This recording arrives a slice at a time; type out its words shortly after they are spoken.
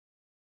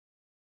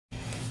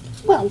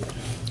Well,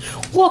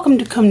 welcome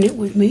to Come Knit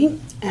With Me,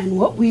 and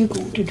what we're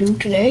going to do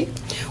today,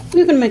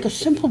 we're going to make a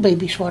simple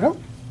baby sweater.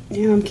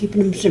 Yeah, I'm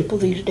keeping them simple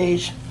these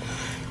days.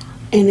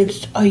 And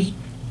it's a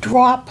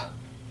drop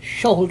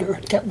shoulder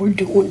that we're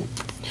doing.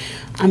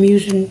 I'm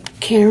using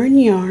Caron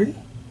yarn,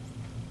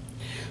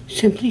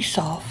 Simply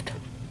Soft.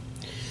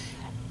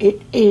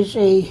 It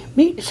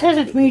says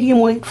it's medium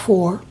weight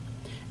 4.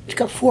 It's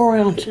got 4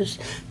 ounces.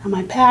 Now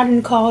my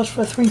pattern calls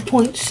for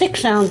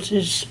 3.6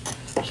 ounces,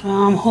 so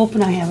I'm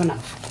hoping I have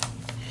enough.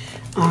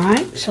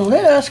 Alright, so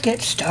let us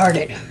get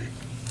started.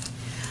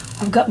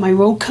 I've got my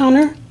row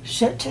counter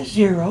set to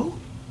 0,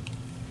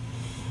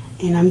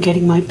 and I'm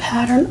getting my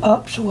pattern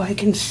up so I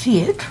can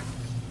see it.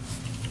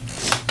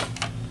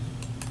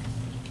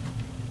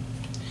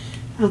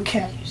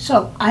 Okay,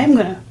 so I'm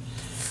going to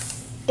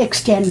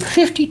extend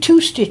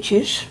 52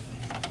 stitches.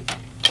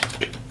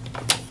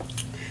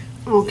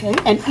 Okay,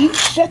 and each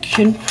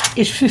section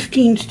is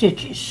 15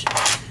 stitches.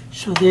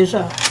 So there's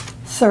a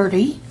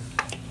 30,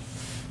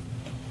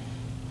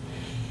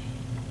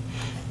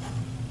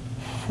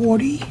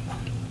 40,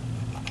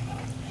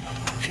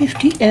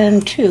 50,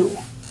 and 2.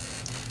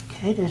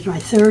 Okay, there's my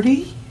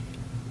 30,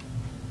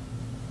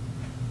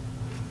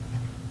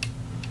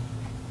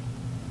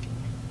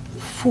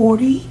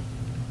 40,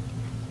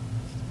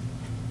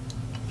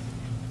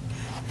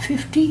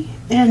 50,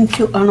 and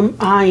 2.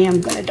 I am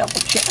going to double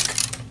check.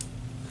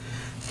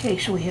 Okay,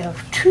 so we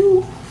have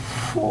 2,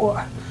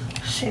 4,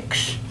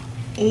 6,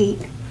 8,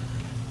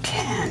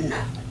 10.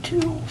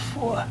 2,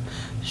 4,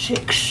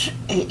 6,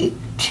 8,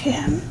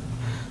 10.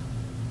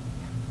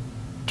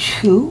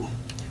 2,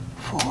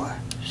 4,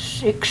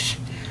 6,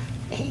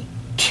 8,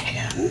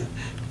 10.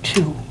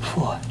 2,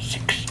 4,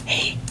 6,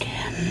 8,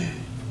 10.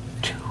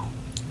 2,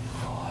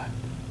 4,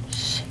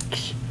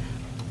 6,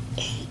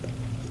 8,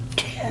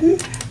 10.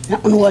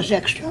 That one was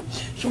extra.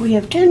 So we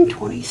have 10,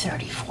 20,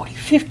 30, 40,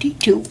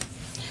 52.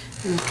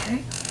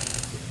 Okay.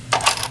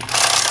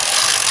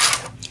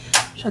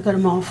 So I got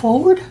them all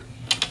forward.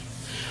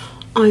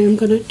 I am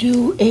going to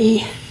do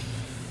a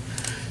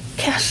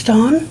cast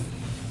on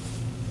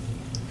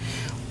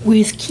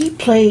with key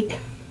plate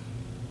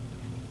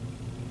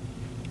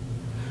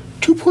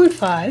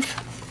 2.5.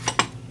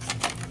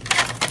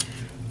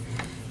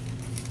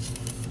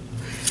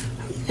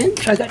 And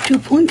so I got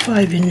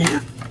 2.5 in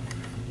there.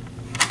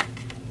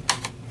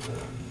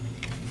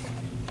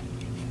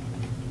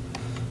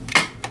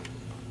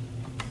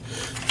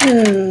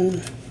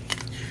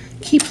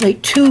 Key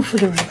plate 2 for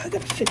the rib. I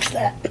gotta fix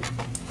that.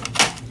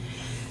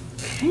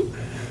 Okay.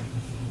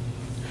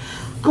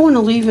 I want to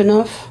leave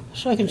enough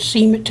so I can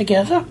seam it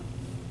together.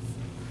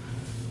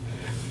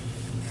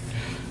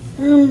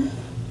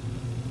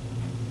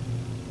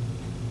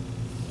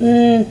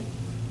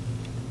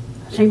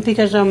 I think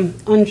because I'm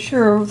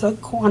unsure of the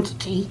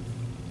quantity,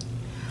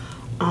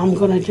 I'm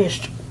gonna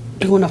just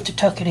do enough to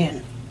tuck it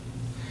in.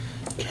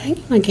 Okay,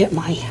 I'm gonna get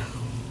my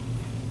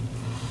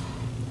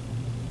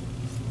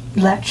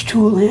latch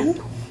tool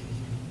in,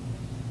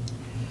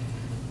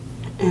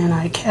 and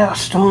I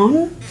cast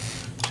on,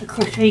 the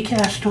crochet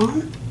cast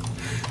on,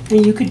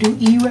 and you could do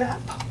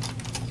E-wrap.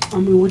 I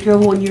mean, whichever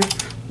one you're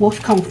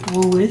most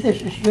comfortable with.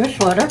 This is your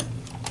sweater.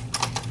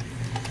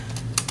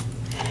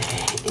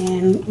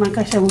 And like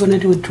I said, we're going to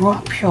do a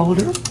drop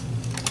shoulder,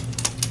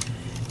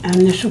 and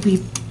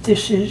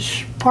this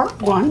is part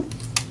 1.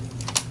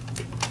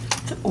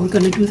 We're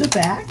going to do the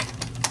back.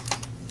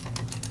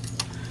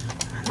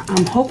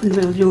 I'm hoping to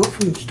be able to do it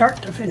from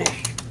start to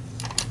finish,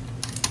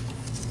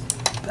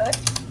 but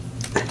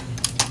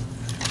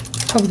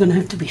it's probably going to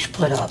have to be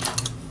split up.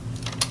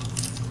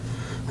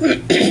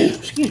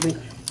 Excuse me.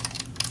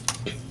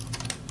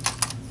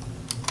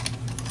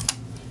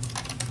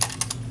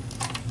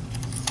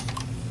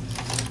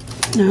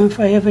 Now, if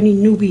I have any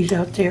newbies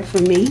out there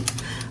for me,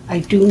 I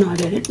do not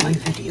edit my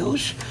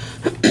videos.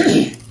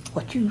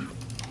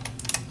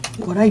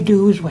 What I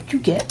do is what you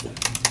get,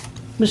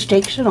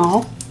 mistakes and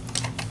all.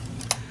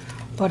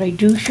 But I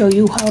do show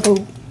you how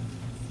to,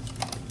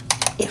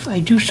 if I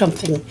do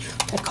something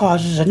that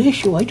causes an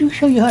issue, I do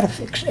show you how to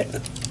fix it.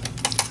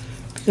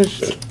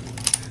 Because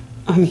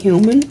I'm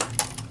human,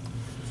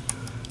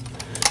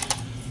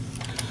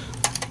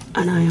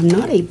 and I am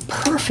not a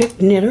perfect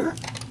knitter.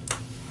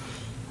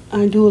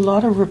 I do a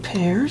lot of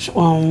repairs.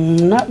 Well,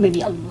 not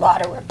maybe a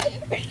lot of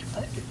repairs,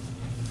 but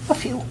a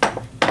few.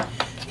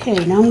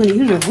 Okay, now I'm going to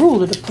use a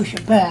ruler to push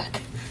it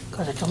back,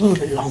 because it's a little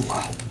bit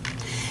longer.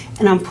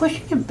 And I'm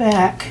pushing it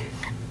back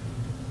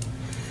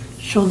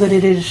so that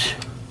it is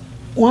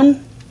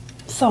 1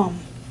 thumb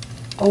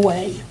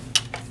away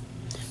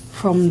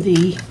from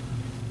the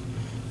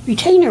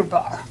retainer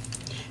bar,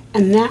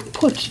 and that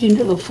puts it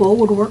into the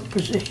forward work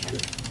position.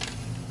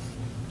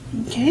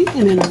 Okay,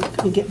 and then I'm going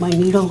to get my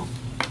needle,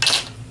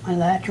 my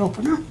latch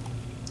opener,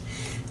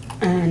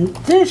 and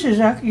this is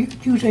actually, you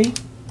could use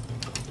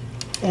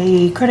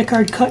a credit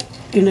card cut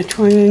in a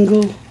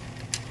triangle,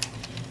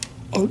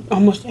 or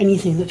almost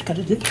anything that's got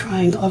a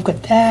triangle. I've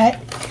got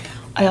that.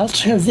 I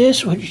also have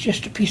this, which is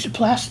just a piece of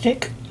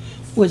plastic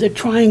with a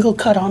triangle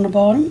cut on the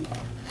bottom.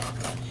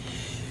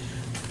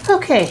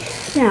 Okay,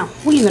 now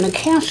we're going to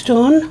cast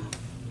on,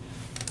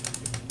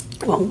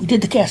 well, we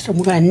did the cast on,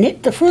 we're going to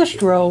knit the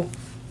first row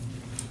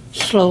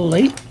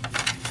slowly.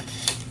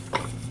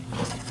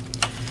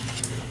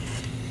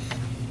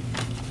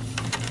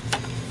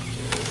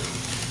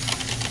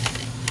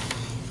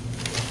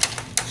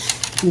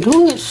 I'm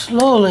doing it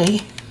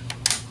slowly.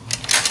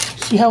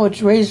 See how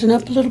it's raising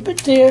up a little bit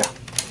there?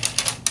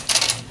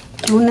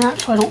 Doing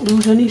that so I don't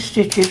lose any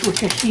stitches,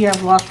 which I see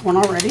I've lost one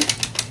already.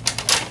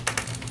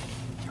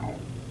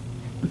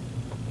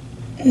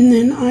 And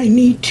then I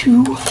need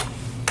to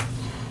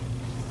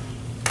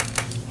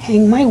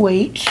hang my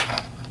weights.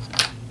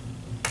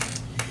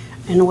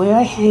 And the way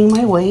I hang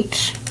my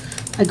weights,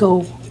 I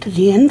go to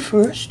the end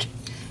first,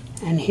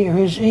 and here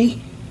is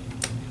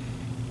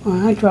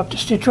well, I dropped a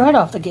stitch right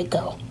off the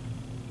get-go.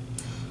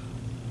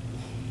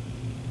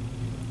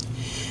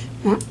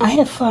 Now, I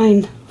have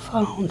found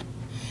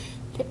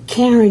that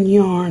caron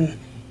yarn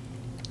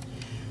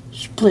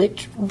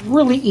splits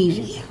really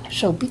easy,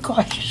 so be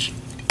cautious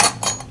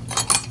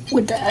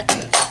with that.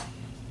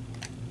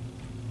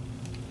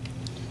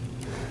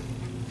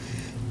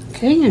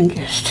 Okay, and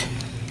just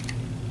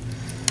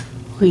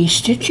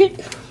re-stitch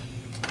it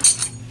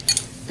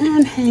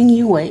and hang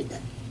your weight.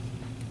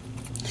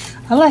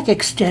 I like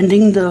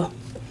extending the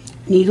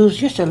needles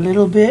just a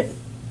little bit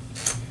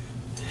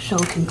so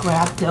it can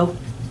grab the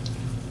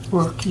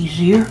work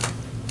easier.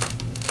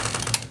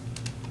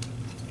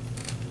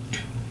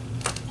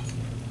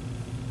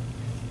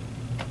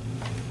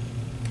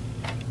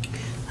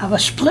 I have a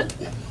split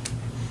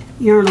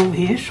yarn over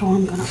here, so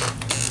I'm going to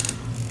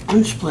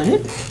unsplit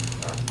it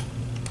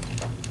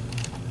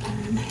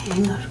and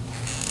hang a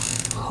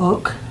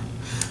hook.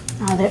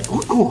 Now that,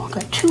 oh, I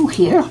got two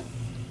here.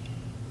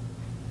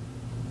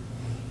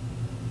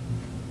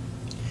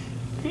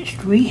 Just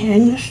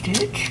rehang the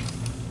stitch,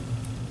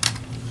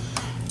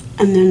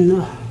 and then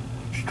the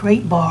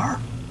straight bar,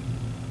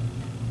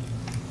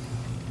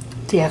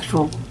 the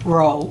actual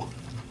row,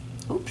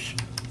 oops,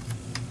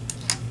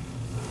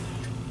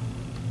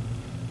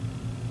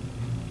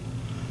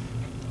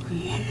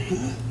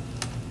 rehang,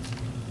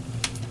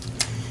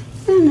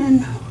 and then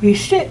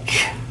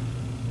restitch.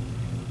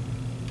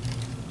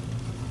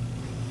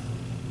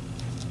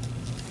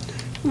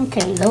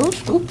 Okay,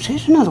 those, oops,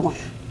 here's another one.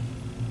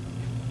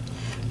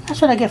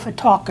 That's what I get for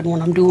talking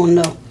when I'm doing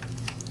the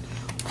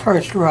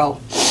first row.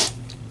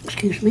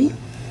 Excuse me.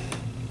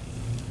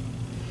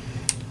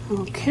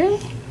 Okay.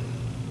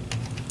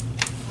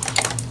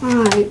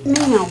 Alright,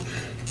 now,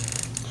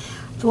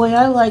 the way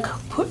I like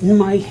putting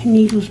my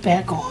needles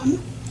back on,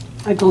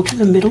 I go to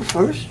the middle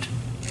first,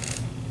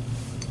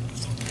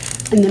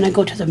 and then I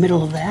go to the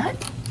middle of that,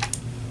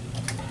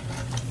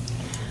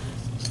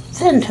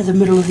 then to the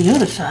middle of the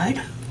other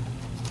side,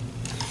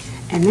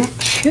 and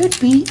that should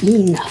be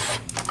enough.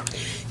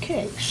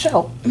 Okay,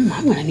 so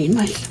I'm going to need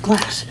my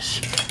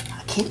glasses.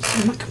 I can't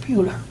see my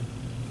computer.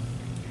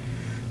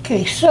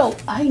 Okay, so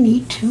I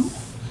need to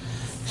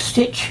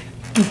stitch,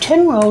 do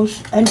 10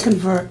 rows and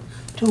convert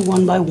to a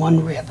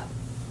 1x1 rib.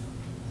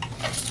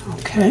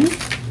 Okay.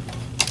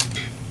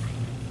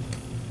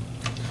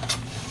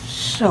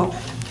 So,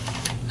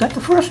 got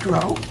the first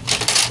row.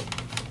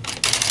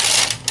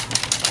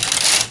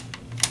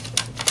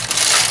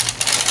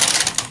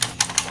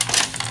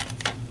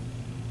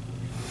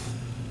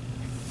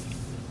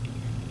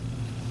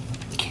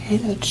 Okay,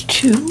 that's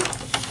 2.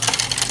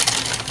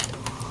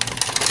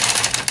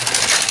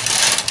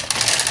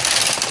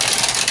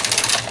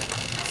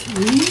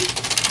 3.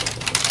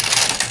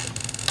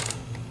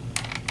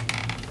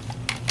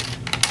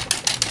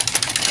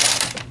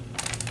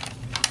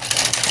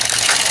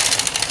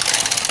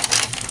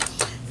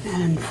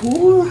 And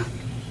 4.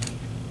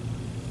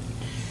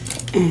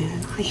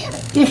 And I have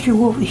an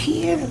issue over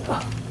here.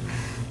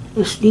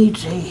 This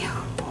needs a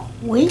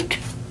weight.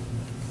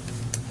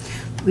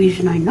 The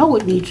reason I know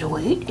it needs a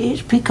weight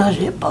is because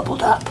it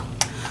bubbled up.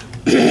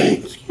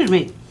 Excuse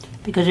me,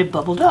 because it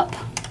bubbled up.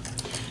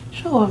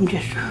 So I'm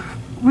just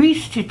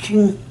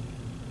restitching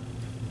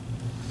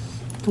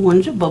the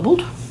ones that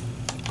bubbled.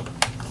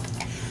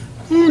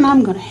 And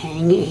I'm going to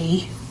hang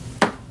a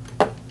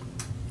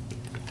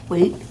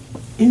weight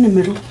in the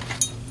middle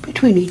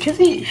between each of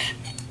these.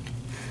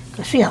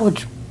 See how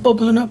it's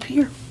bubbling up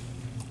here?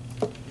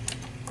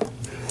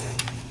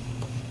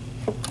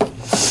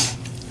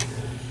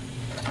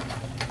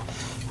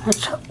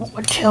 That's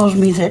what tells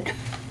me that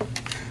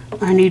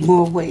I need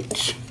more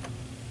weights.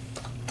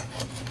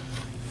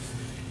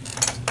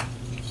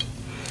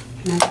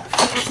 And I'm going to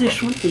fix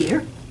this one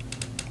here.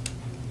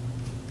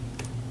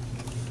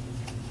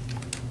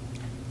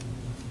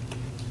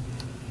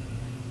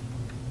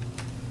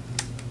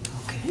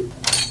 Okay.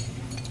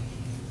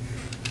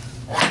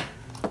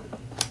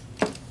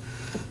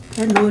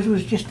 That noise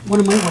was just one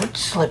of my weights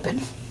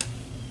slipping.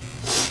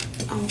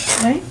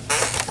 Okay.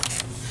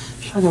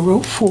 So the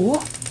row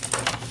 4.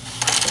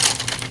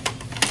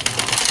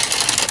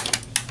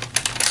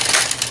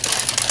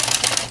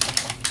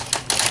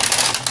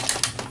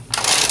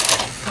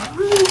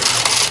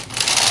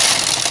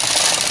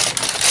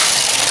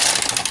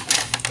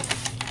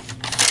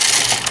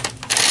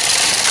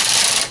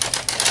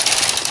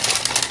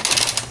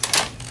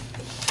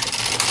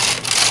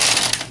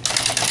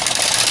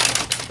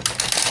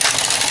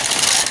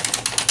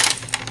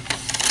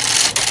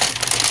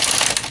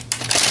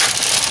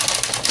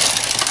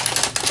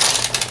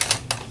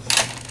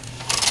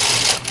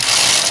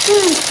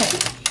 Okay.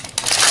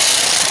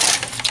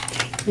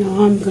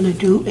 Now I'm going to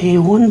do a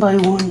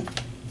 1x1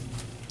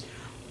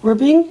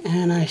 ribbing,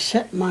 and I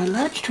set my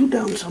latch 2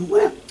 down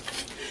somewhere.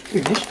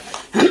 Here it is.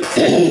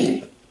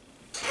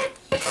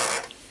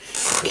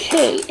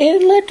 Okay,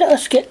 and let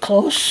us get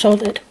close so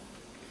that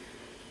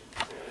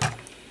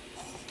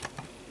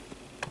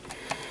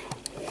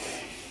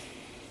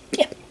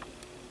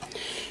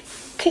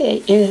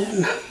okay,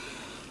 and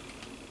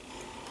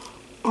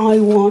I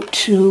want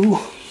to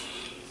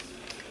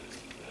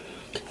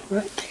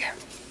right there.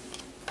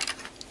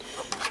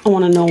 I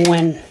want to know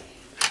when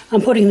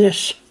I'm putting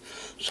this,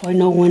 so I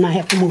know when I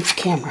have to move the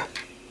camera.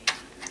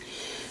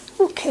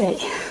 Okay.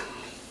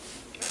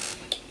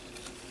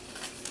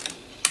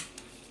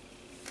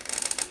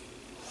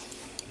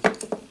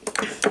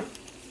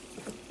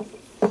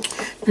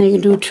 Now you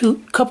can do it a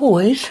couple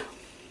ways.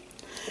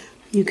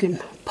 You can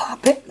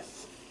pop it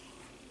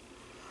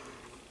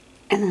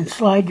and then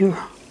slide your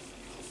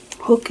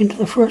hook into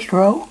the first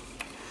row,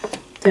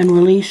 then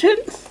release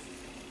it.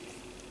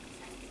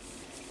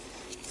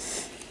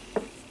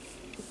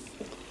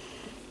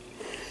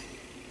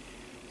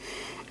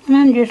 And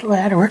then just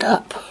ladder it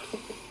up.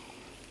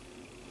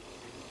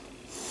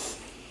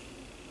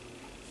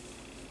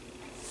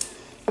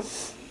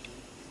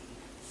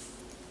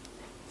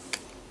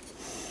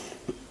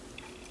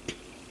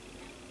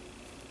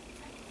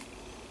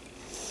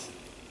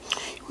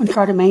 And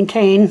try to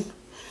maintain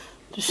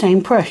the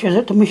same pressure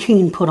that the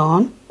machine put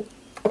on.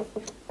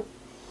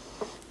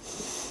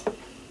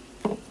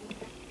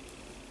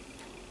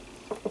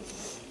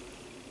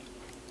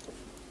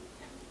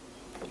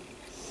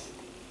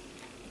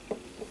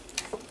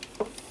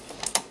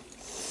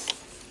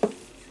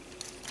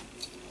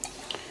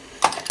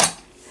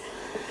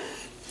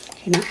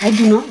 Okay, now I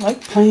do not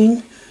like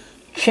playing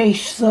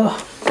chase the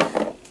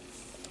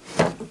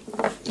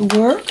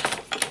work.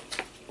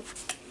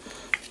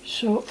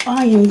 So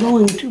I am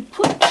going to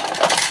put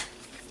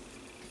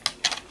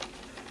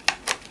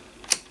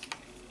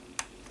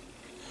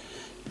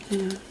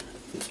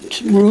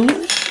some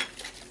rulers.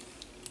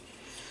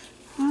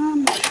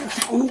 I'm not sure if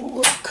that one will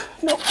work.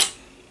 Nope.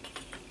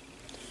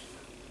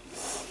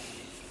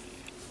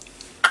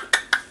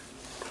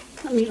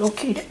 Let me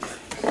locate it.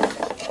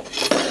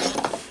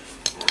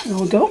 There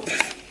we go.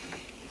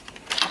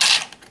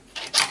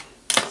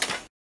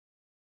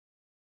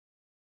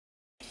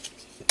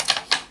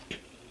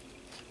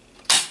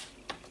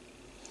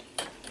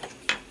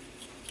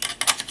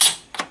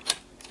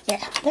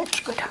 Yeah, that's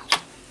good.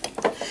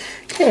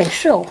 Okay,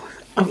 so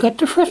I've got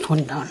the first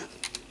one done.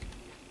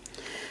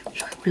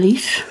 So I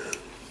release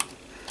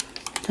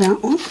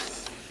that one.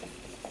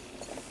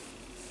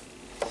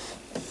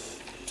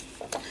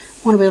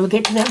 I want to be able to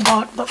get to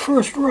that the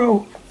first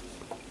row.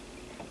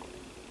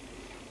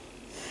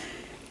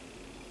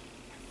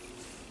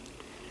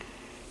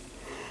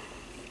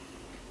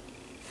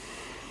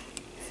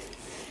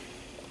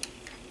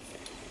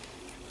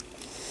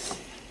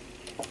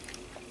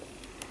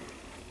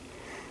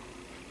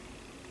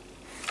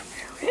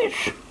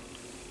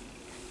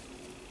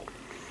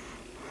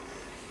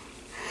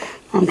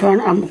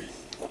 I'm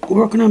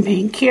working on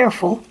being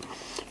careful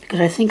because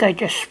I think I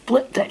just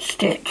split that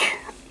stitch.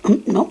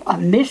 Nope, I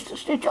missed the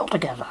stitch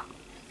altogether.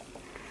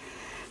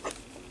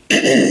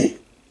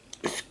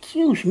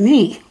 Excuse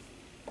me.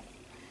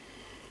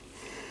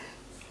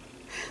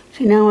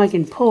 See, now I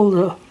can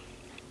pull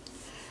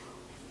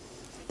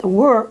the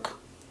work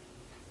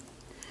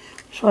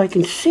so I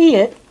can see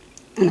it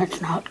and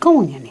it's not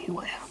going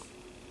anywhere.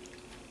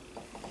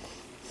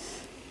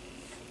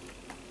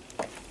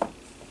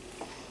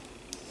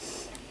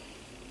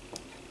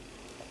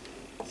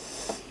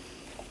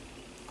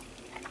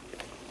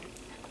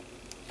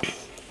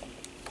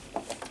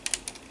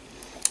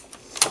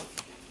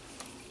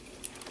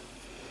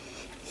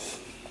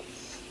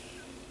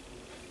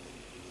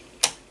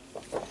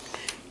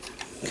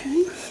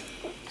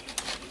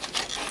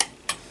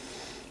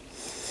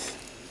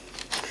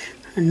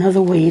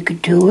 Another way you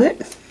could do it .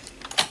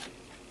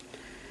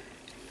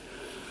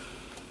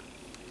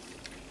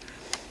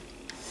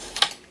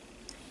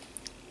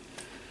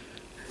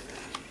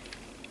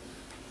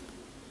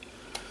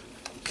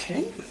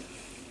 Okay.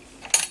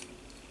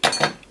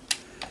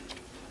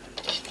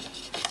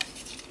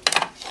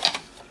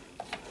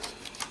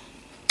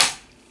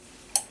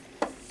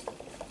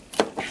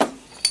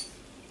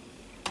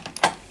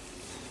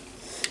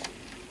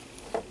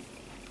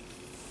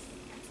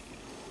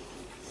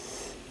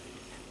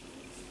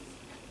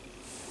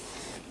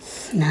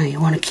 Now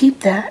you want to keep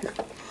that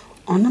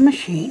on the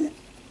machine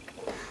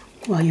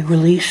while you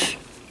release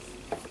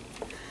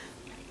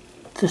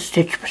the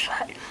stitch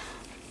beside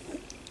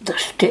the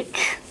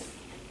stitch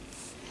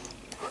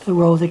for the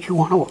row that you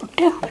want to work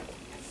down.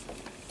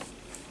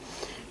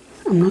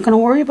 I'm not going to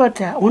worry about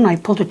that one. I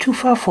pulled it too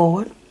far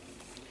forward,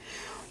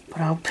 but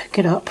I'll pick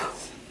it up.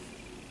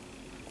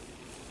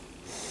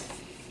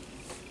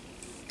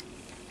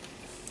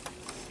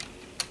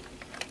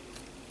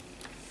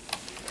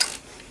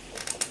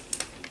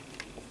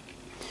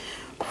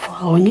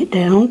 Following it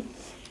down.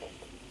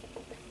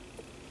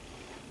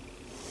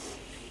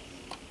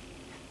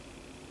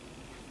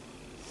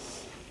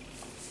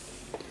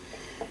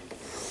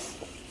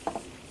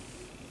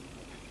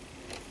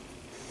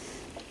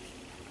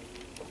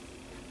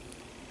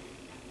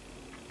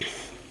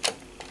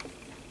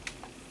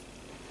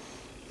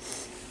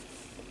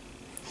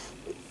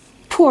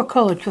 Poor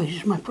color choice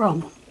is my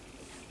problem.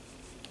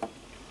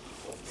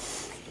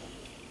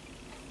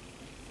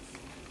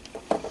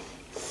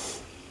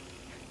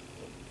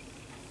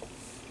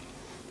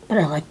 But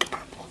I like the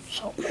purple,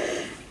 so. As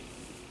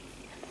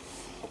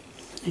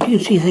you can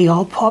see, they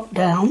all pop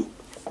down.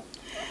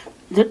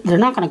 They're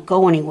not going to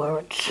go anywhere.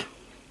 It's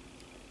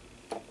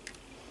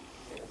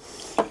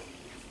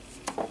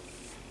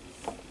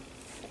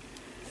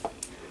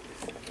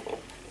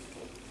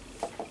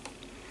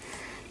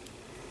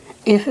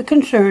if it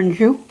concerns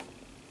you,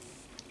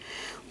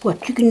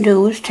 what you can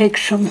do is take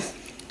some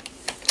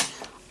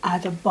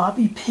either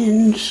bobby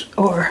pins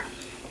or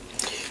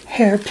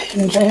hair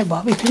pins. I have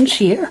bobby pins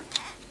here.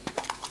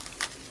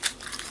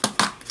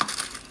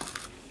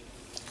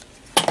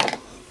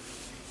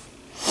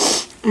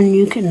 And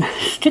you can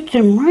stick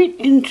them right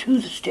into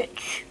the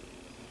stitch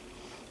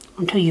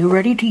until you're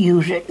ready to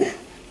use it.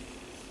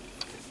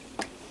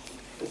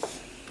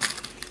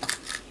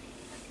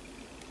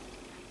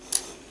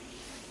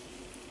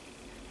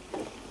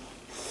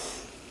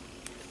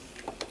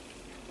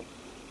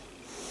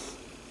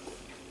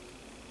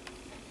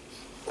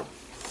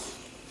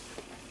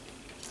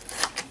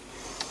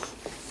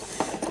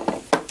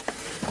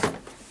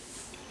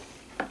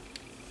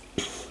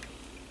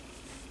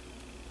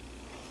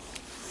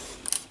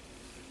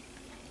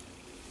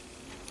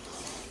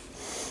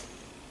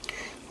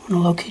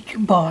 Locate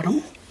your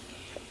bottom.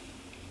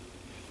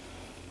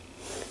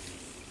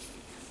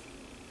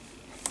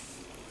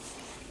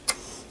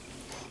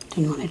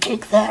 Then you want to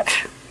take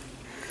that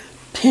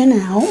pin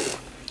out,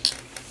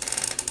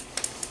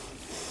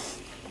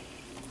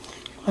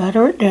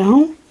 ladder it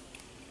down,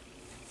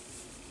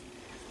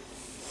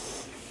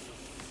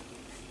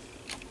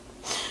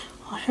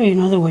 I'll show you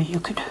another way you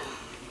could,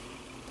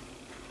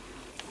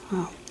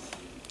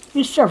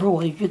 there's several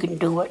ways you can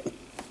do it.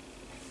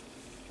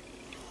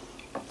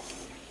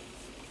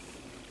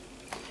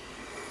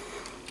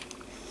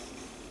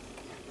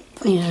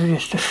 These are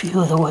just a few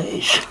of the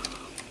ways.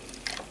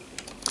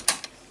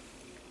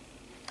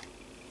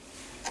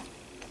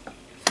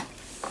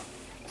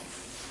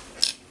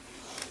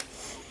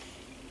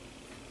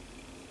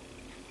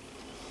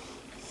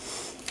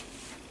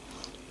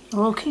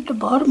 Locate the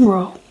bottom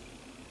row,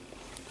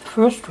 the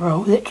first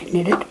row that you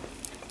knitted.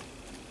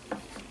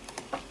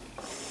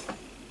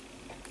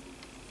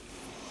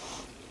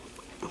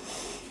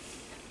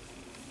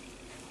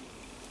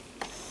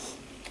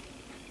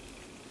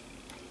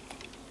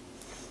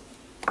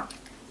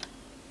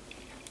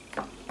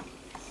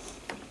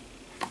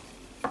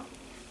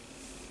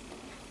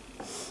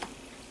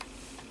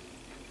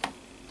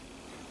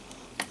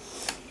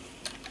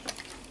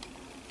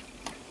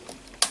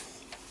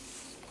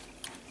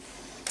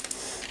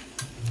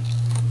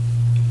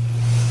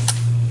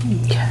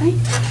 Okay.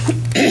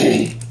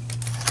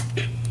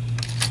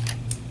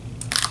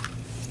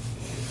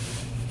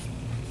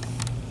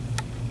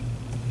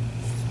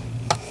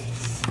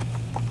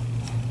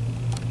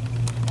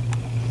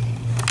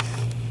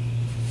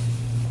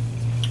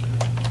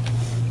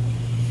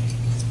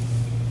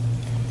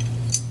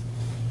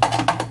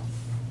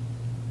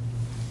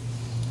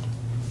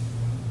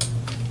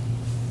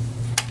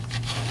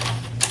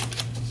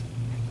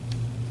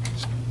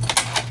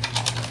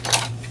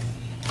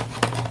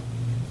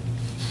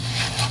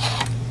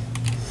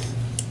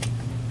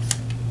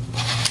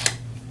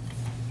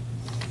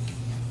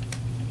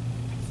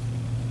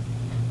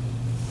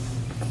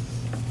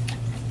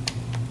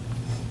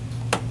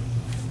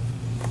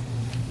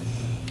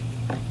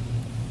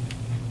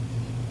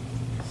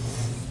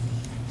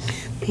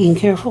 Being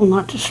careful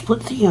not to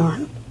split the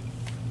yarn.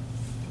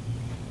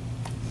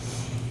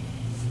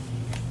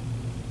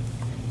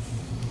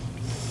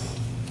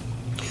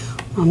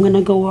 I'm going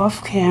to go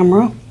off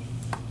camera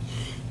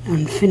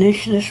and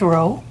finish this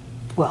row.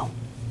 Well,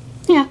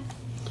 yeah,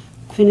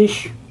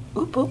 finish,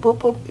 oop, oop,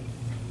 oop, oop.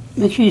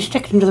 Make sure you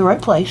stick it into the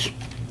right place.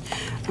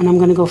 And I'm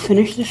going to go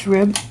finish this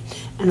rib,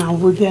 and I'll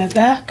be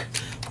back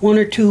one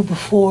or two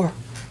before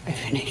I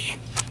finish.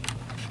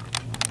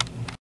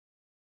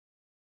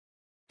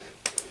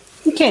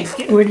 Okay,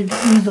 getting ready to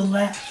do the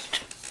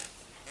last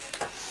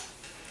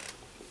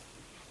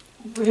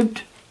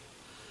ribbed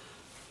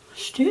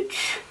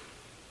stitch.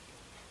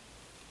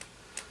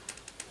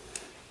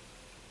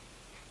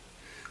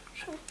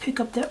 So pick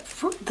up that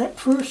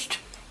first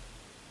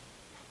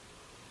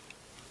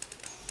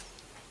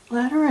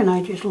ladder, and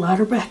I just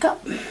ladder back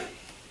up.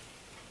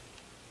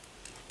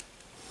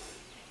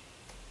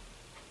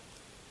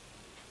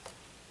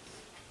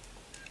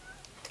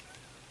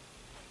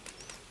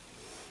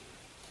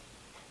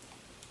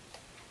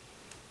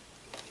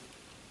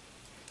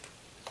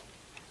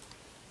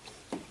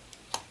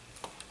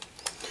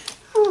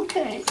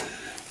 Okay,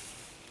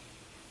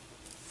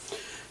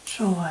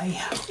 so I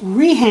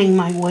rehang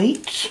my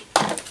weights.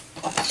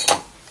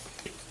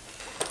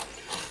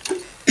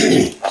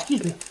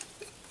 Excuse me.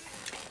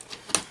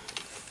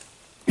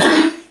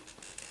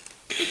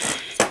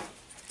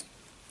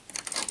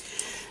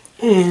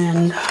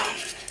 And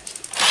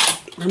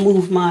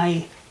remove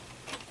my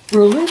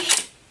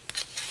rulers.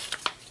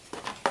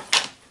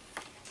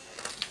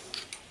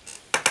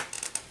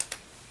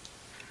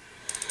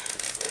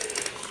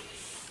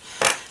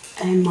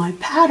 And my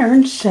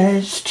pattern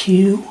says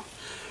to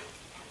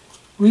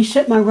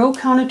reset my row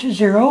counter to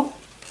 0.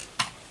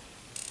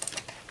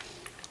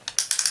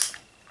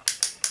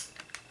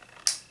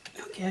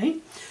 Okay,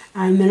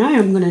 and then I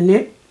am going to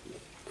knit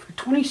for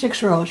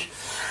 26 rows.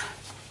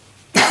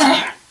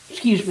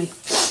 Excuse me.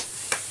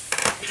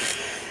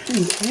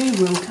 Okay,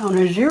 row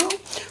counter 0.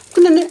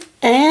 I'm going to knit,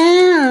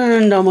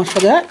 and almost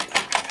forgot,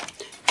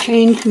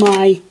 change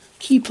my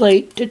key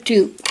plate to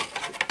 2.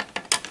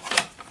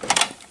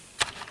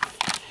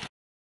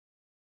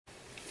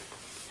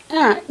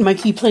 Alright, my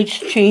key plate's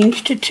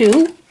changed to 2.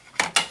 And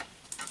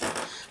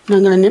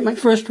I'm going to knit my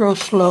first row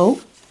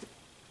slow,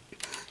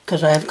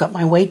 because I've got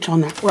my weights on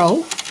that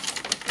row.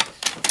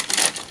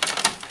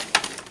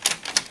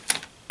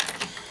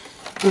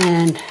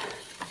 And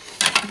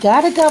you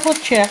gotta double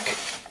check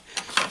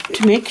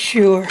to make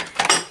sure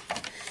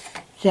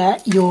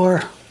that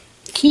your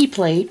key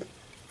plate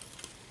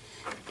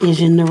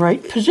is in the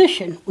right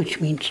position, which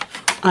means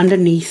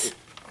underneath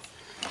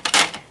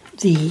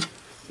the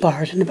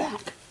bars in the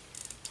back.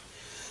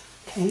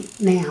 Okay,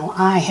 now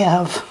I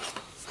have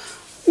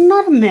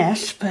not a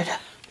mess, but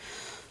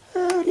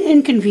an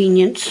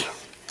inconvenience.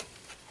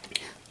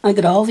 I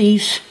got all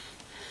these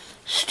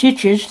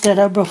stitches that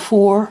are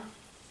before,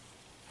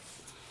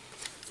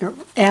 or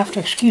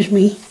after, excuse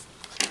me,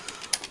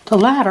 the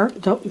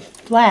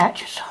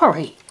latch,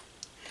 sorry.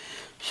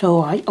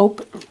 So I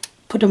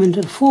put them into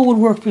the forward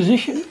work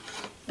position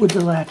with the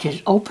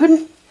latches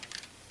open.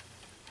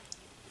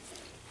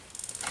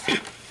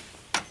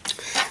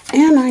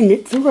 And I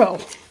knit the row.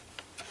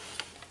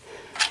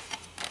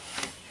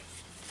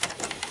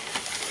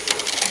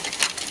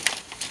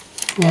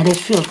 Yeah,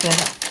 this feels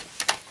better.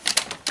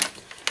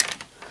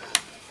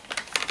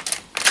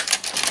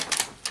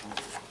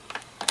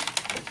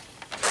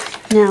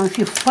 Now, if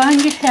you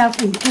find you're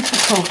having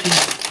difficulty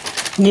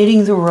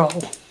knitting the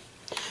row,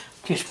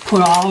 just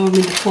put all of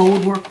them in the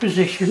forward work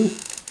position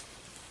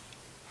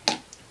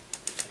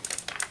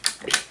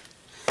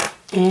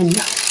and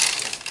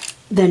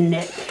then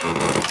knit.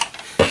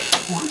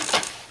 One.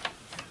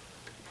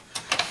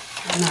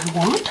 And I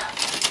want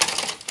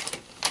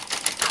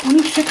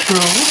 26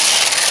 rows.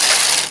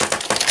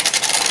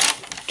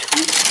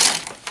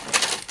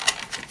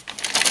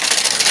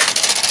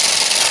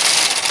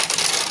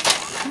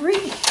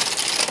 3.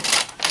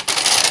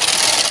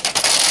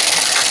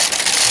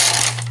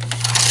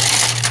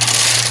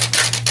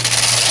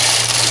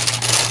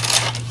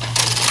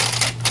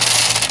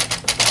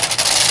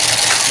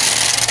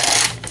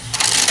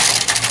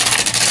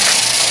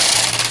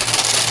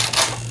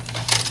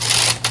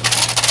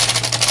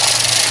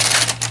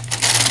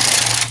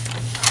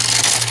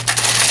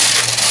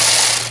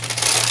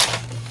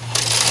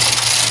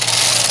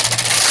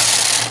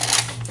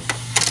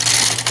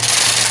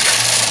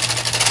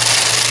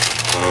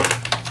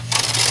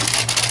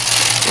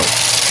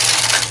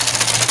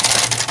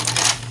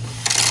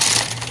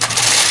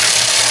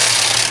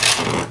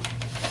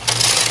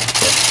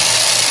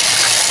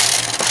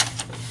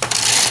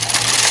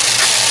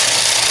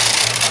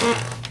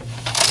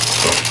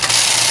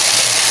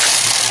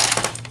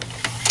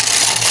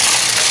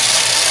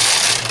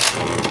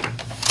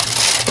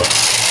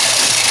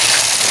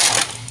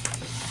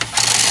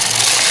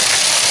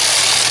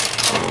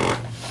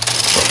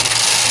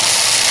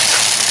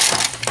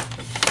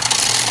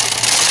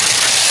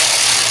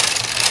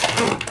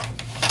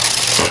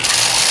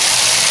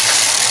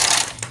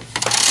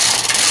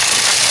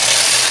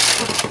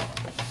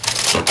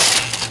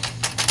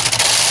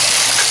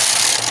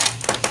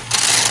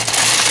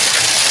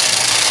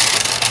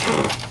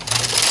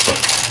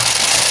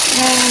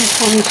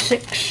 And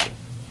 26.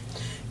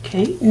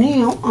 Okay,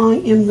 now I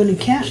am going to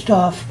cast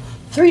off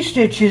 3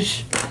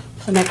 stitches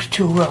for the next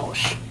 2 rows.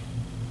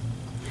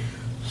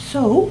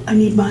 So I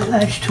need my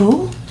latch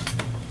tool.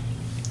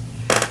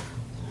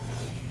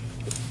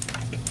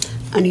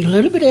 I need a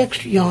little bit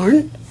extra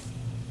yarn.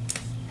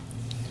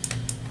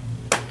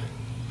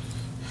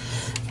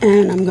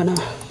 And I'm going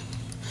to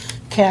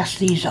cast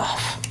these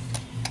off.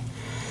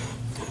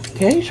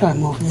 Okay, so I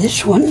move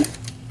this one,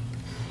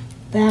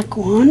 back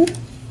one,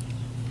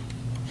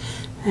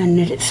 and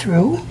knit it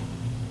through,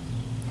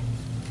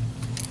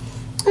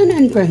 and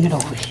then bring it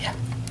over here.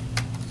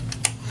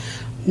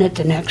 Knit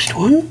the next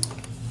one,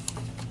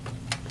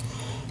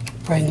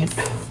 bring it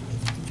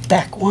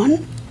back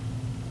one,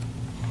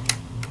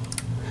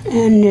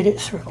 and knit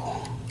it through.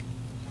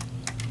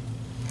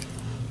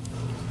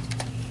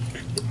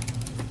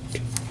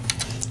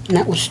 And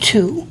that was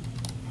 2.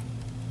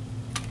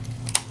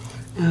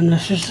 And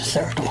this is the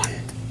 3rd one.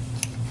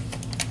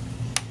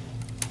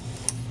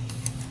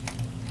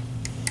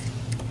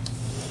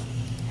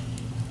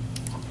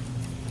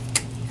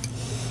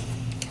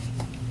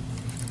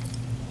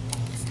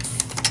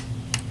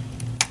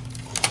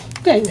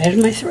 Okay,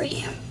 there's my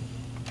 3.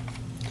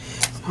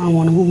 I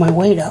want to move my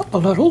weight up a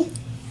little.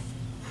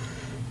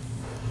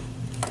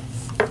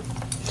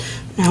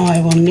 Now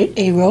I will knit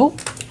a row.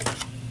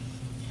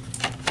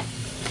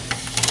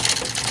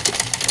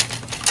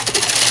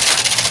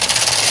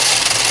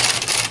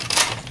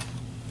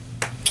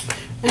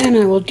 And And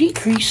I will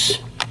decrease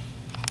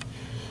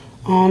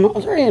on the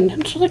other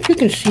end so that you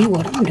can see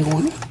what I'm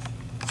doing.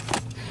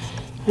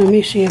 Let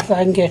me see if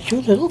I can get you a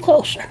little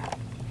closer.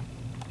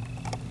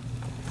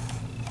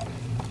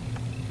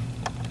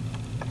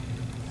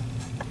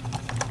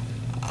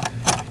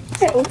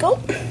 There we go.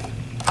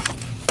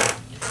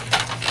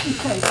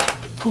 Okay,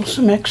 pull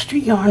some extra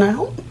yarn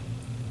out.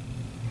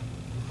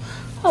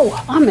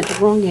 Oh, I'm at the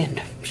wrong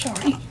end.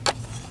 Sorry.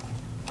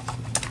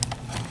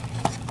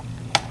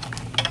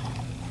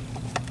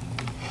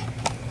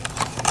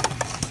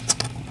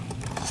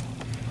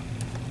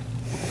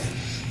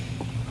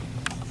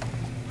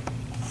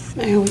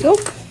 There we go.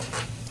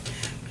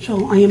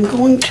 So I am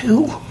going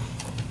to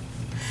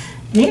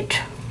knit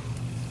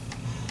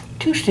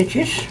 2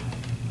 stitches.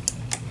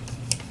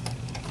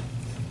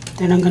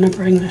 Then I'm going to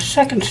bring the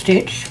second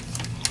stitch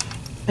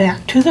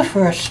back to the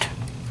first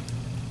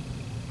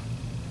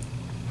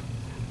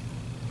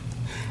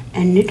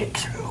and knit it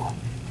through.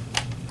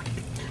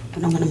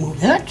 Then I'm going to move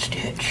that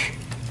stitch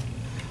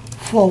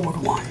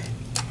forward 1.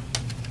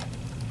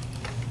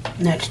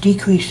 And that's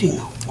decreasing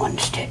 1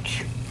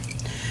 stitch.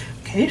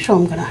 Okay, so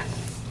I'm going to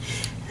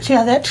see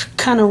how that's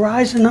kind of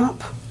rising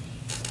up.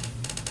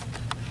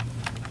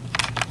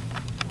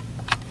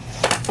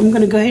 I'm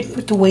going to go ahead and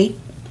put the weight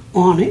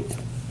on it.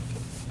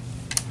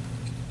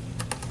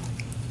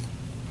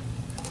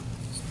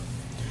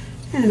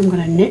 And I'm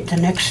going to knit the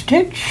next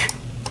stitch.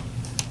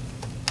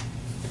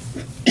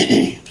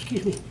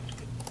 Excuse me.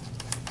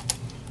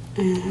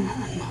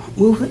 And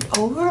move it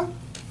over.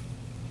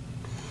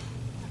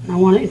 And I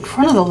want it in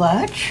front of the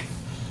latch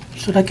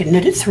so that I can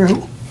knit it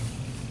through.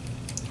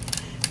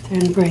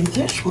 Then bring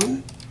this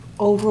one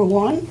over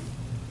 1. And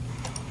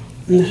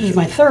this is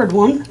my third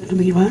one. It'll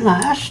be my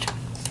last.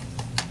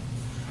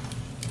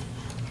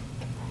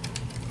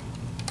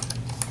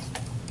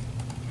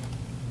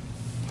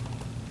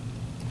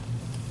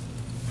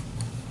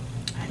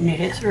 Knit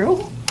it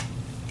through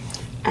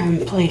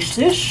and place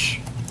this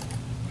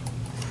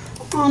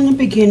on the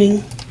beginning,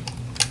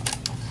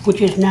 which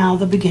is now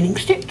the beginning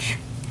stitch,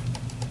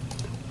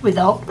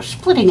 without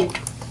splitting it.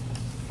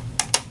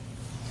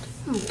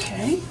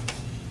 Okay,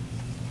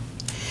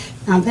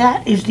 now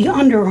that is the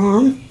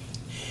underarm,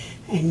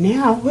 and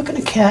now we're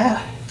going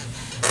to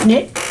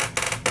knit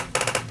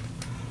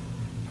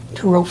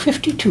to row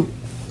 52.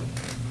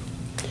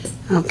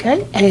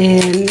 Okay,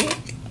 and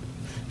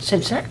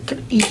since that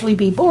could easily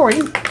be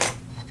boring,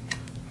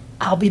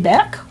 I'll be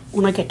back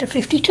when I get to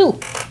 52.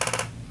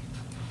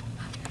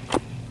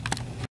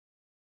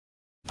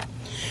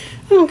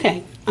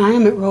 Okay, I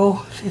am at row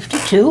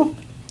 52,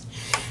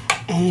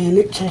 and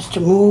it says to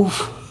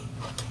move,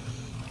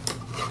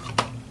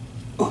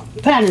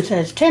 the pattern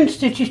says 10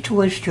 stitches to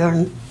waist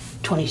yarn,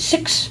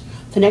 26,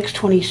 the next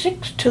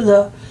 26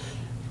 to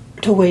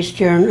waist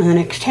yarn, and the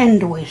next 10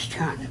 to waist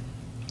yarn.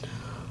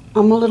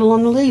 I'm a little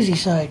on the lazy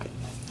side.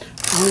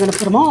 I'm going to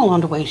put them all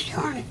onto waist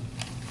yarn.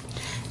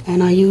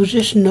 And I use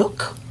this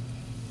nook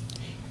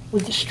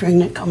with the string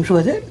that comes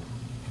with it.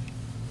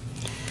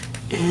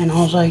 And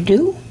all I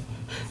do,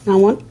 now I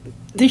want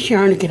this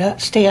yarn to get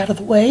out, stay out of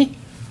the way.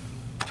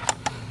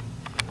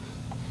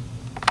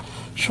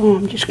 So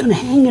I'm just going to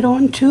hang it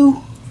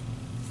onto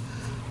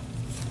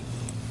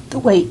the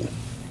weight.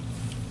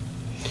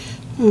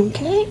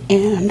 Okay,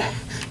 and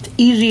the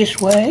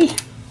easiest way,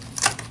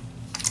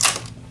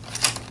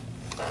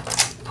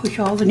 push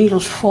all the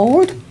needles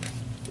forward,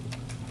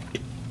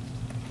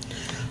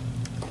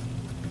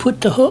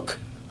 put the hook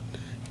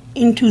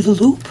into the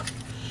loop,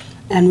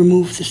 and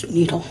remove this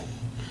needle.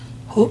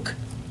 Hook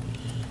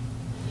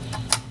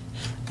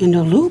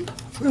into loop,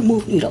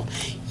 remove needle.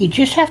 You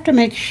just have to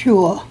make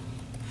sure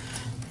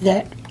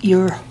that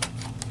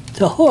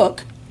the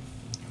hook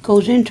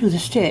goes into the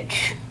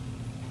stitch.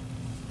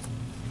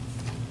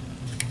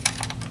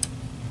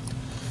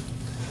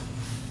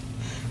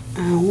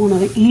 And one of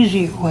the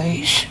easier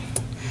ways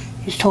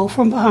is toe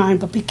from behind,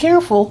 but be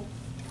careful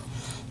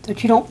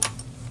that you don't,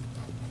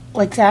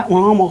 like that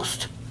one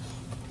almost,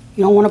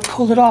 you don't want to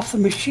pull it off the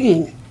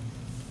machine,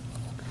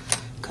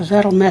 because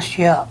that'll mess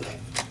you up.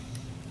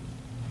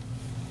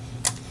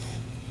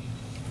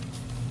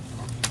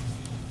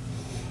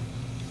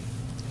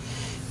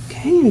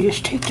 Okay, and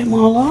just take them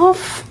all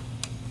off.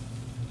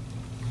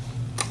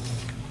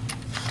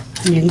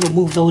 And you can go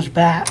move those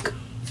back.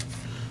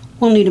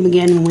 We'll need them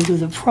again when we do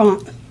the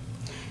front,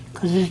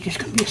 because this is just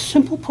going to be a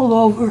simple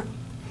pullover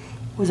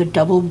with a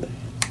double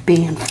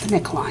band for the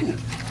neckline.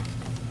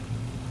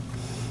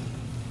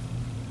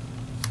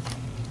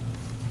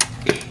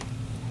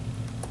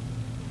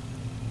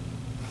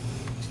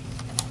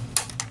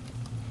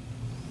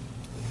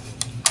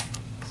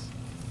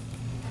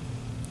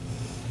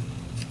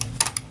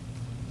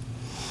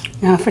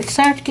 Now if it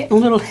starts getting a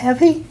little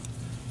heavy,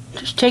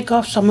 just take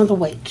off some of the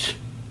weights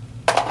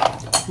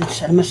and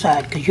set them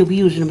aside, because you'll be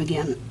using them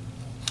again.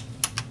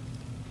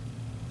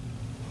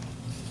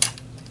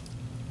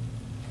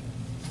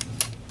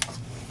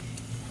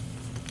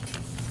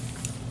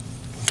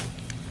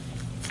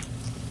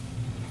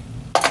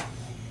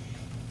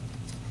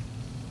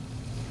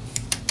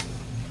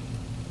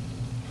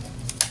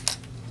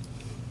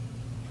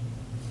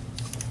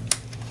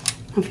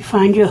 If you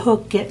find your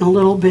hook getting a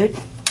little bit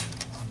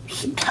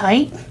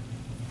tight,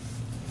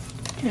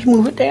 just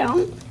move it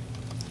down.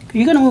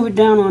 You're going to move it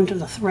down onto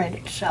the thread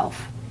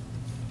itself.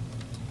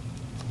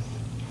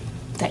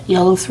 That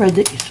yellow thread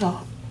that you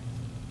saw.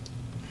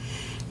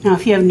 Now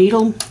if you have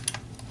needle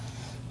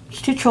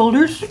stitch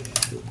holders,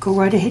 go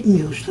right ahead and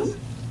use them.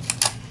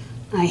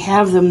 I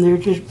have them, they're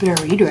just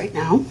buried right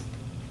now.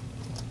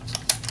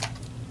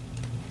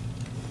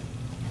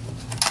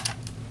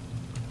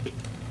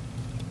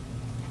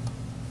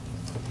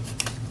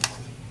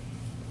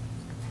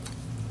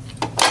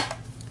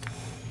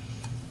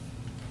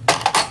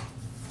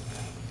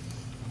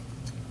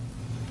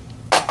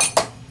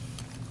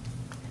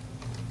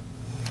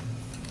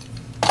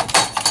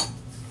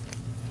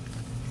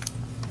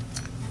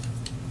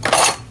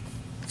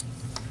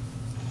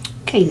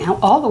 Okay, now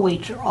all the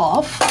weights are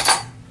off.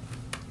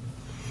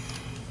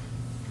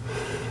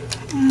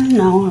 And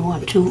now I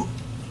want to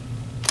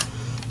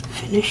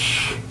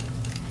finish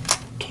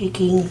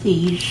taking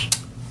these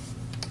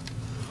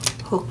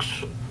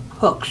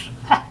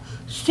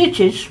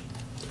stitches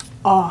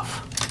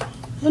off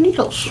the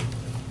needles.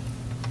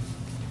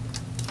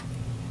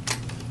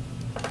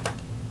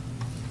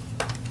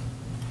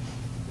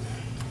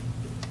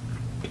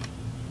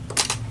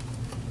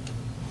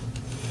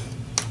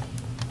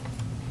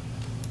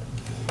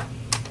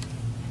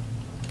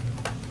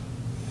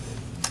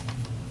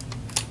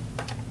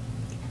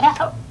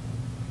 Ow.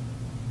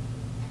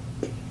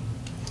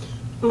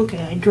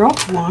 Okay, I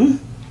dropped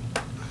one,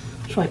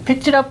 so I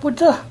picked it up with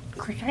the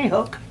crochet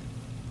hook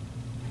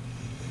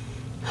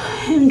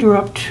and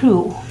dropped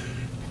two.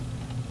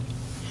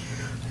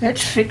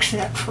 Let's fix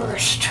that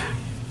first.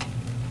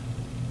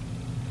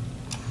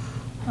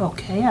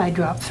 Okay, I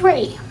dropped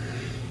three.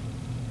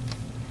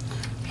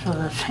 So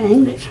let's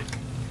hang this.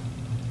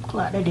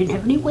 Glad I didn't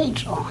have any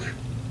weights on.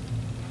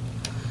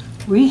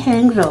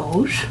 Rehang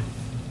those.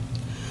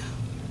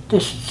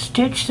 This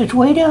stitch that's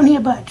way down here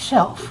by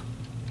itself,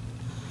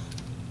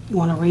 you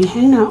want to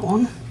rehang that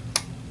one.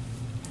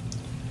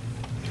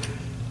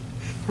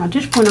 Now at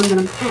this point I'm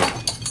going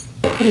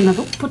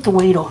to put the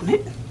weight on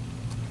it.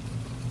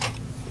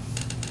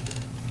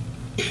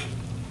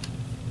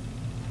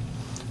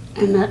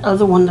 And that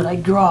other one that I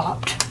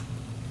dropped,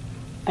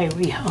 I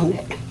rehung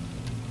it.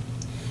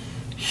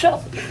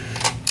 So,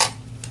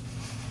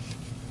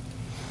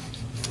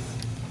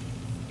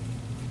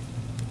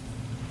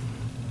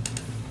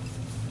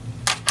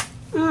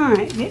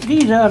 alright, get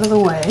these out of the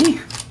way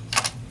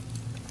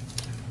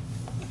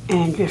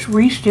and just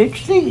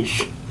restitch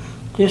these.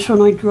 This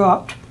one I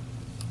dropped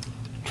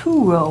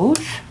 2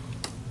 rows,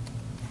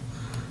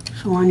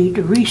 so I need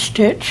to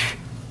restitch.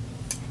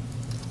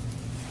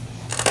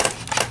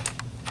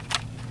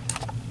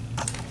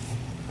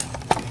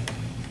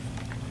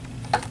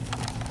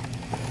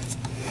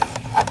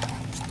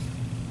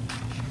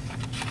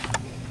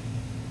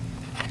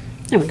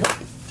 There we go.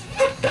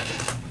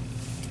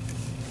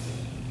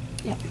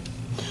 Yep.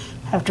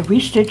 Have to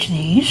restitch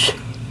these.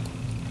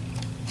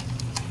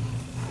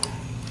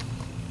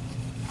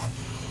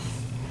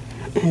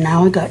 And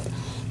now I got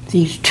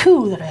these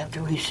 2 that I have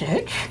to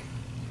restitch.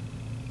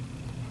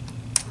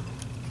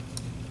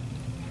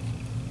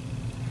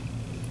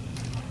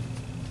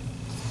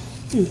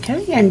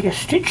 Okay, and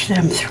just stitch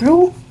them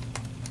through.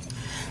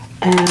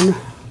 And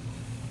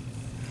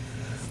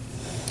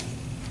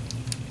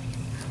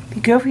be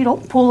careful you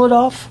don't pull it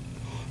off,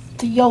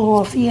 the yellow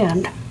off the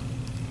end.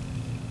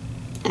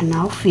 And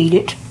now feed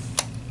it.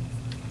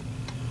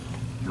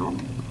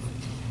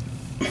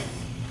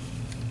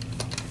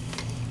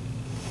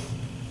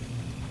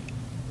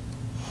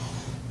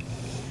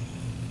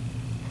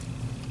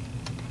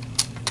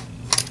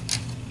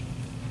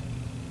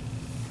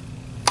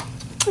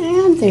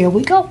 And there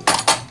we go.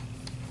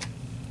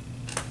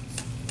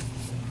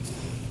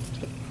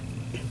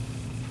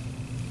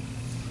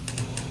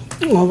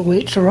 All the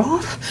weights are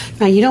off.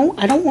 Now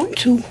I don't want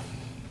to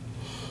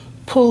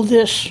pull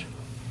this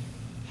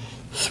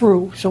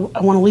through, so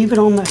I want to leave it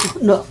on the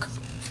nook.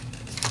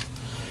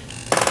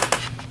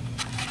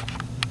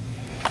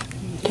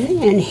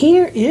 Okay, and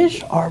here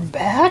is our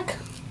back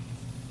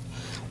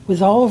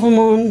with all of them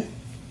on.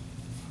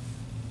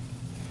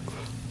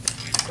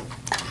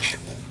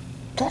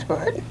 That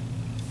hurt.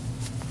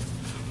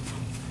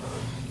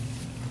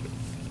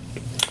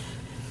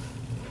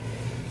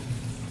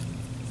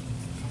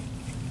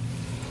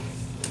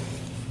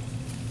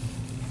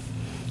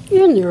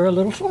 And there are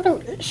little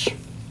photos.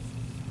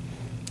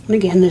 And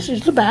again, this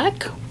is the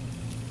back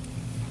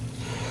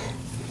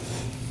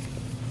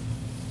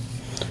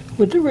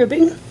with the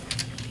ribbing.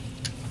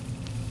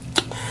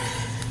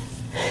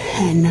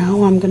 And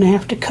now I'm going to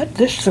have to cut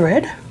this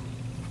thread.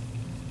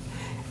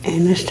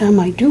 And this time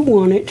I do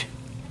want it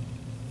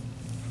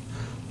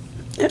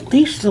at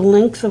least the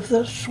length of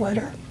the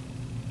sweater.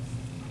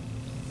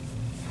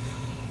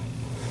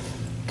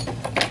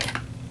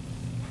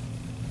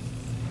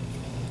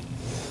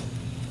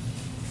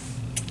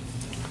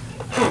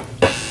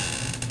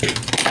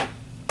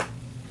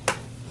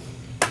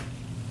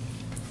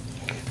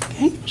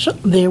 Okay, so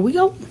there we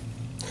go.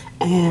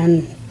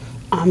 And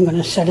I'm going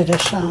to set it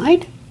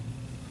aside.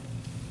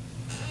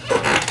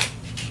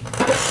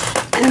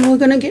 And we're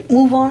going to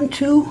move on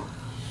to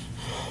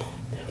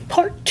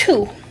part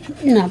 2.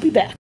 And I'll be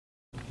back.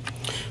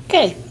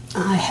 Okay,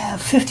 I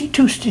have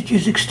 52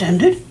 stitches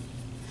extended.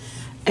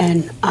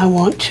 And I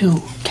want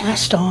to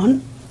cast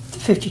on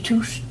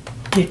 52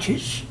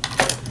 stitches.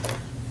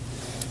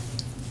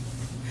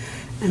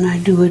 And I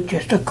do it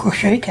just a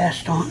crochet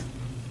cast on.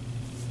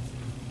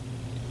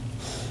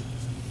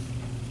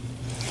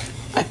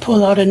 I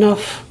pull out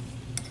enough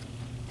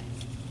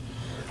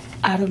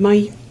out of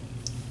my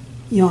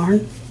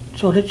yarn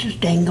so that it's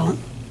just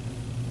dangling.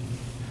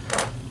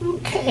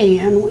 Okay,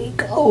 and we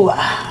go.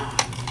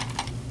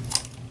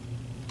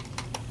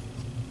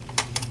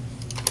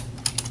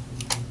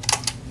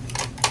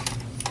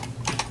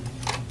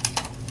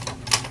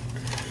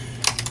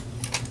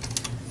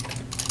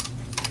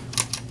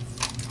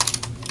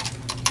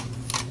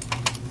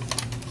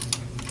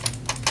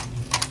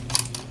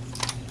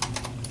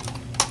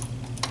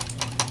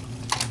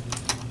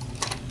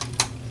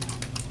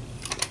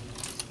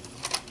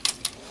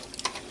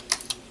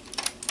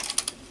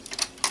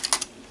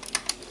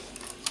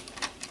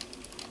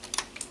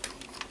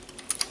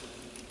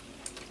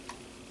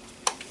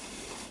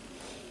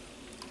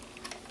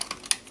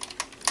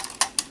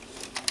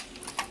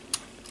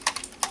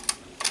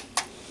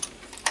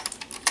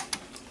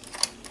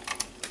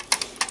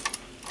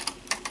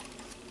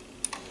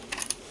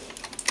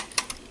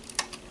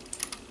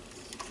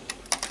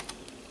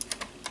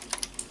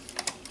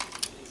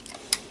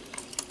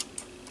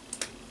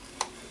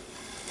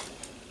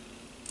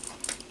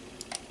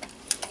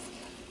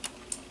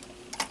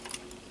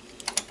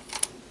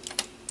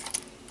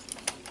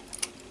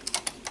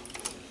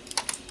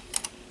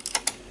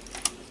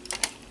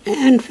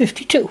 And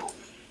 52.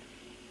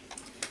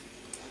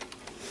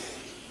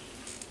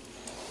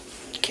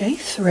 Okay,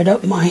 thread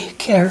up my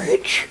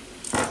carriage.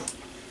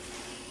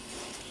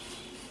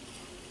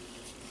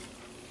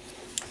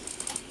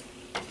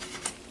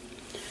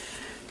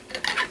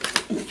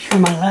 Make sure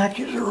my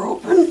latches are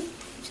open.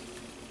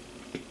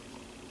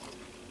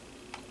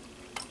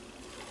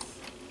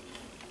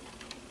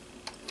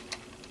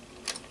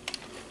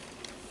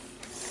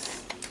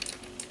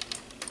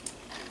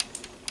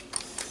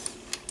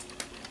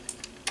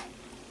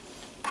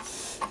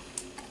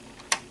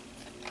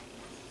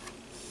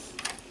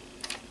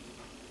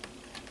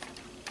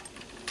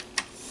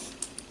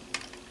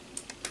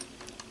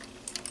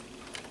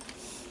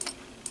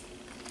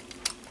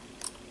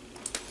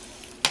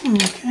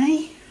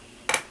 Okay,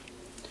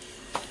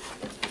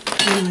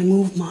 and I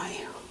move my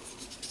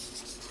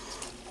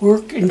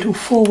work into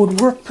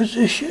forward work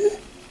position.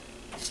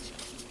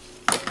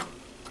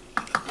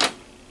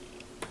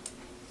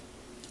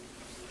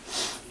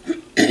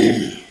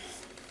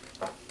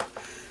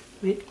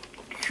 Make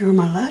sure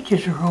my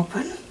latches are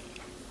open.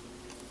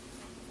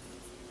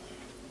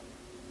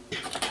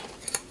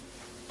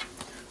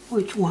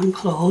 Which one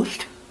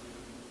closed.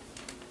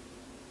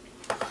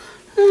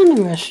 And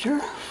the rest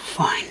are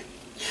fine.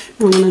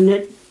 I'm going to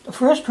knit the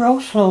first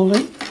row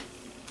slowly,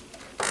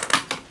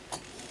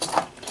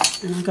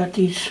 and I got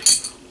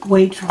these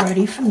weights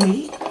ready for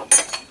me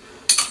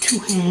to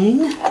hang.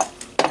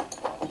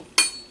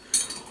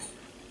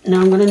 Now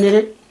I'm going to knit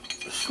it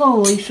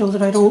slowly so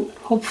that I don't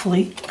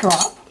hopefully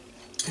drop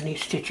any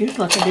stitches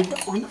like I did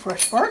on the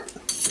first part.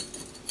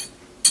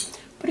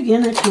 But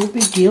again, that's no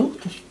big deal,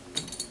 just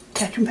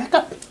catch them back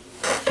up.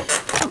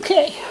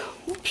 Okay,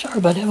 oops, sorry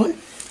about that one.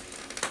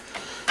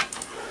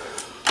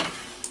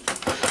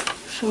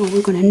 So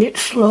we're going to knit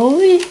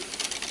slowly.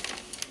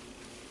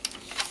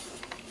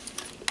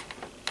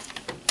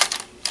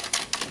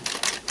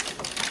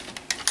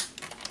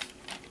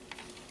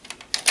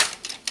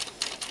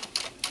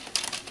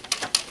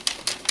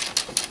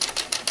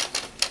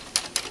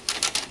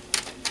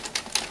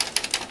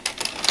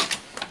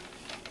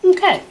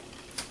 Okay.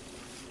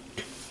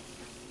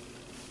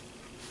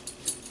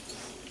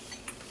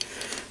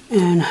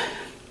 And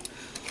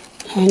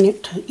hang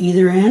it to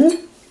either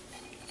end.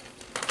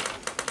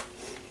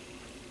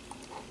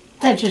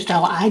 That's just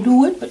how I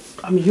do it, but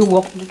I mean, you're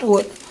welcome to do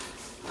it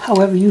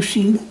however you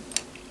see,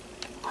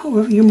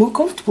 however you're more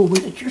comfortable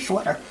with it, your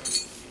sweater.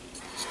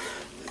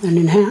 And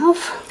in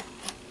half.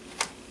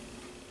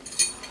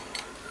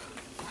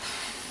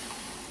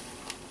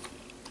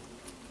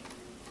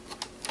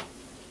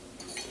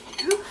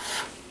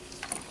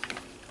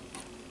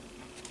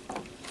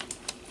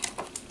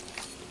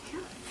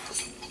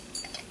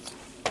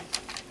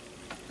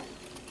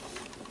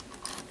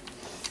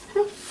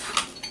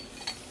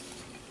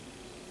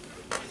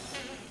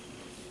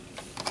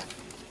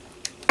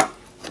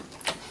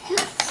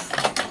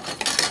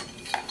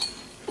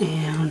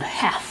 And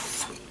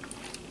half.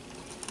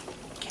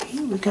 Okay,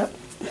 we got,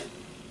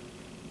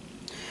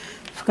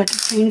 forgot to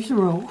change the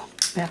row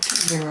back to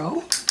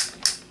 0.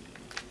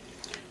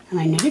 And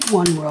I knitted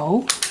 1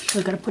 row, so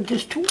I got to put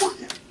this to 1.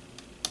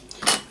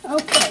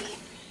 Okay.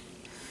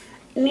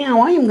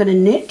 Now I am going to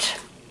knit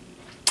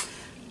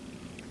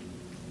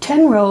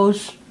 10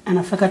 rows, and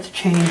I forgot to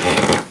change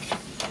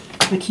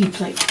my key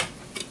plate.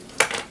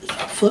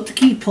 flip the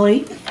key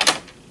plate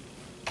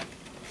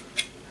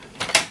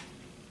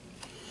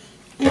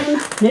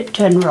and knit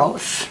 10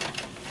 rows.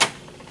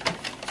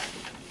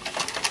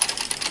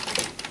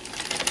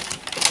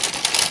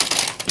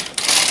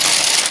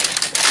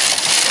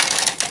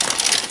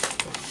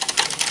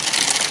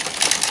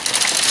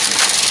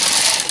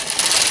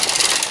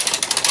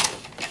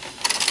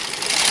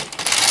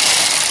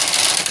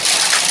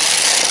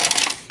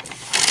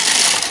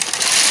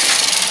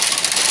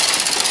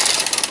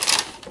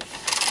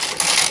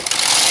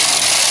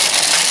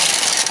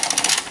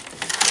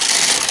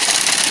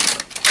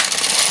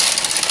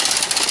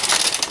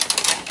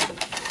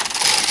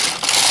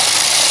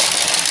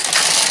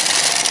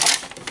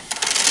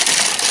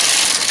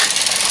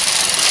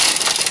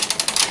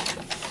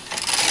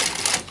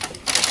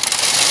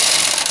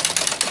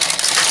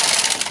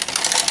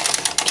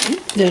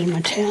 There's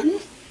my 10,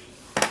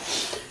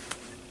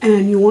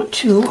 and you want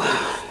to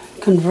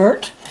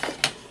convert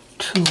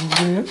to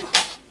rib.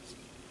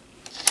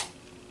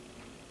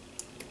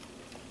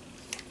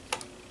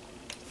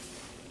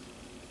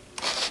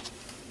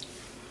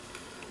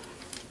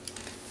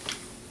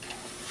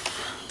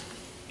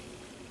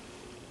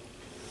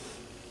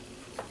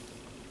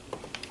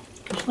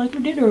 Just like I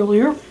did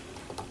earlier.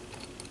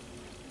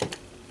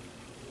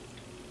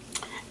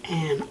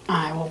 And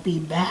I will be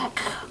back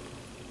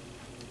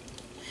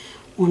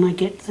when I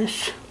get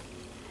this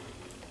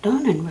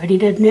done and ready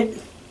to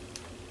knit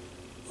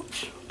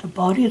the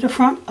body of the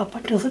front up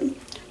until the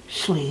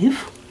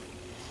sleeve.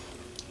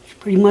 It's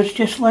pretty much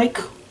just like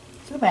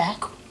the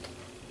back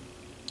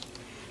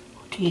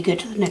until you get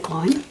to the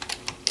neckline.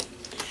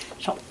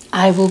 So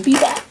I will be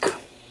back.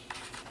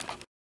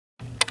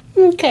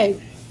 Okay,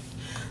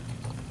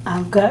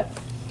 I've got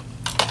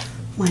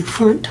my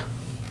front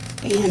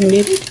band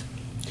knitted.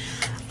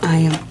 I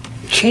am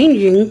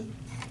changing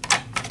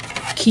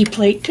key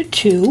plate to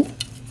 2.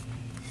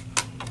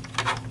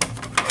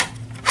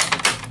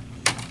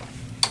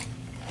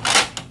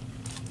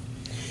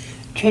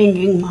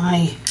 Changing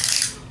my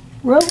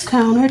row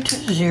counter to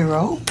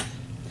 0.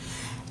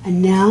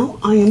 And now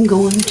I am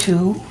going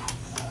to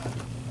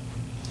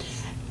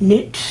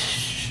knit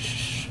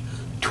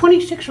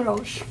 26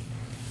 rows.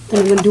 Then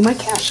I'm going to do my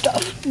cast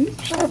off.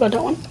 Sorry about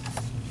that one.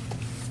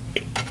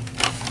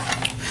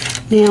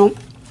 Now,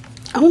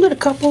 I'll knit a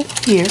couple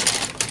here.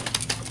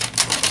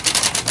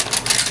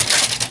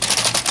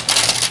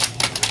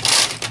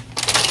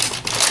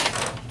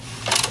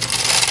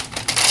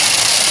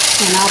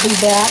 And I'll be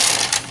back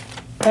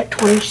at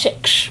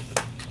 26.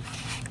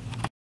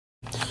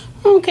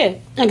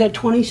 Okay, I got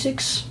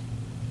 26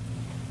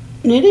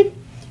 knitted.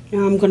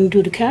 Now I'm going to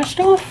do the cast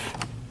off.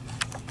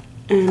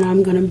 And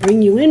I'm going to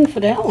bring you in for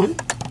that one.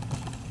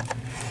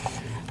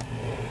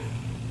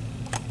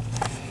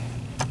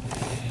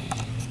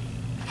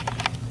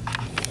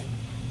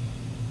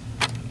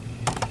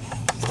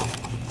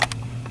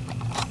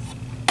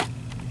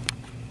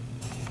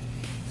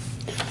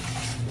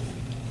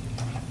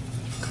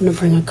 I'm going to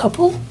bring a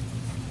couple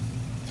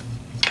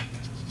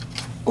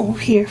over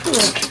here for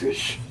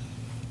extras.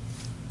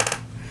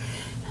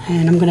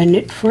 And I'm going to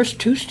knit first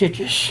 2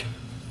 stitches.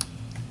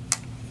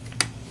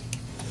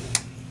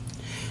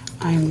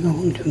 I'm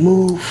going to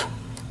move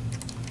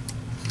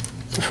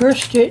the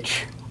first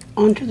stitch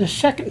onto the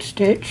second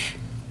stitch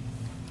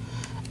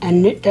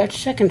and knit that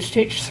second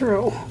stitch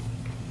through.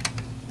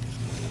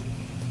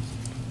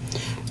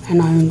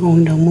 And I'm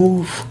going to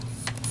move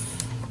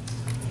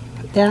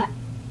that.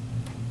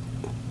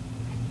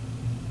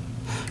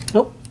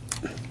 Nope.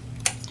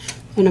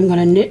 And I'm going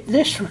to knit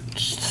this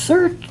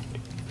third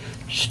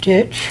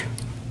stitch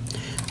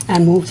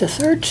and move the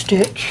third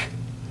stitch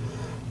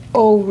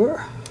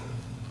over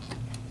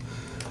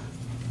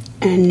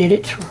and knit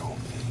it through.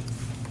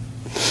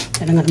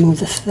 Then I'm going to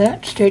move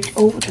that stitch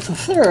over to the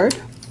third,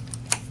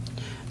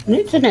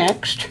 knit the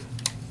next,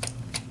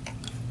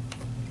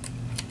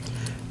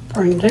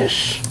 bring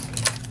this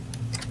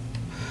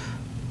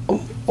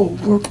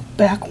over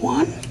back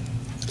one,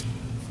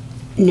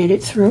 knit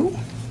it through,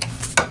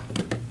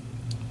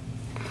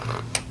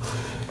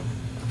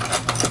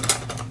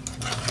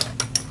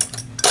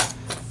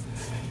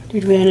 the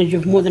advantage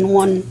of more than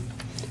one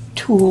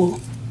tool.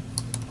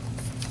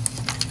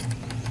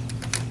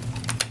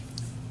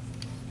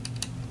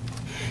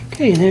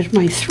 Okay, there's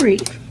my 3.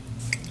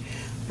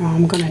 Now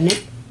I'm going to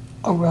knit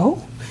a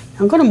row.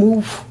 I'm going to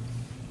move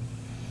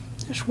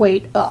this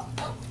weight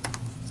up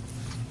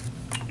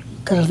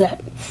because of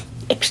that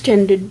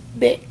extended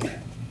bit.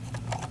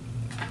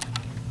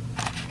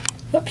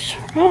 Oops,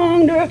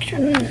 wrong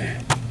direction.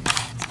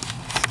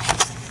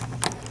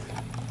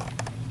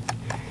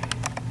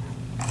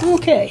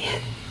 Okay.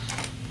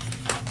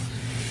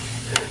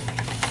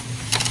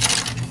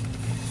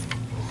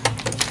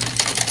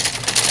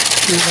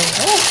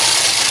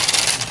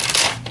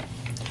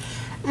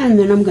 And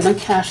then I'm going to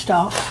cast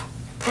off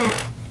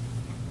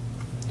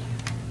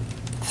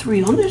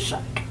 3 on this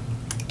side.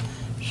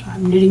 So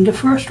I'm knitting the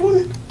first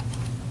one,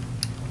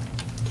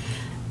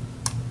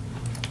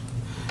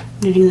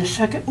 knitting the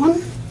second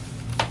one,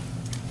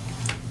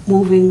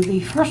 moving the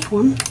first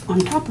one on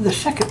top of the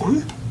second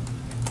one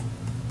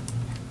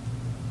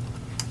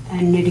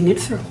and knitting it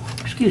through.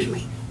 Excuse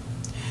me.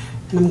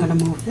 And I'm going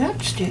to move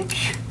that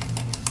stitch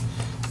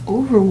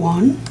over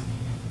one.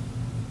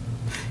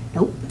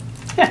 Nope.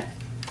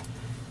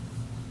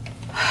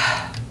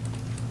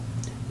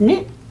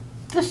 Knit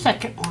the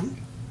second one.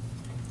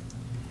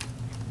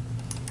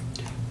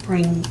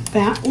 Bring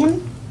that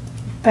one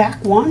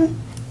back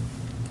one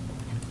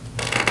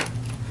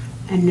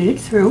and knit it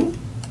through.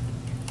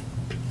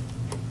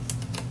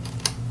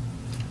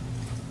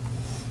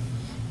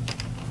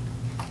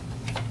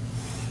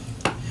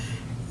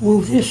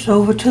 Move this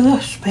over to the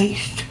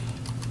spaced.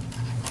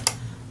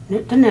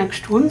 Knit the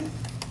next one.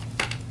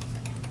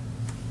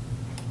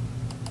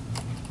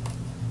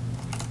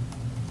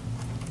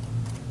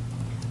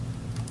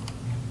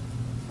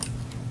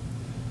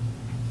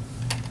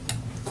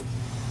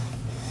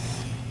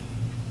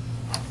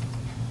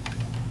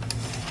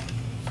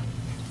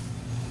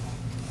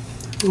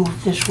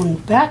 Move this one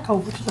back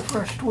over to the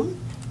first one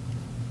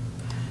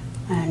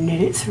and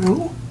knit it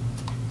through.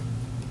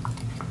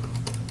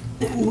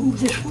 Then move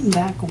this one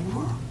back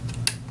over.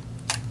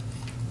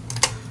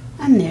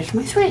 And there's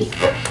my 3.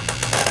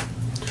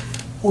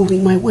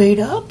 Moving my weight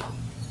up.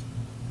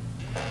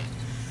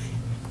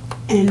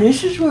 And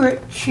this is where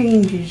it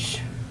changes.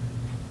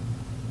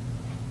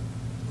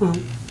 Well,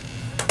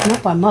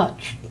 not by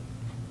much.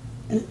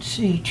 Let's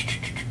see.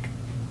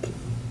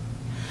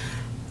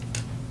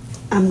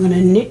 I'm going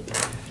to knit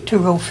to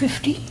row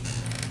 50.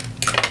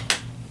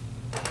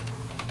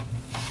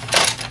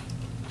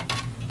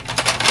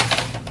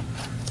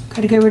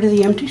 Got to get rid of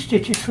the empty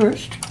stitches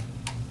first.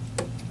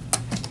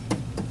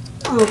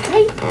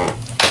 Okay.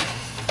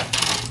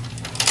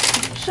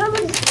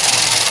 7.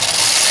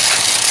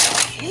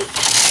 8.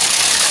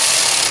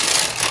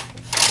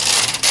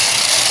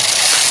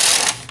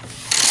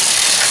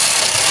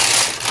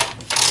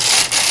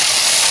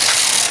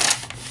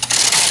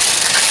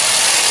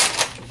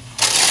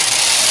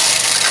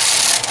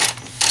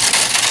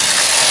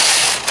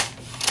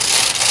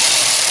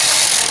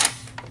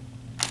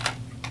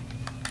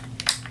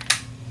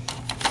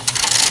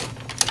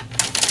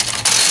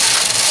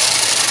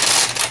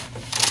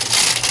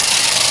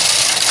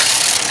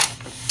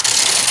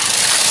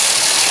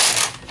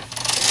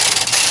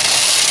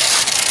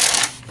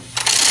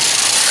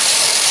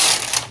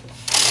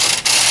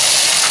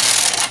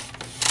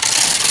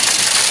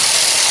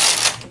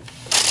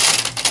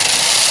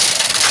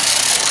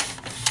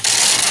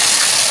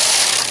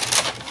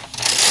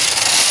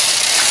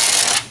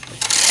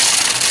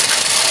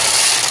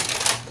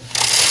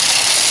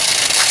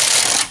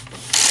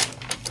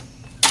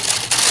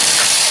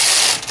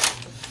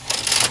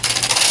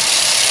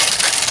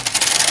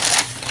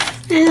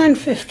 And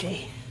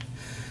 50.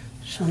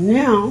 So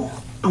now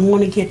I'm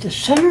going to get the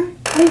center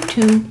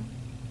 22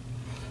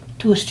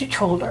 to a stitch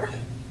holder.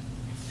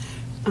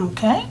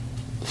 Okay.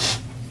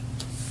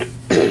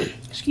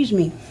 Excuse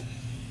me.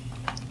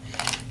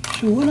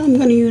 So what I'm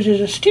going to use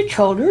as a stitch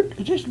holder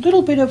is this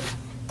little bit of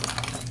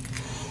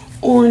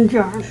orange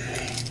yarn. I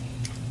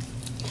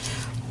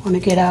want to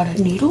get out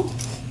a needle.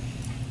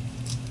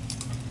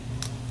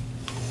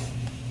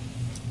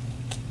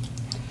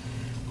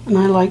 And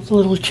I like the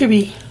little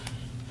chibi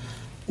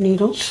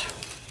needles.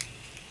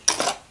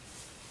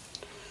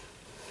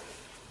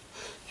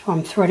 So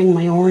I'm threading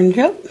my orange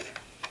up.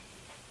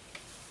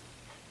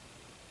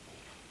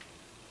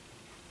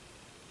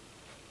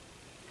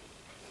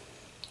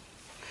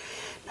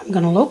 I'm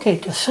going to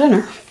locate the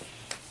center.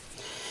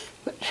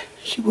 But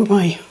see where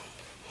my,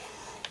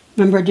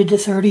 remember I did the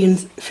 30 and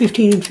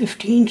 15 and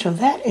 15, so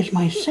that is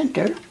my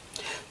center.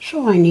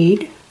 So I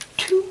need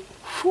 2,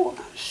 4,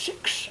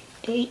 6,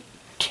 8,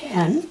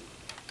 10.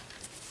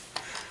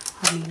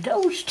 I need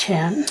those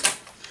 10.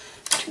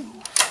 2,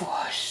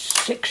 4,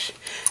 6,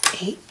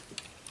 8,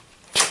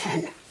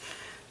 10.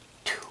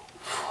 2,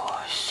 4,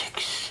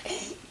 6,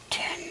 8,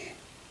 10.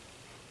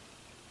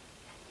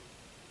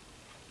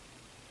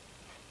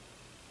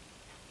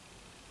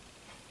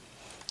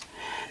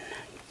 And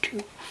 2,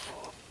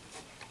 4.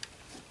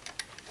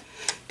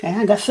 Okay,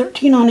 I got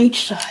 13 on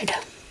each side.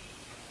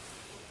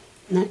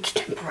 And that's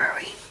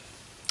temporary.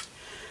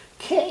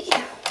 Okay.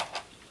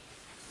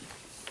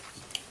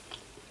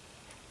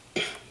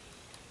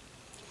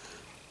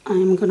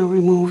 I'm going to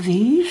remove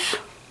these.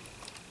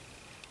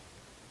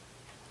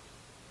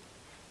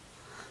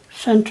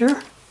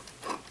 Center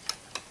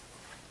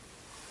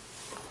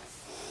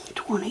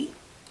 20.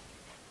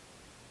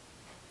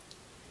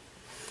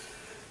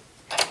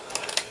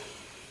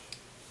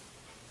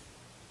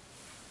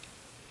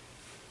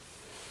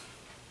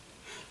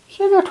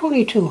 Center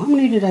 22. How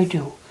many did I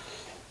do?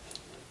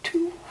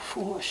 2,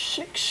 4,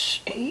 6,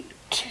 8,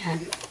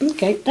 10.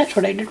 Okay, that's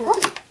what I did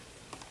wrong.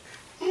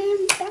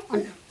 And that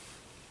one.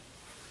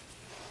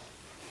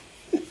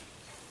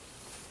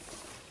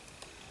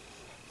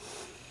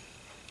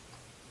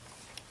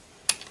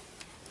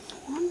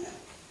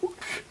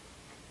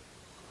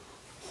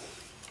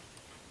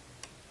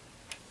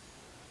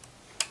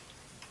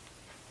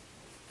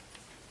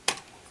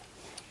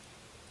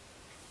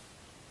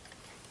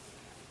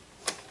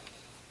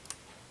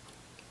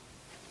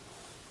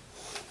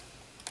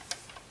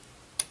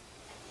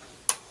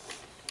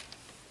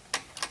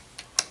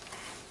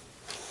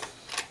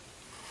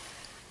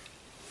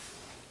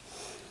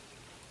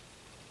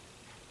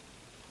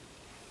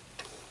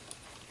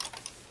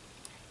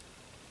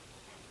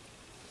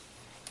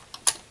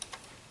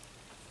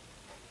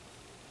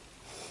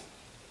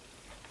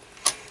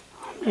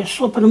 just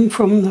slipping them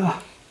from the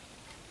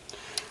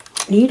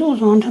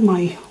needles onto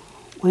my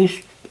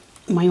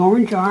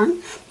orange yarn,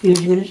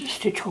 using it as a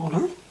stitch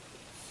holder.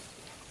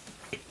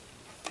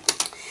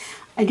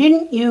 I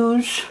didn't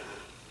use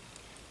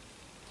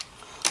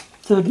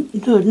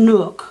the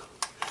nook,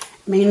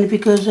 mainly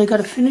because I got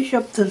to finish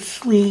up the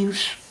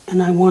sleeves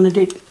and I wanted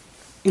it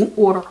in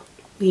order,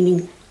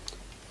 meaning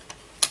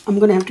I'm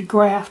going to have to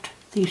graft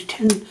these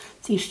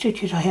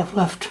stitches I have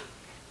left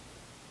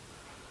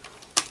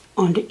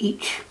onto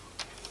each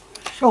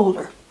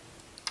shoulder.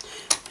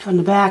 So on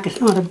the back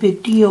it's not a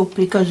big deal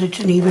because it's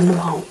an even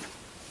amount.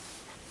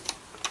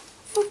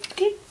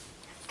 Okay.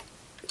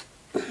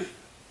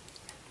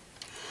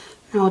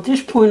 Now at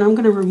this point I'm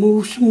going to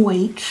remove some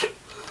weights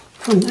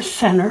from the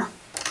center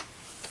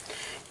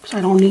because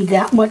I don't need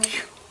that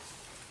much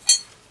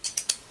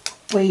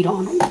weight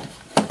on them.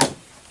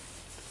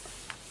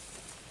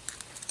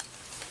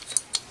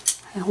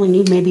 I only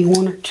need maybe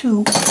one or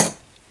two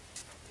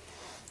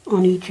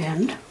on each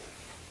end.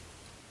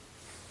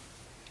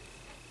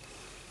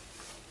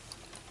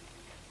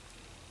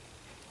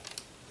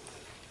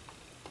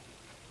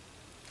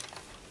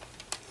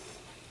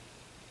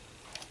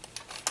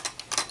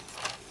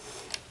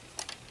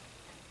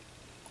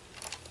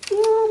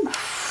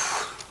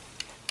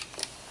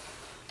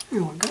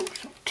 There we go.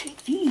 So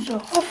take these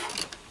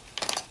off.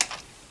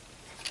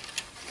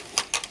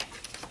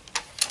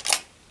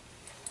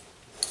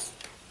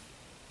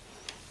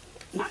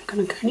 Now I'm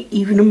going to kind of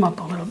even them up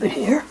a little bit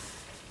here.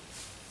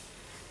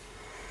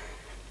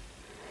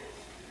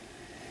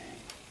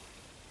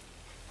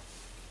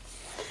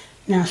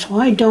 Now, so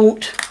I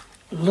don't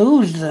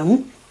lose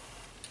them,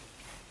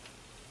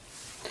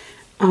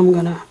 I'm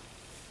going to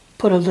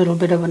put a little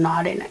bit of a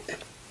knot in it.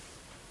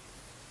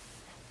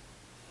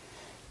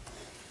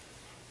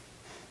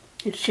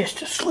 It's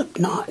just a slip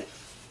knot.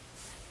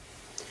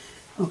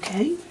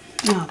 Okay,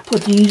 now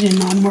put these in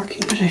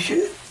non-working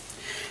position.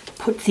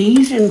 Put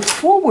these in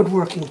forward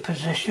working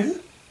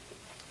position.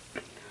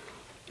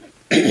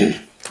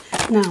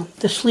 Now,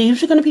 the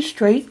sleeves are going to be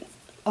straight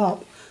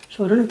up,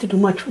 so we don't have to do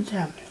much with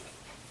them.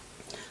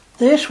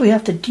 This we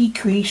have to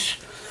decrease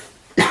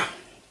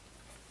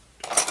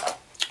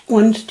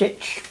 1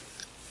 stitch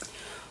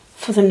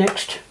for the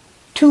next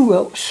 2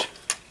 rows.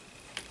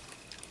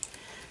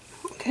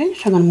 Okay,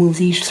 so I'm going to move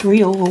these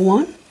 3 over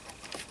 1.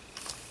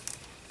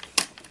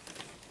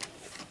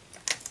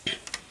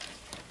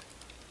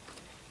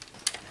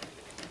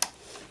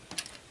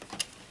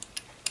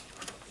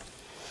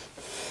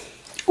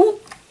 Ooh.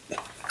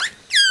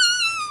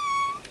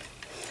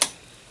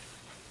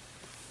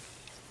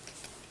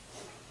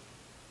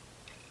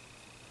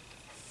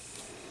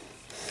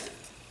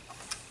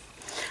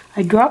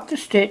 I dropped the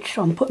stitch,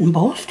 so I'm putting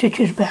both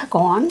stitches back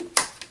on,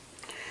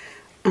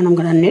 and I'm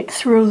going to knit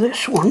through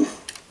this one.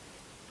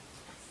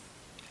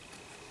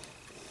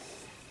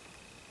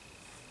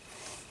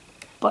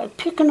 By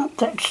picking up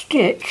that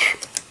stitch,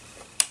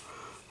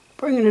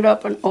 bringing it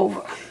up and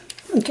over.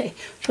 Okay,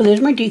 so there's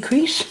my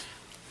decrease.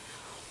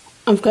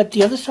 I've got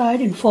the other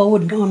side in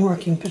forward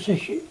non-working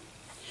position.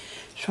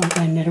 So I'm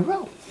going to knit a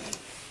row.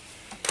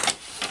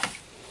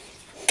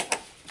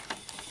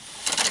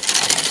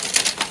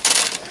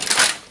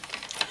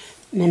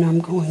 And then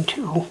I'm going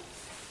to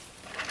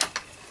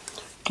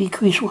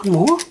decrease 1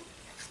 more.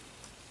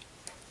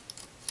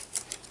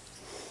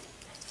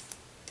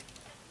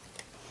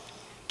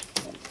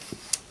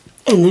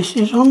 And this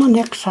is on the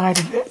next side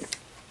of it.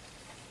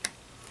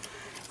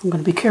 I'm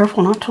going to be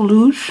careful not to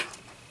lose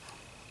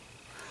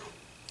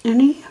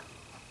any,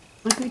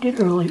 like I did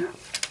earlier.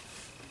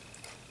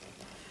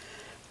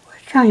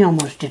 Which I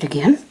almost did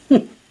again.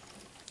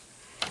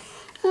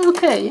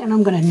 Okay, and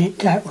I'm going to knit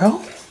that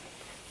row.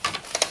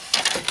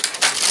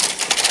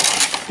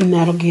 And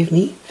that'll give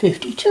me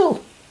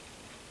 52.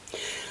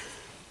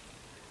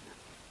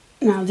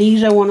 Now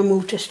these I want to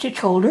move to stitch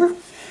holder.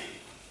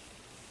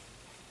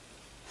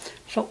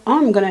 So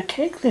I'm going to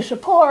take this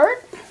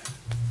apart,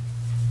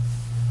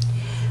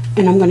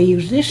 and I'm going to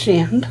use this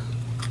end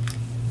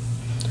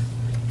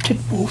to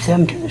move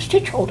them to the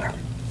stitch holder.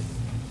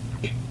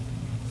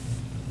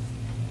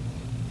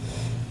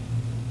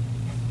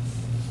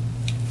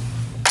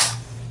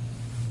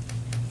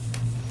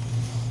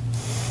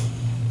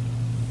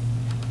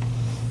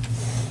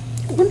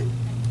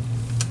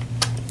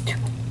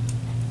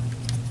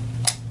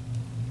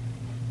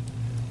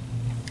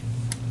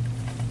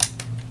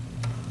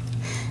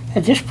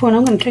 At this point,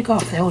 I'm going to take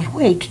off those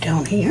weights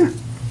down here.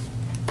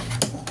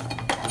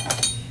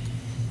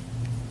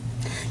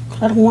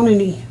 I don't want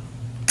any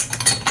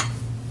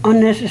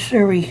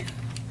unnecessary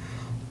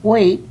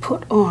weight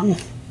put on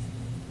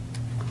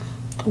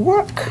the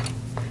work.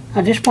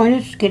 At this point,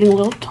 it's getting a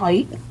little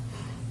tight,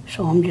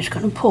 so I'm just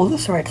going to pull the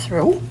thread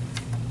through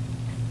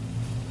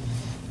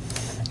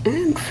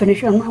and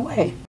finish on my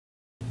way.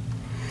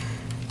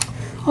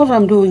 All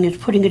I'm doing is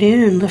putting it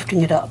in and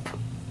lifting it up.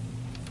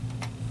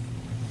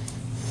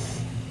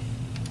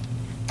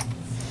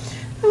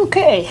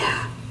 Okay.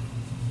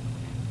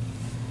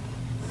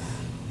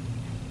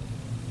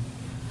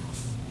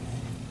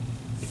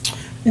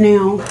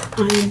 Now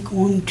I'm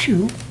going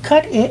to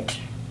cut it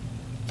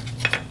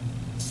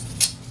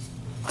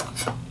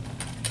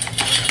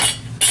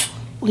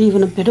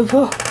leaving a bit of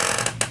a,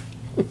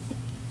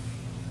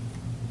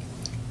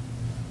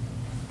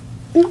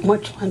 not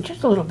much length,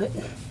 just a little bit,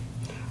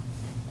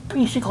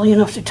 basically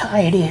enough to tie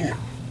it in.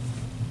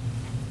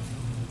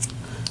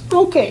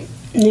 Okay,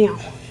 now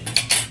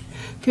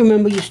if you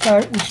remember, we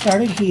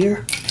started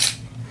here,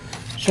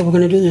 so we're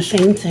going to do the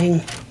same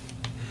thing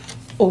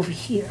over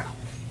here.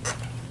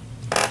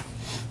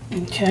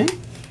 Okay,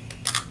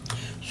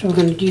 so we're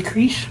going to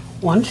decrease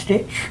 1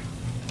 stitch.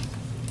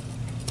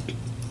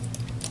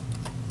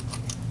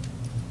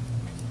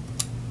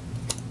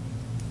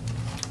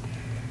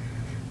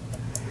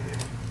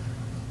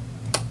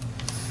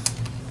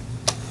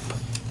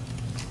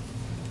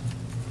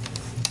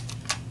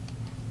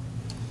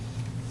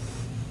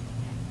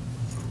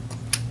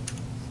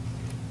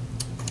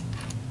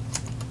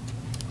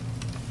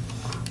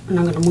 And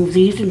I'm going to move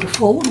these into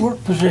forward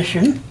work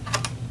position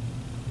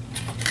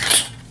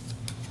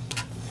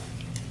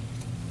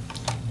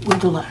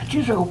with the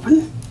latches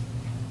open.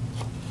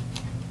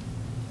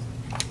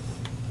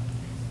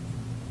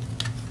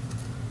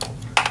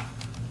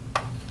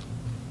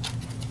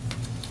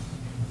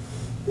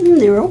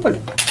 And they're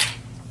open.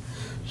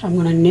 So I'm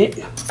going to knit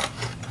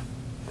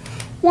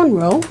 1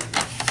 row.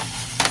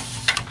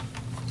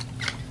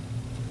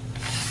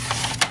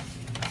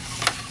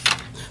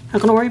 Not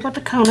going to worry about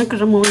the counting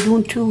because I'm only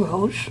doing 2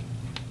 rows.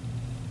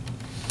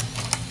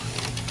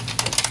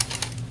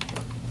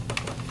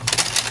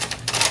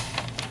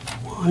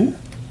 One,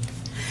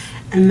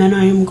 and then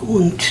I am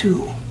going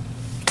to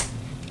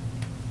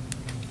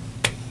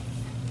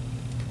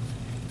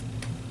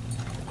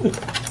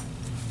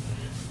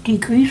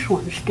decrease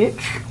 1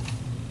 stitch.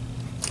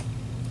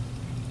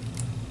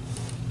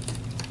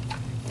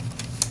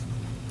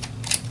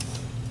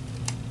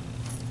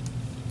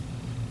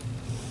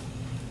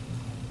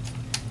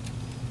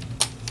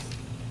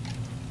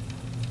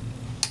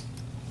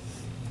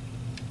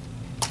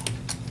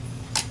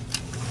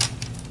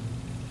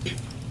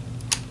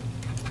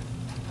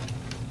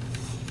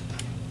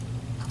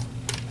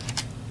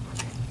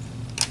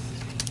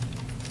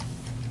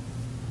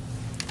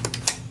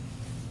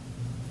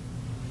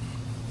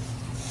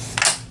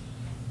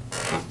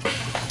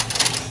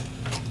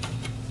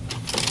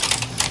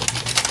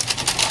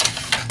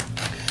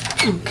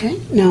 Okay,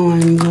 now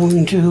I'm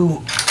going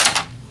to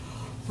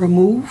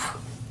remove.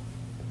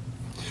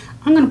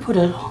 I'm going to put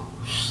a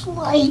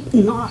slight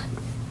knot,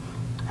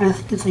 I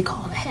think they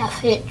call it a half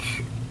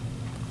hitch,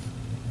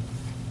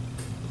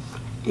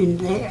 in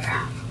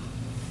there.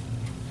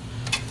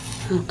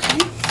 Okay.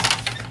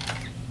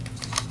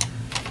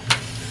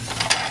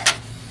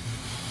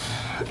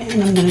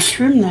 And I'm going to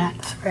trim that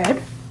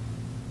thread.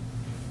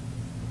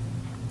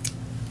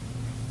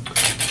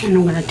 And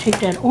I'm going to take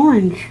that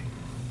orange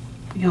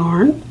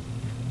yarn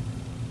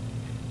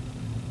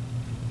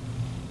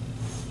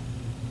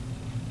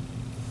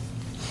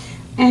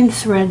and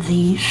thread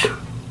these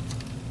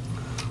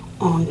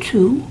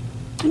onto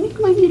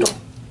my needle.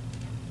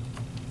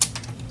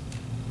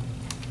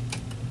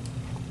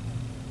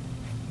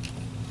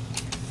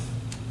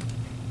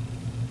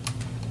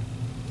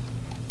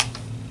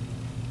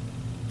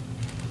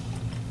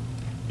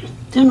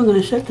 Then we're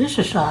going to set this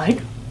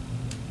aside.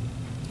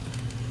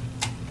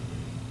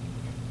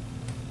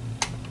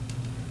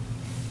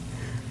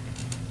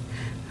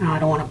 Now I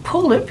don't want to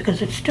pull it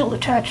because it's still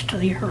attached to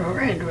the other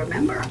end,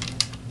 remember?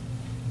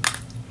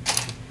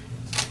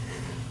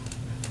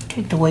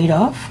 Take the weight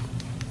off.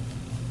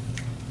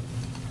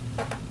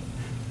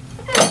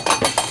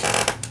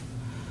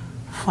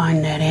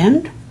 Find that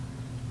end.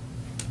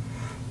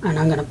 And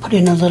I'm going to put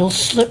in a little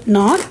slip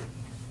knot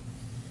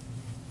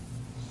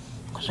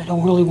because I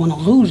don't really want to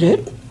lose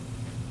it.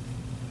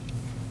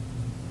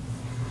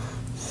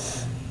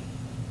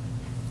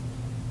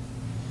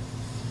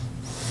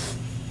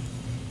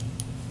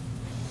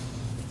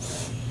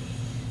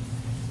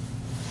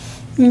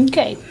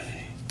 Okay.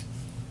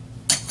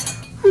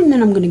 And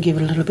then I'm going to give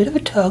it a little bit of a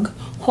tug,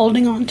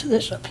 holding on to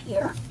this up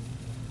here.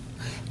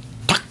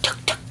 Tuck,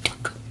 tuck, tuck,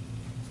 tuck.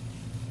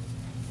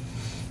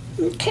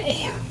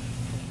 Okay.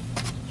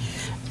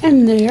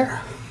 And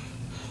there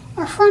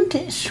our front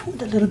is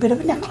with a little bit of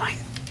a neckline.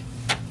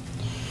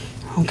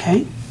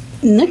 Okay.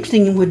 Next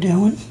thing we're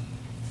doing,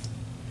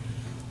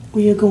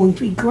 we are going to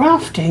be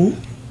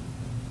grafting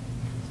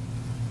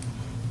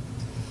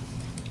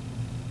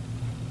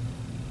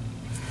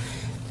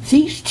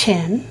these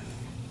 10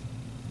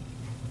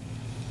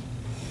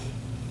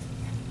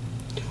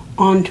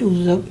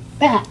 onto the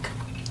back,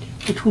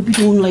 which we'll be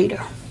doing later.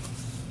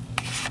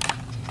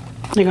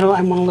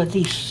 I want to let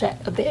these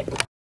set a bit.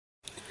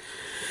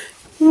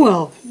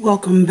 Well,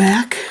 welcome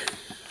back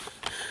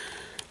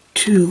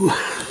to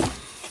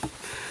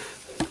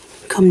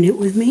Come Knit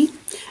With Me.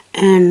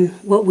 And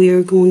what we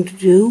are going to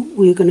do,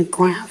 we're going to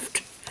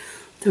graft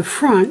the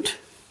front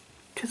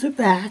to the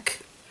back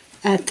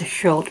at the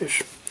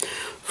shoulders.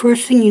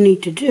 First thing you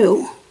need to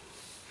do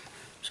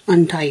is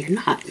untie your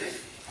knot.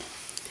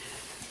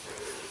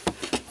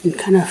 and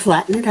kind of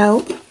flatten it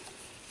out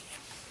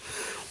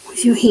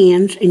with your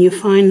hands, and you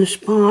find the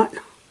spot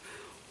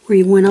where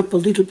you went up a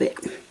little bit.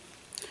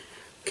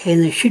 Okay,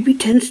 and there should be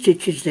 10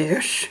 stitches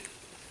there.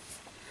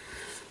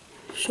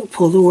 So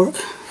pull the work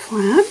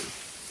flat.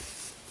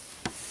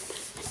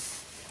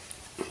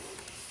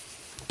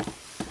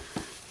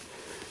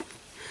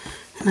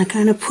 And I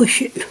kind of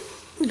push it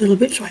a little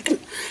bit so I can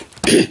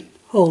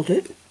hold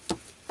it.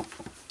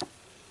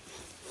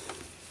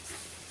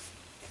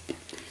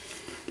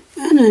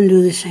 And then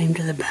do the same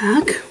to the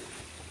back.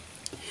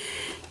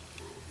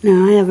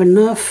 Now I have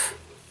enough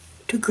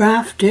to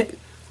graft it.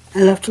 I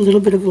left a little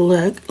bit of a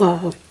leg,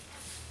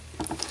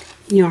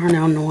 yarn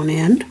on one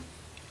end.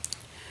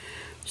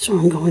 So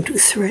I'm going to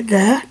thread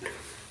that.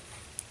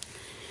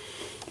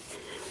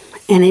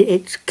 And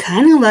it's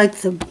kind of like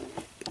the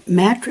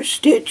mattress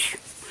stitch,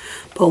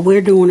 but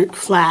we're doing it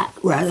flat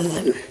rather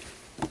than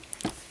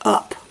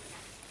up.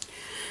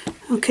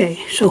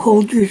 Okay, so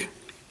hold your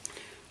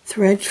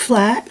threads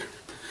flat.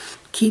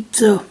 Keep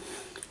the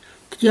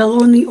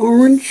yellow and the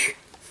orange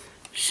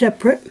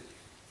separate.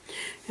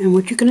 And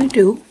what you're going to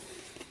do,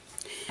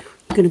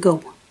 you're going to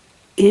go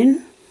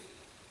in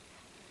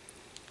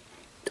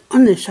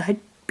on this side,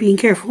 being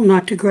careful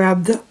not to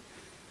grab the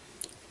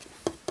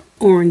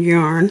orange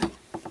yarn,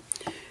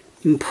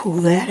 and pull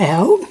that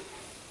out.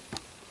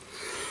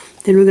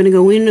 Then we're going to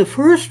go in the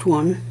first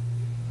one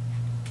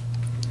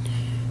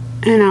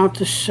and out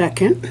the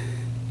second.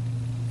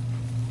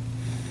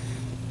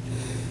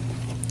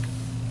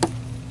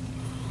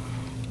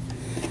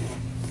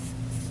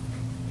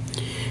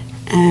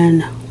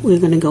 And we're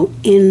going to go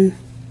in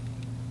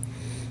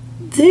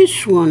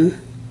this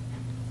one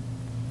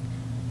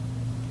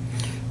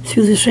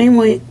through the same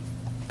way,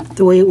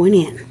 the way it went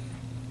in,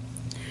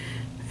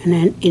 and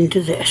then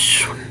into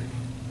this one.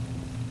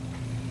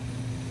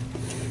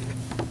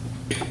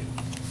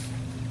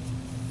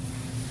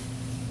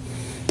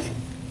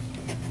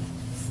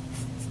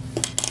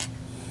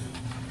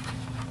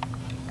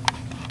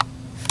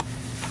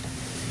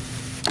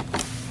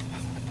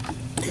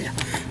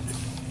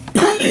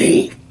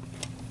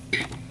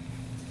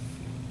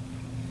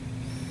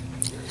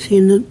 See,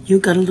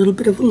 you've got a little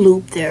bit of a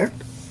loop there.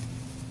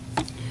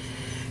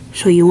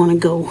 So you want to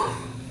go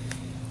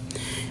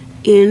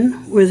in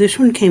where this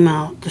one came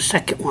out, the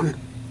second one.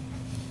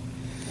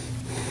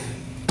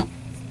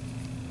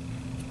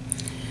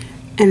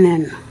 And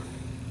then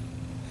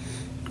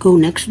go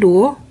next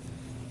door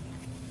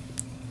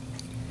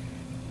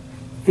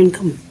and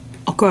come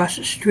across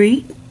the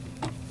street.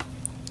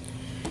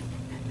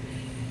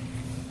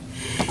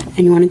 And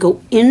you want to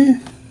go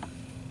in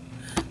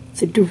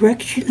the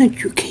direction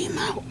that you came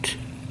out.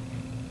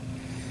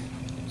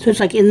 So it's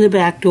like in the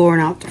back door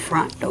and out the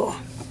front door.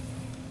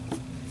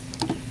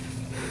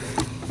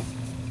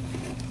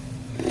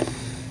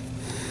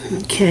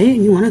 Okay,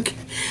 and you want to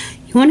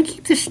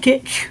keep the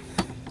stitch,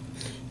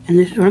 and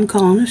this is what I'm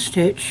calling a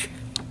stitch,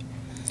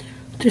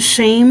 the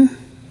same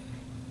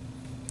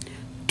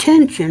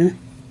tension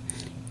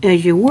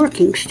as your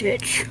working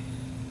stitch.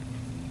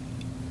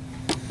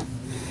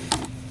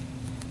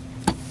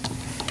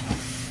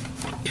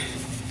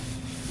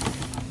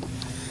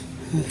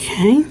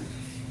 Okay.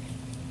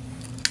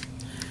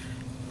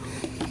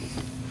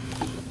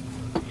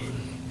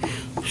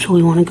 So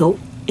we want to go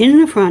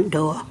in the front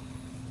door,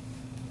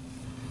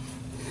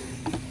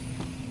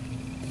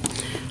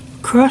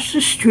 across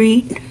the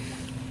street,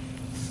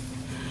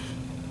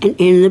 and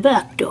in the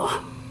back door.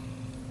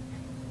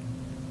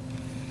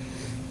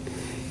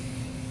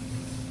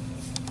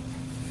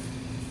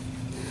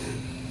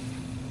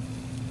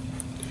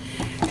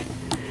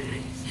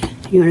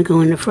 You want to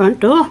go in the front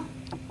door.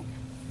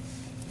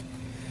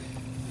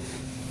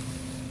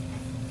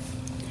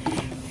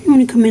 You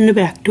want to come in the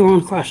back door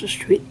and across the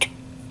street.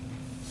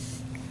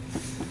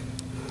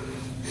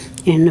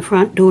 In the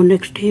front door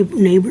next to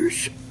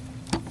neighbors.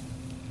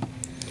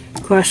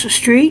 Across the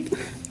street.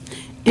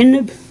 In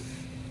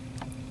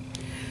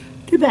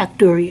the back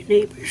door of your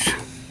neighbors.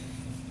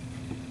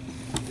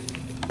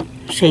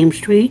 Same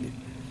street,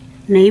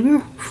 neighbor,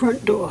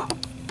 front door.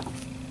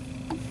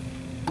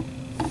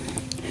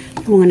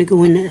 And we're going to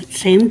go in that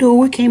same door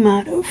we came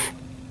out of.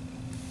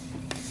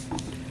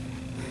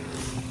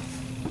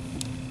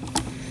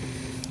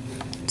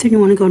 Then you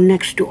want to go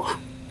next door.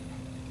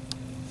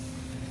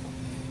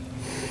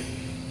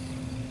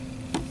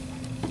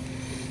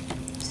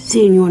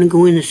 Then you want to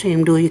go in the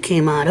same door you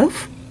came out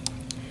of.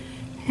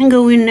 And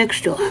go in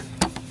next door.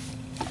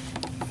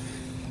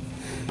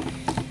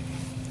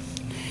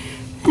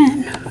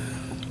 And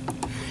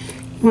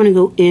you want to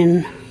go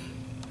in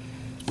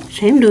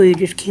same door you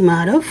just came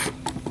out of.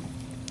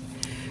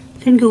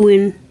 Then go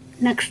in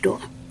next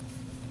door.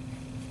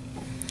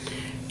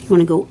 You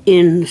want to go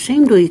in the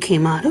same door you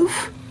came out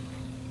of.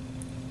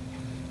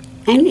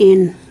 And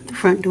in the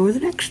front door of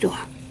the next door.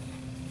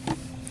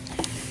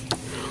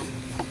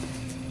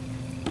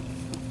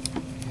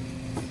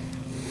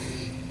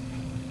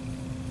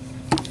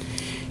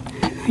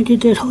 I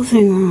did that whole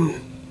thing wrong.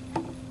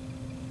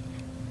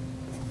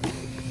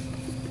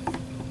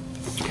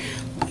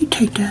 Let me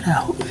take that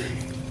out.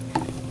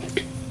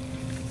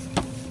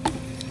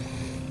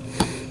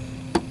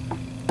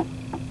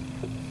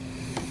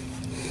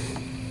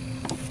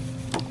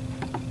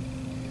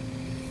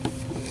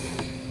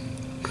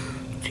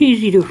 It's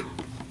easy to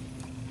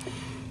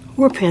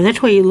repair.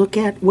 That's why you look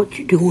at what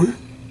you're doing.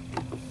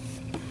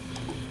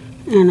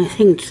 And I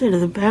think instead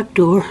of the back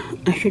door,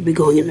 I should be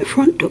going in the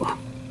front door.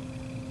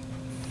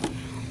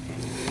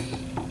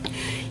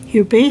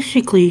 You're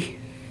basically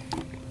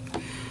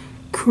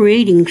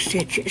creating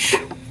stitches.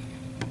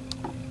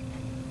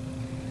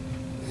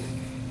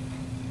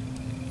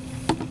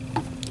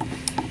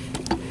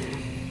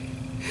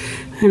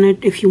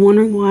 And if you're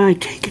wondering why I've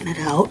taken it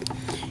out,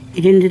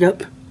 it ended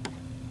up,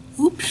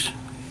 oops,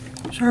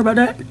 sorry about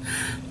that.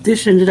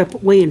 This ended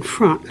up way in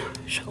front,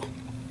 so.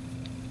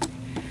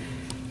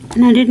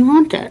 And I didn't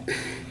want that.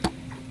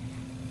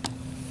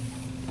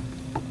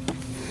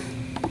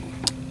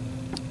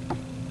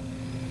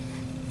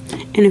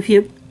 And if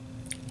you,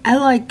 I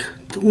like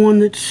the one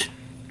that's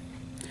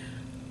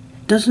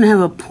doesn't have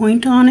a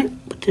point on it,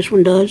 but this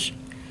one does.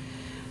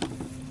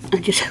 I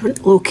just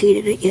haven't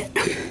located it yet.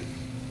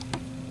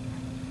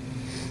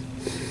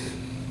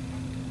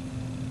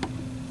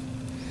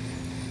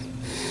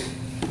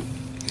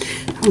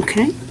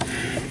 Okay.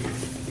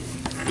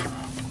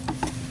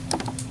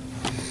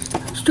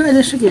 Let's try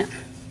this again.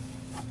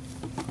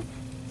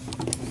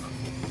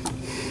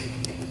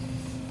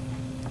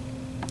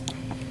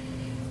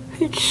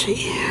 Let's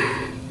see.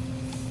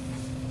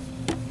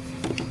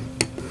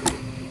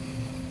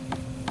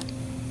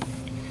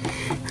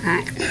 All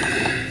right.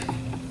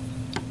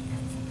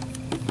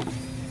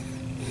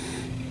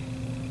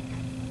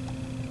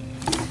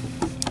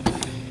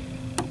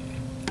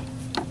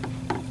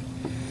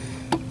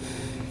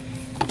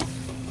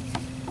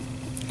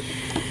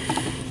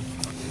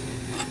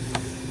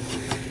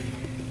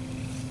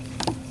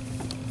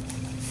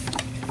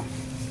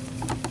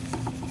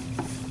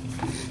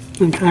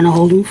 I'm trying to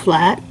hold them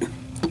flat.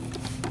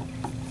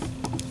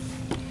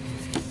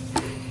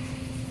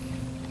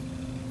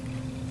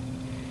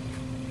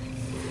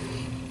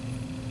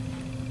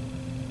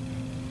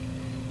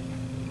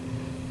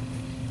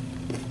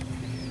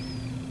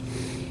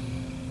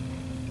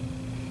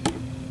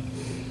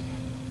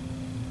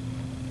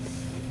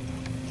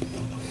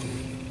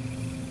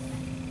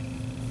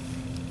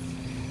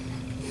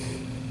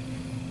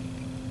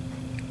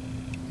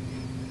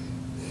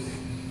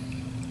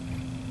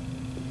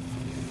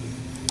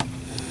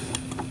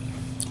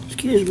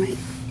 Excuse me.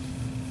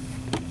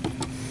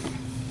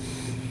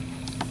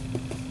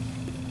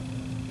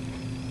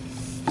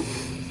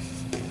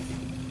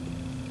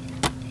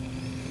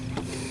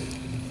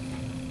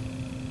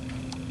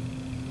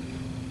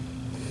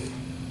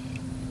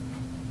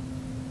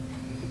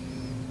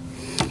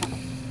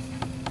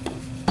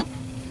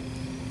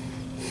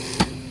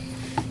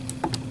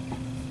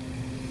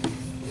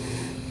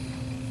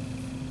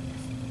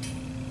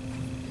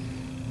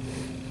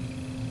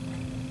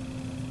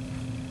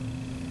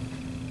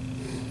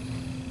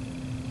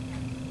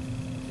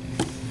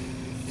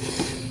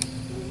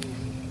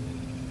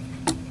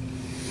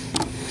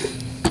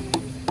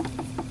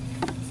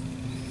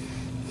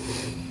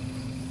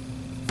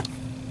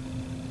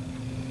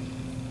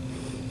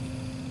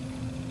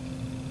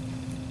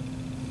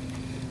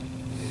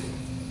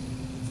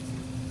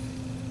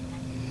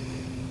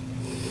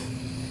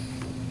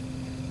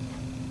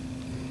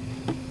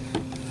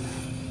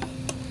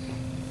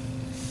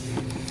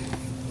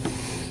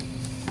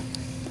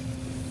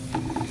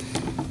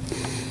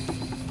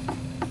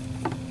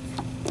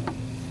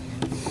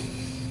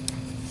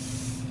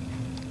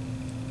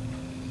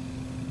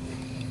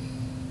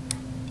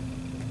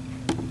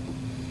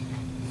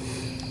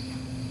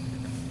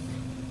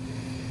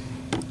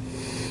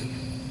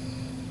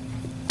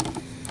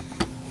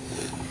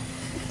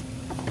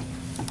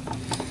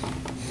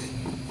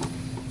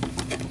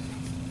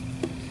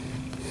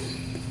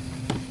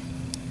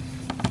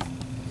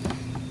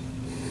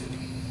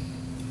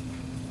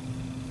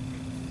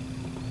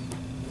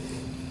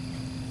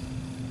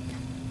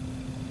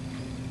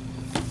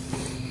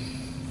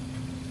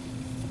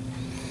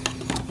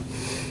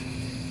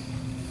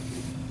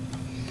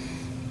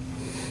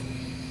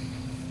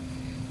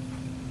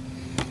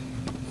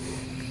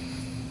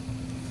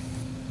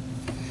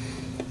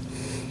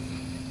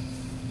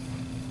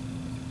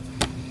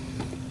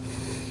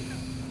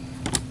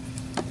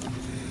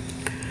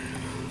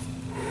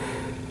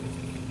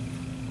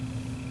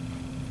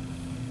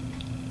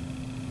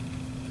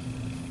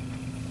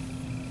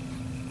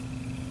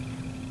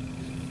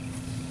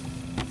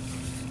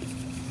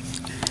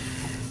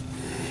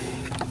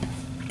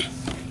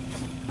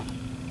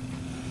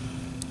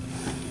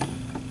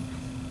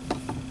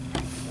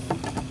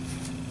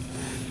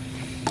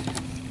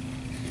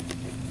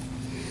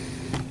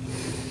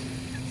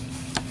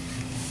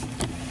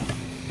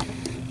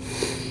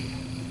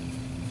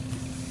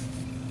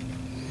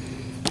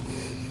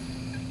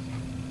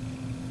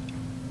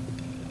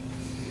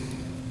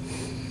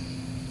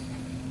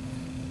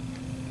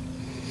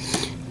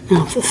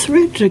 Now, if the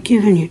threads are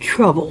giving you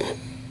trouble,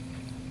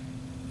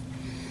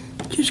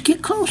 just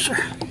get closer.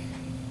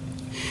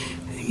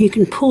 You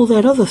can pull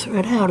that other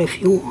thread out if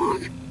you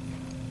want.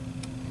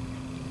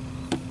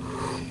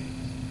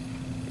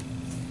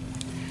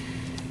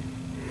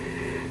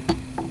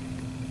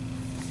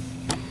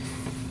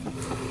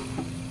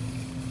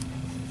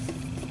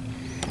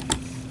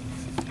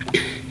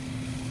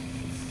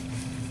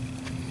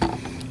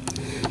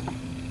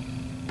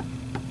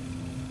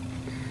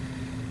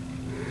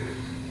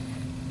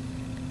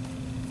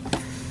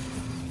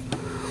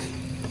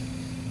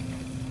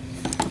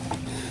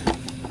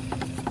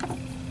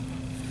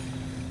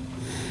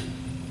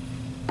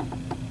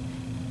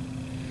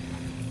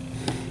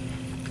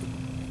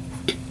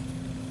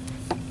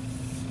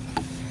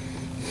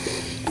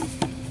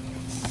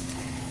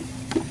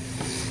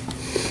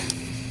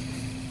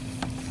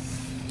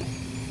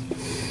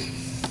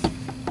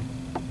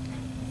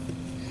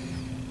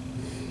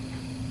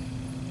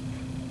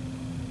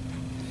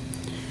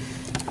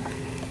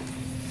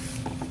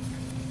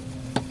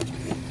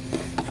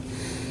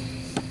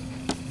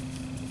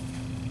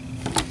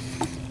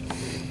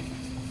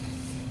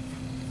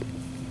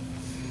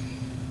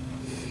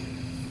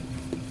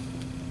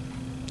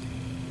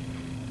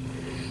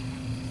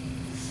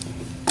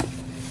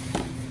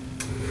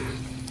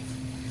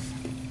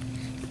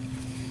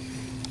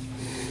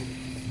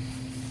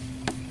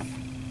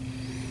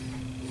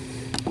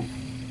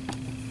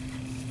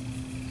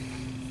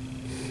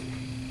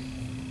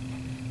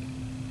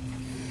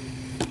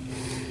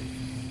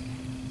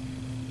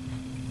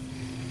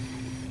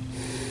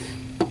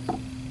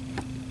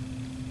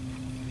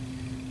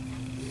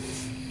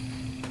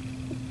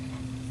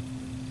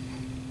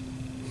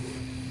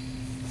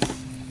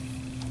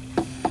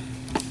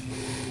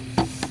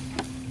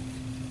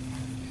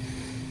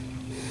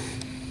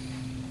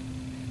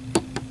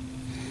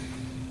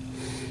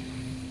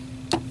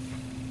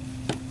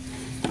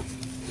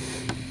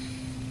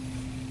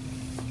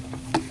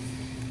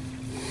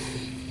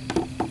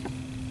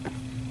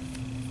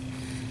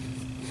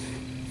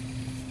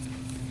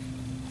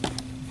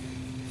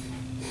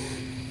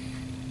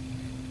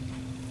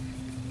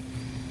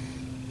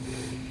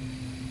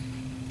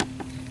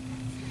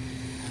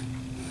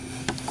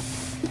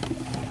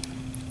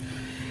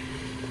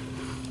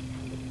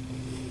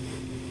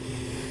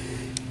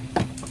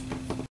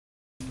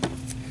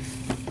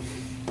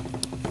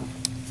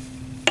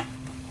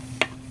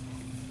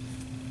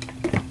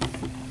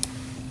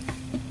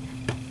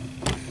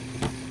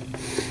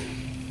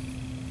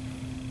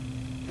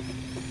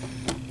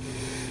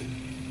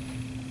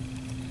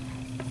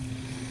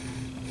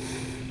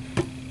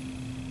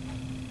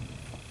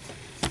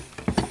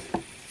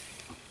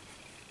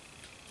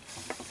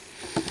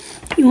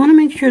 You want to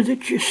make sure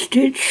that your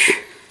stitch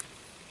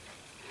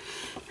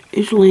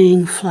is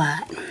laying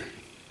flat.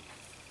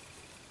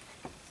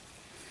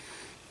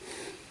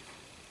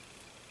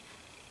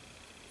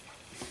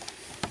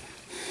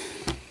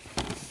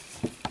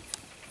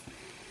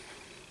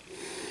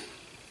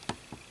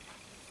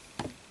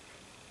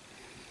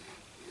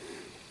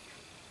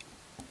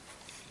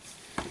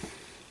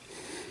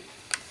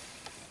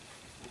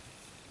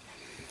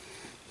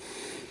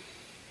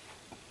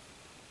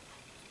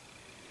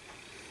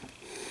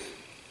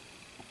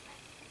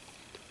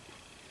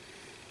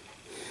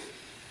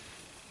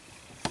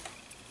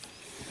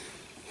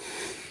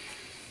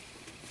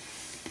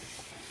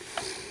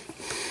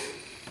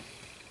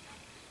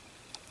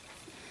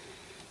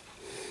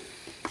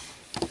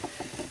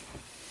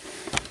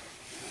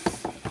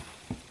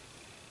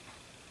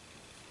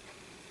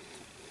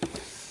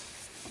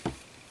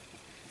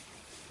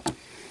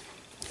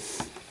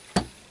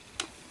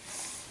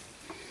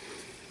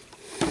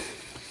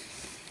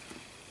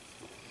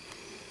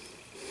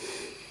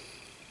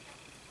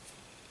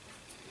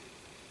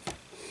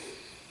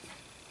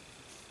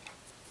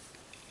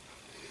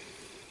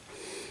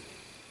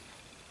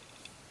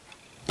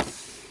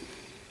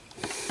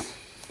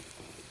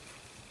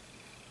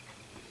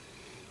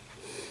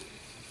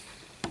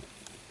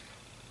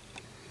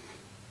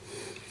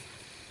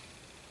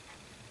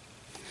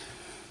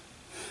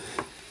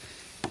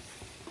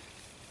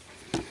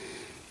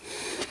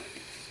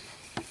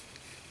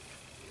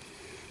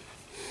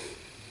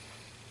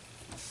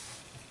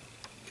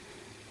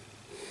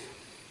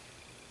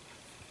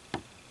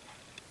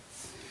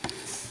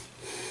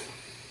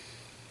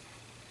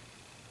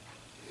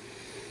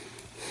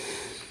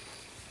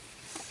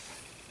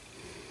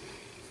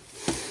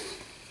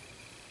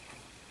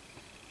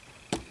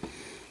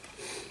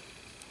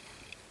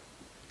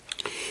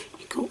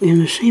 Go in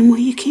the same way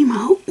you came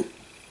out.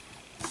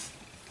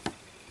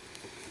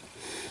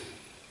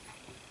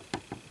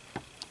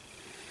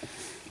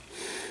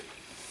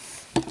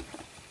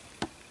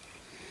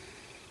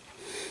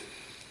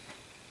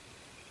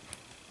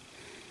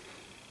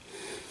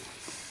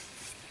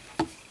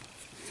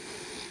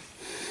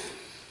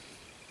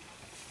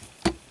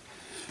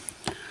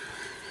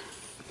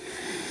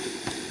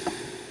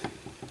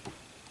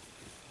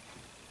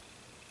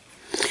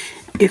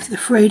 If the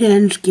frayed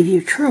ends give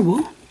you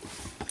trouble,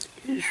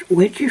 just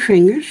wet your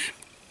fingers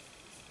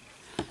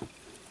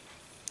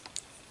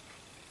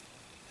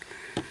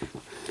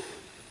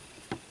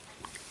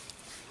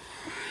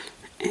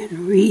and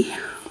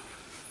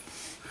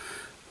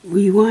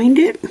rewind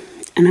it,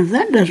 and if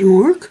that doesn't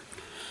work,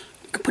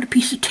 you can put a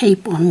piece of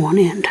tape on one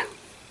end.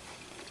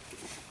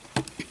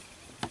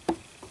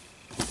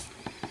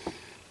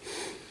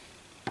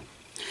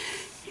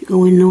 You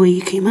go in the way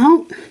you came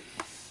out,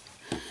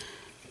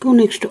 go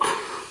next door.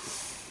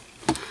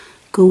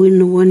 Go in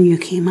the one you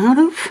came out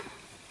of,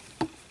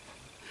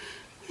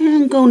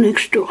 and go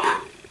next door.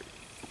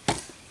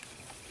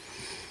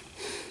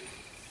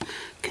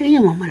 Okay,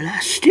 I'm on my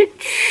last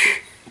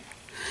stitch.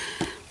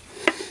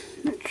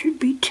 That should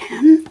be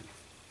 10.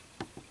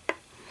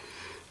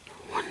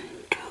 1,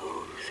 2,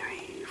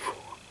 3, 4,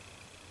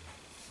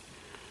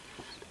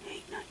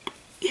 8, 9, 10.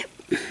 Yep.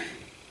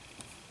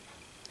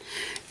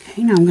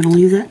 Okay, now I'm going to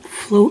leave that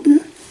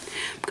floating.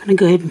 I'm going to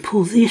go ahead and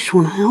pull this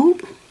one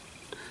out.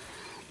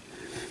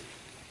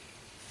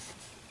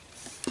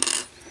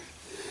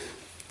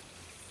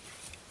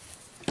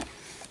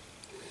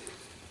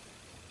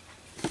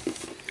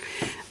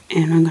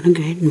 And I'm going to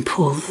go ahead and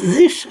pull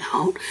this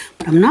out,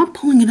 but I'm not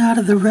pulling it out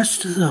of the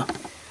rest of the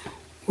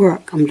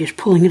work. I'm just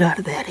pulling it out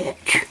of that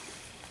edge.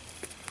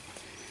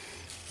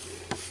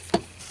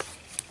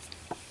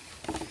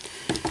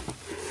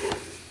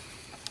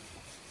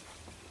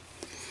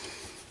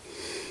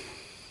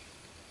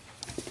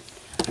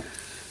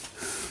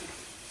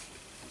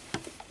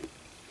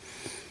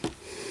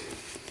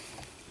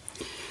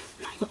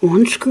 I got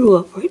one screw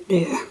up right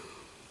there.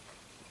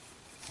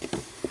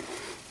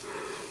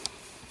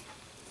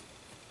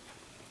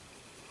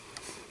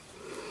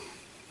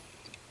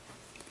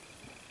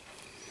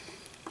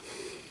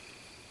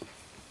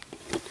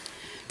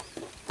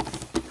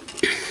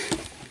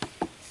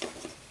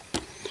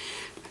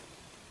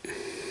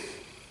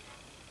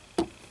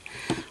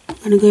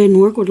 I'm going to go ahead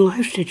and work with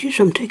live stitches.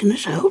 I'm taking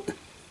this out.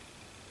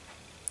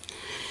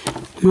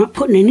 I'm not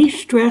putting any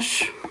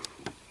stress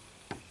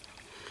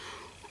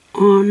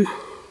on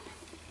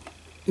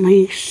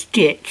my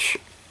stitch.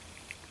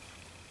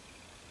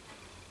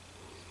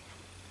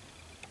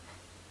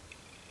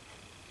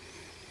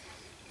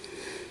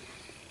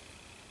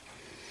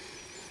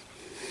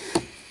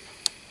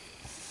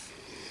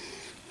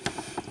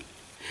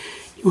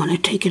 You want to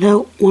take it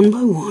out one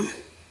by one,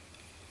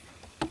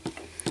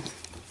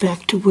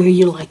 back to where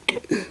you liked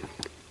it.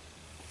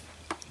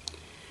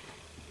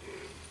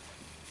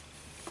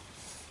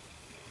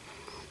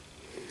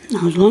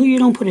 Now, as long as you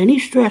don't put any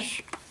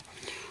stress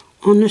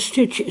on the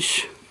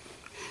stitches,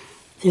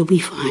 they'll be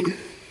fine.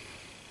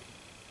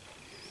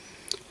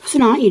 If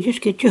not, you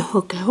just get your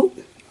hook out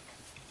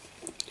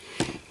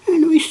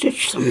and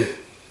restitch them.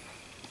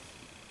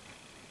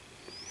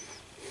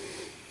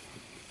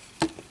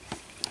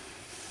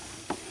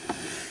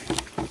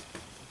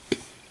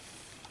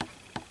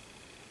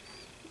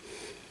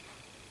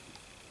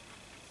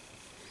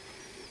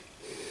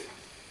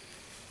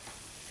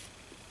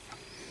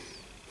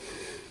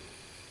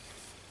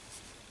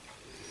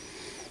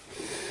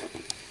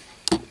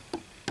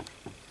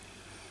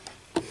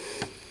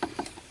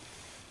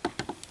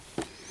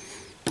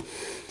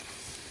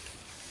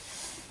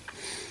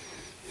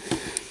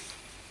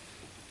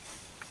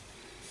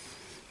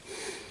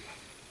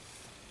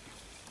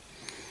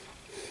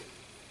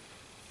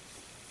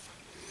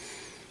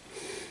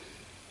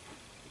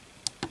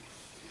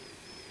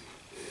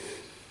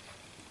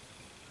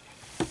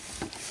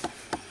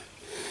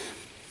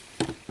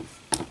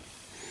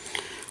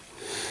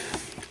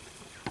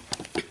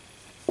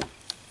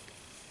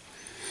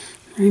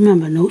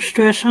 Remember, no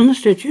stress on the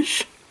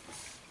stitches.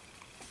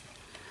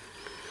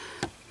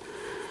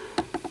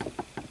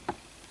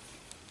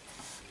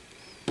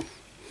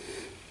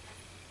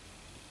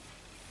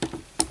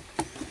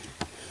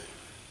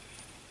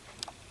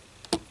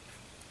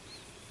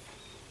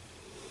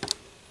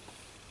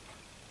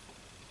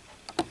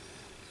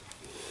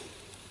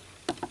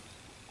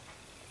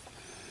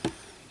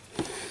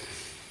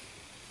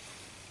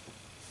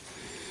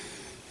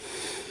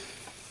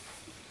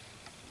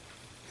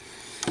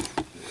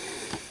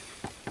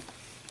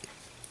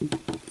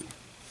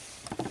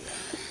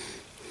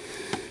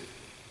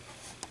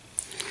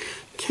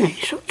 Okay,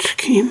 so it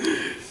came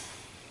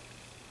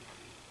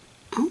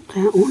out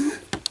that one.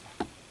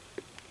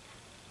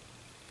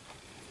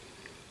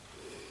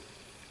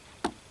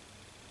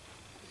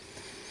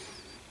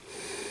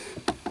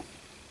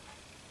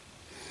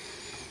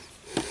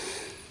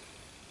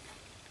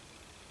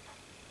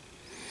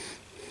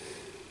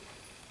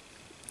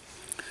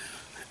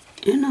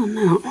 In on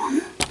that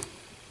one.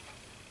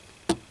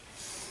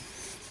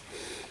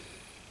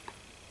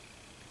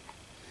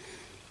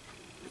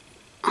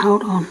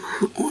 Out on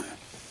that one.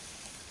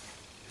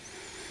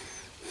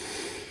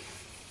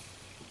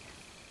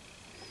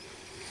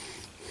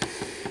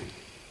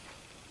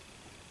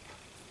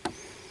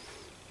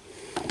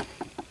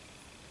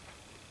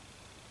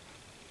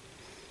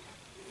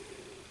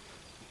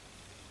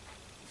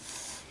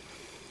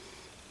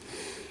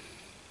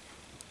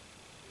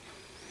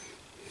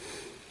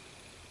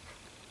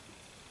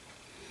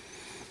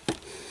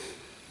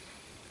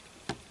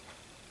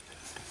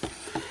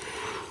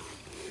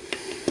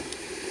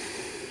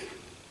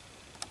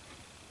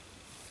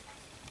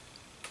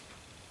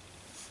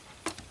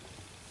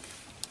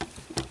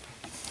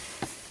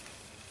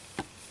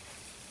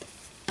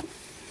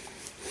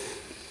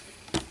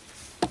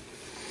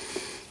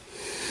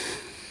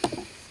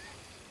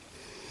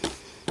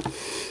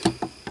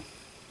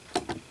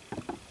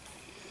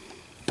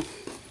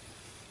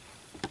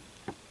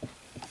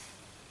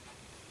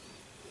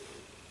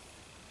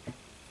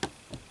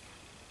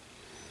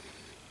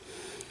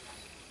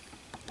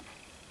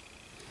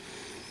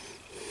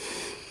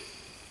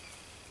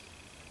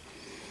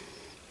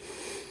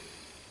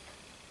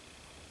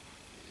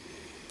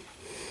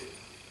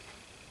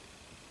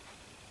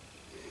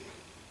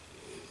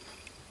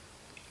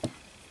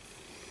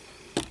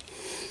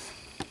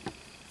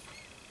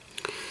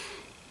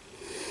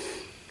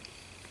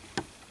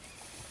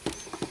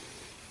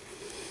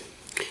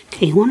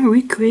 Okay, you want to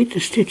recreate the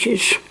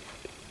stitches.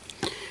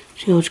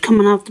 See how it's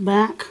coming out the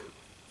back?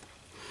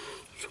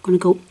 So we're going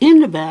to go in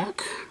the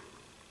back.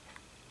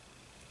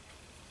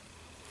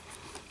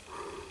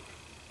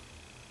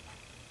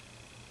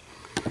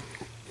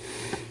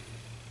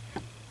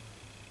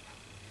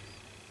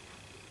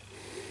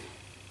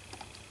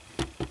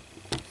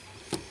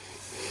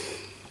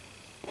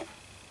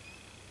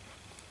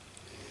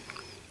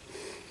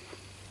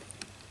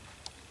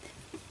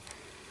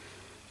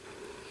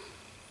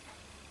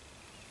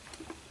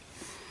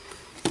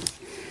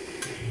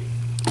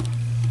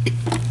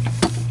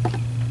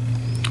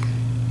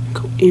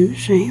 In the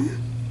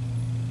same,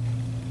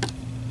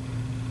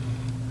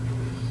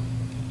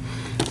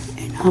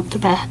 and up the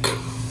back,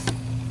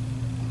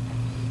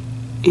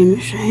 in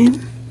the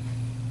same,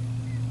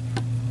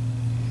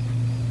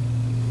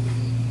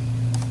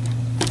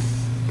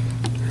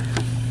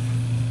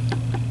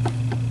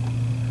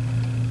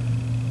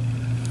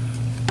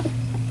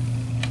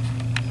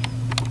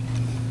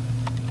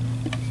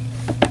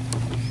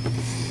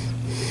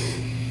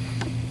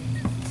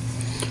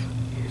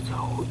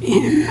 go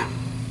in.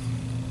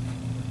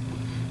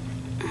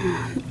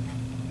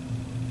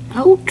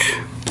 Out.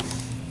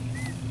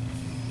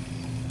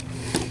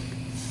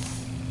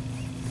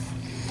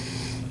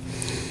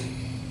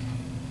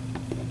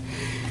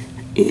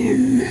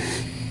 In.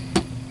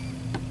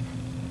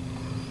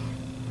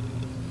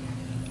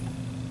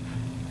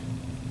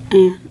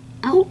 And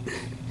out.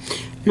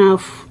 Now,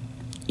 if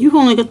you've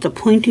only got the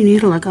pointy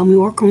needle like I'm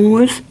working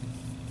with,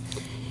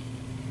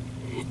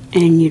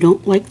 and you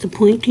don't like the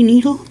pointy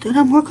needle that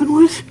I'm working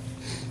with,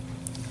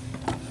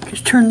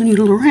 just turn the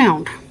needle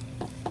around.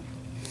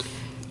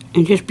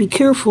 And just be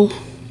careful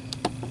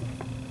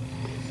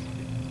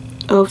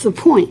of the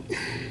point.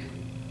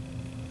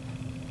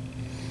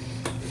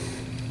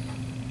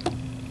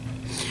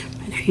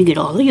 Make sure you get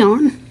all the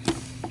yarn.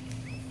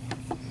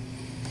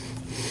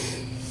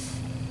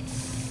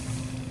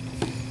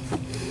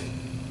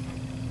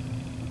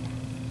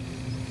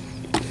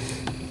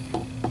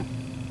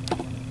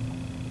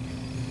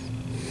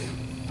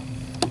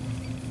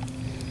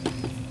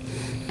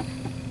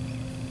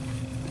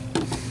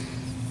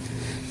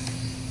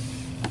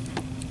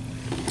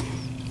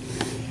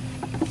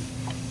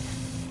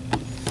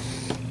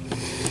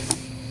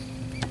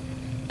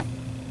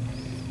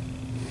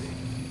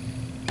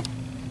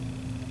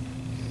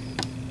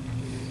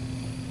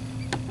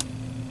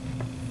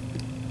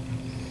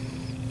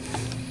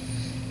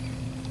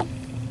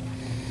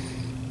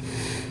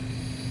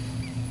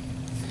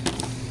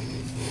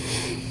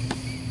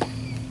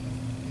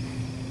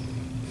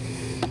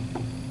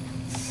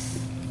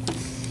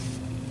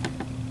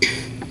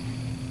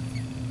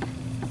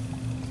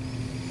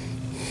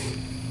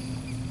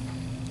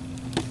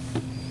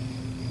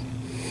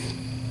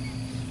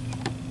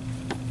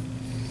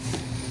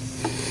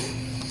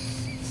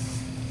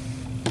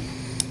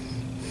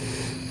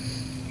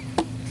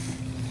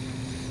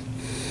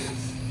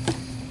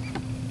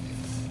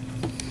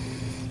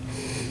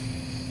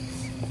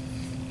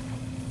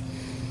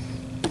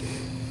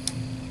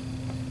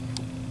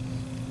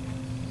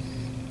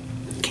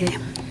 Okay.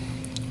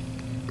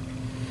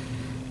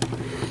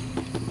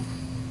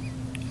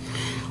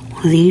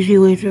 One of the easy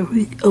ways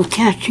of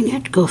catching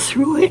it, go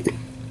through it,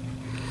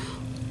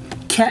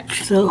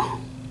 catch the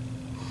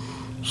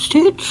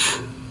stitch,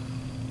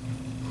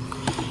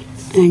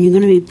 and you're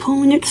going to be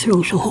pulling it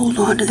through, so hold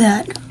on to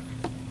that.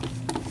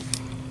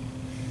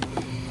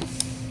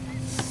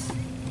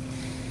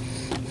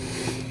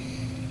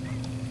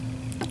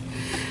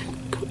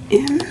 Go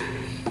in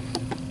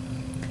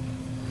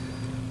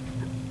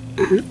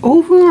and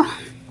over.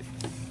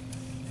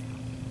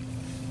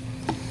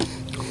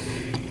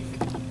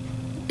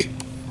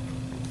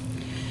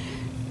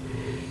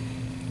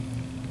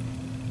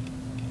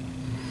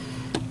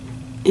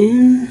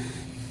 In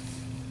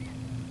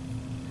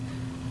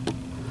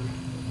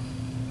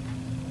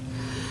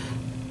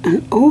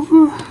and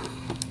over,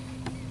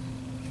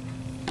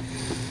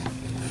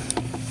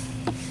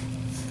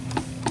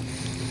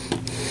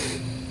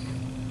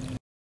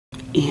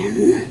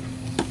 in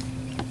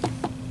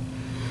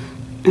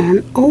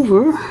and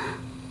over.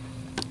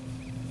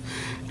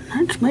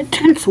 That's my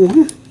 10th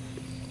one.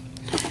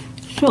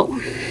 So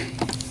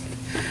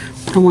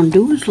what I want to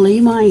do is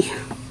lay my,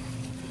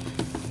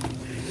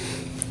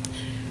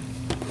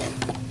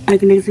 I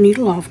can take the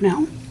needle off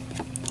now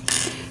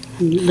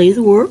and lay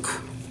the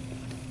work.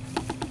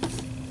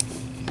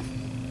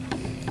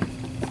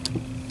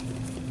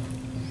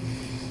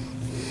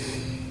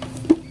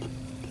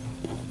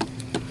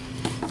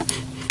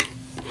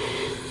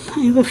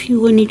 I have a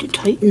few I need to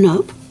tighten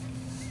up.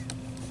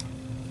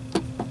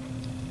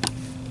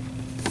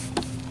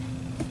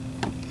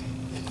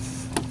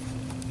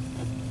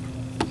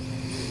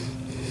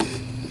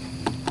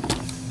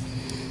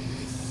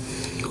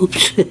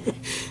 Oops,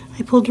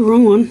 I pulled the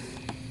wrong one.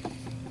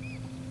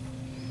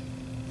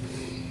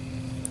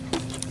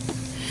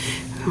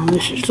 Now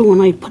this is the one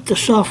I put the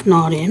soft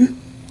knot in.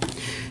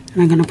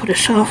 And I'm going to put a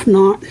soft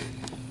knot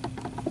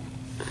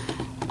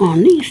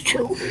on these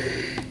two.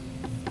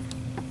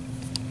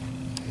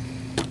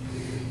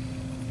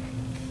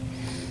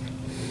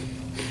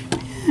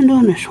 And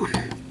on this one.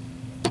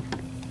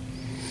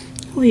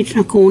 Wait, it's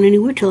not going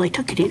anywhere till I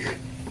tuck it in.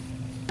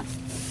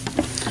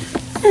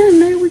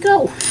 And there we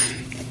go.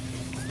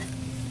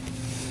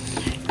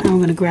 Now I'm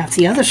going to grab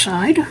the other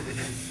side.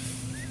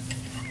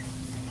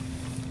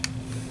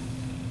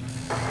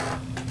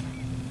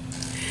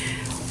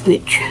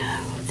 Which,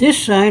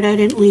 this side I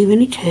didn't leave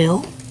any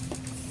tail.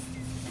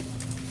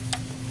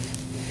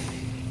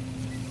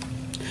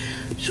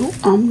 So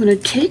I'm going to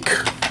take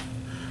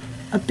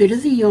a bit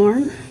of the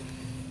yarn.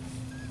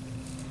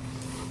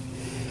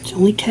 It's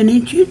only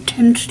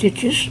 10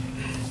 stitches,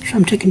 so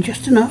I'm taking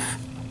just enough.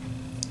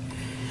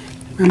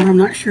 Remember, I'm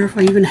not sure if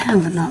I even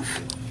have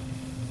enough.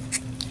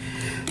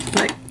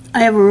 But I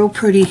have a real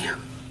pretty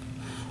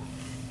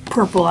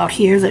purple out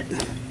here that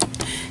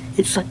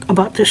it's like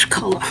about this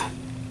color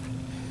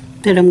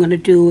that I'm going to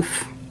do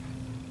if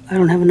I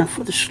don't have enough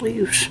for the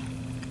sleeves.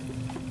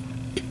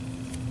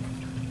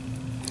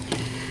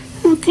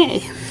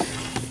 Okay.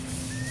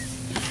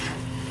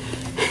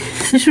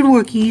 This would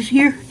work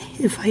easier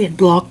if I had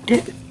blocked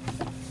it.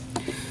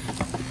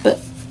 But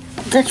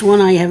that's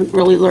one I haven't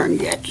really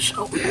learned yet,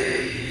 so.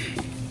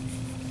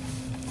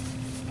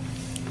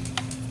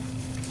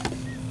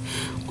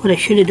 What I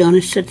should have done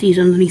is set these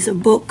underneath a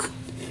book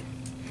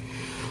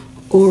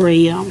or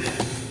a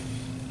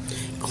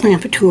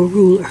clamp it to a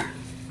ruler.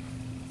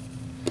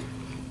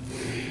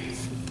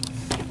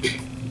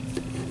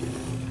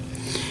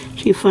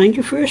 So you find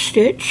your first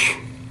stitch.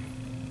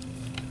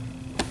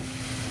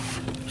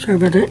 Sorry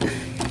about that.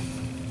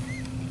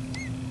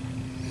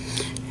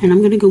 And I'm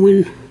going to go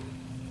in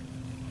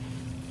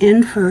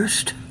end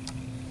first,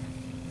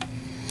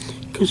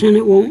 because then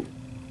it won't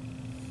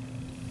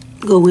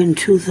go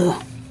into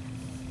the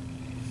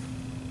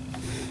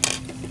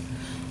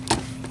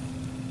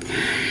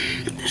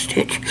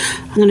stitch.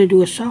 I'm going to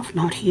do a soft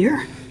knot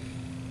here.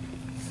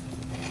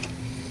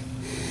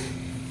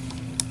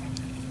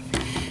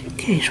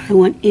 Okay, so I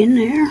went in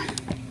there,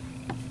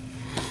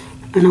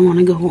 and I want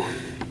to go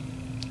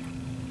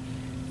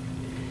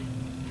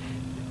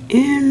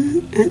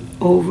in and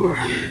over.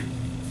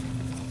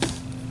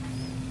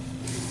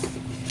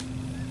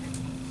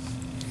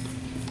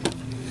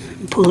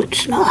 And pull it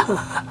snug.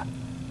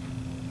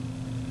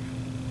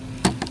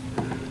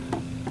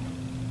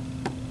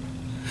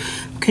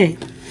 Okay,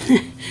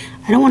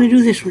 I don't want to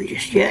do this one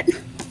just yet,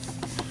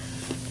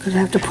 because I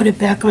have to put it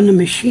back on the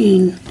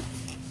machine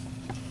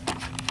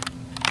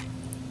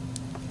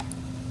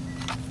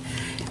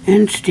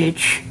and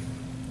stitch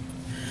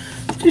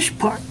this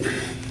part.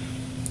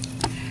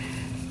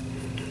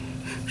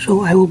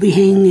 So I will be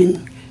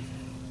hanging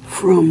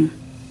from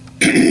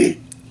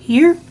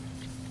here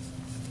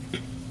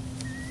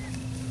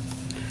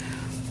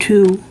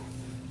to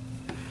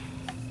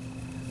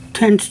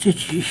 10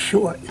 stitches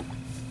short.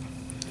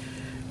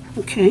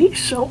 Okay,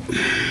 so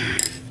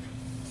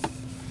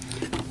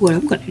what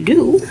I'm going to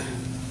do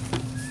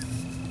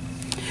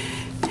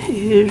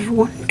is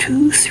 1,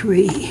 2,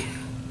 3,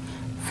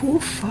 4,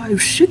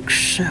 5,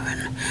 6,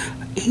 7,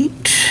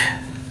 8,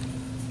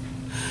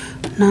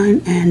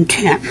 9 and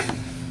 10.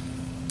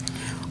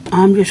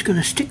 I'm just going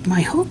to stick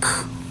my hook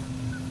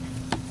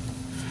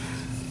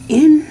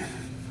in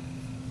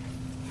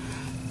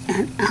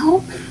and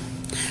out.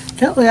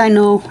 That way I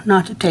know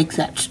not to take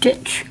that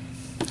stitch.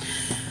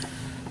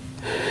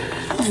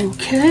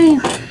 Okay,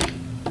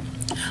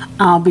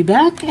 I'll be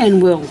back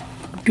and we'll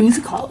do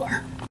the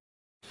collar.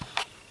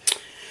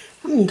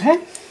 Okay,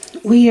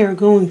 we are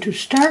going to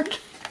start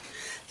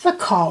the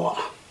collar,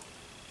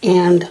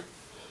 and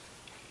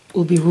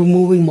we'll be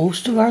removing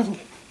most of our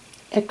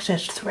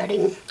excess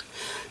threading.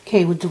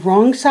 Okay, with the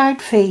wrong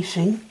side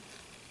facing,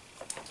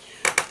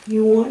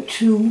 you want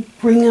to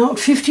bring out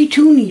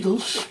 52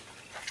 needles.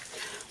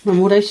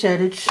 Remember what I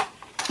said, it's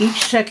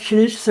each section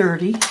is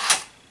 30,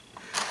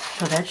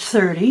 so that's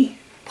 30.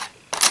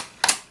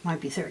 Might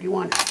be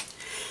 31.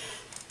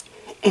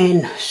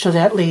 And so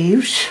that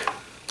leaves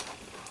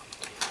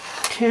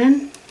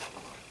 10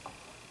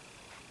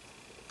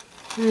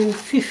 and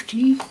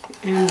 50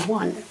 and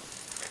 1.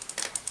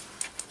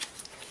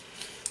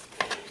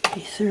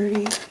 Okay,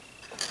 30,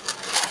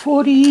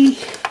 40,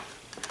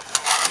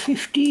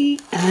 50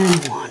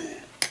 and 1.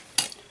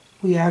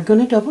 We are going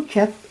to double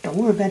check. Don't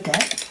worry about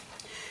that.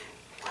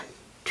 1,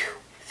 2,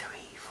 3,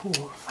 4,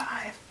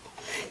 5,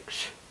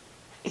 6,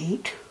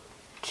 8,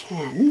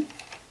 10.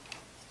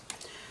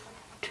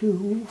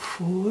 2,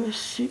 4,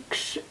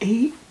 6,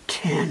 8,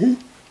 10.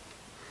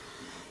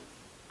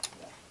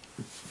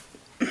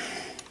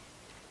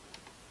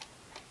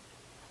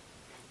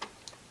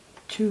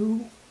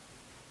 2,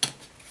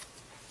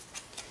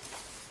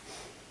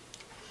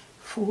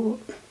 4,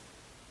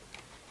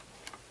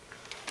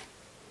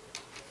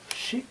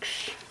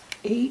 6,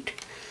 8,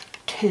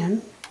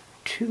 10.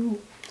 2,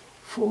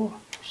 4,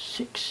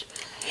 6,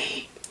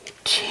 8,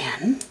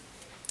 10.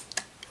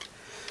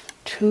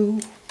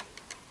 2,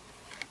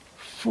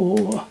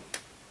 4,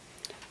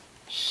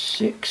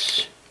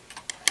 6,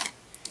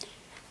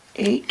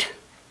 8,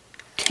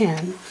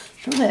 10.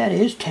 So that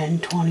is 10,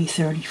 20,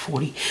 30,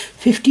 40,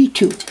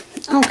 52.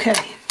 Okay,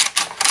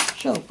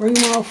 so bring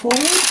them all forward.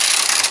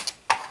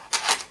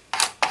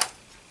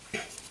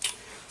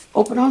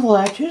 Open all the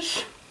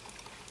latches.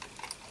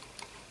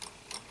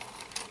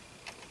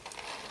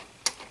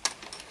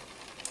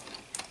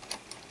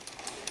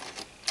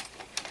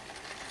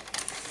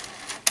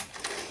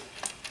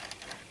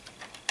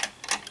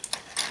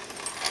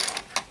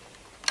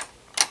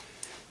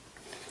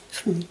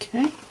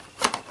 Okay.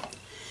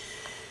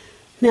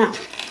 Now,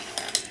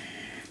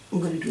 I'm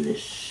going to do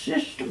this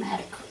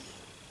systematically.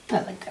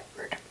 I like that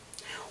word.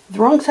 With the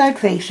wrong side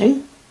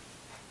facing,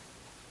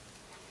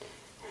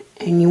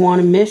 and you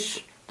want to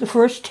miss the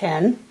first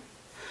 10.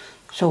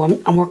 So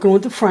I'm working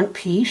with the front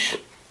piece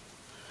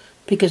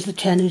because the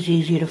 10 is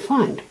easier to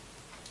find.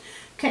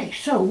 Okay,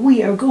 so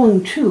we are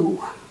going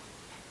to,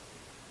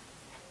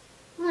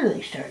 why do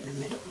they start in the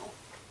middle?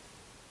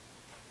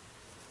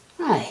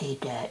 I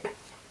hate that.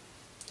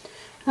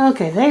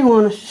 Okay, they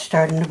want us to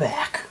start in the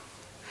back.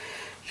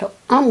 So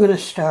I'm going to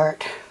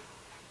start,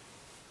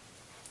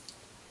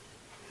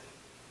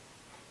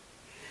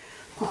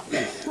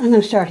 I'm going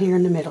to start here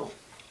in the middle.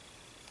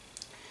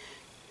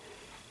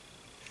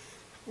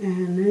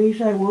 And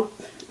these I'm going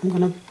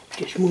to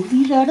just move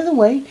these out of the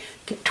way,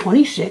 get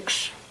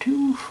 26,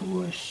 2,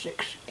 4,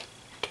 6, 8,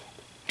 10,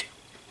 2,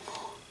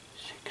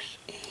 6,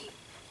 8,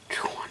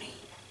 20,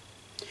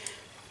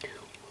 2.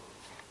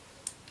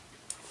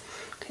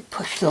 Okay,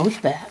 push those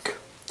back.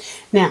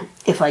 Now,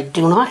 if I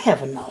do not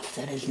have enough,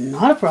 that is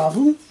not a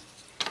problem.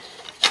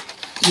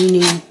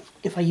 Meaning,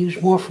 if I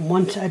use more from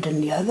one side than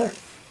the other,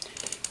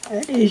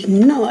 that is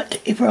not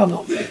a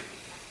problem.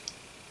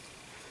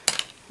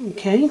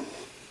 Okay.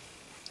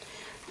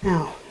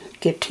 Now,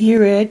 get to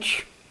your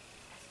edge.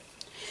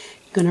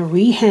 You're going to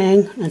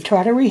rehang, and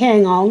try to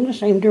rehang all in the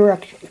same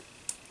direction,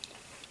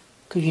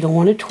 because you don't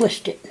want to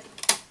twist it.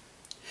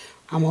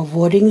 I'm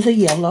avoiding the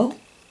yellow.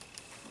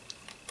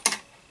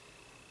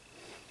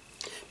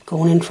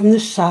 Going in from the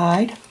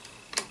side,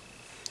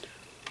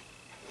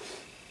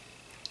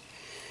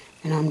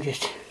 and I'm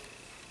just,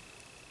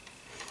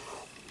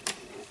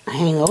 I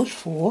hang those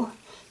 4,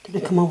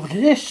 then I come over to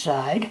this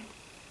side,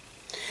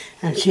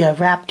 and see I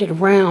wrapped it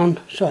around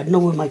so I'd know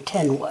where my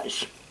 10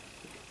 was.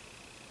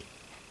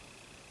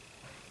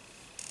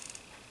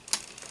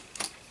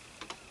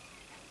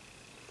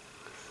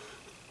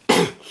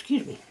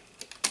 Excuse me.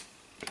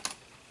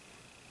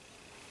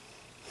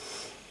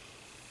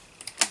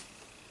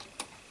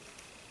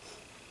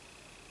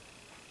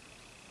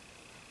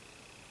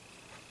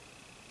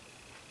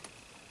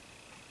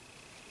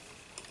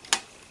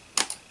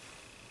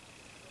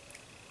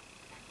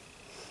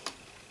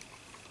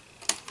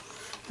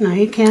 Now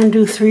you can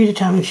do 3 at a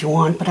time if you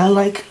want, but I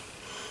like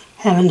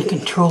having the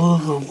control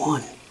over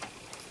 1.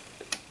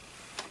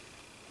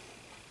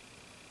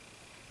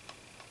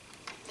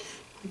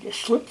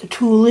 Just slip the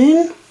tool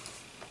in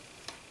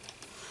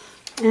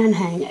and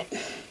hang it.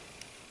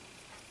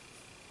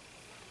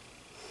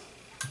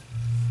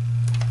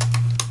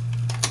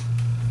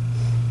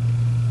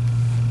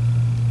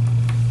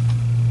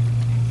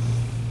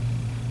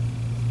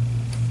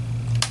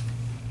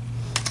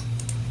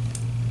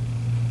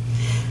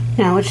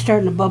 Now it's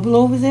starting to bubble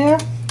over there,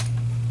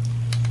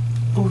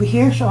 over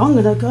here, so I'm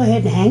going to go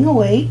ahead and hang a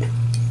weight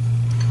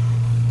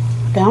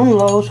down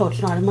low so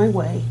it's not in my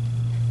way,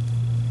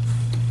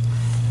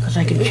 because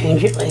I can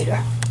change it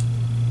later.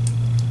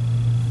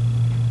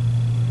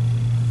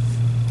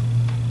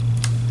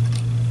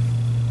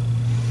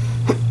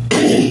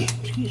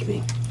 Excuse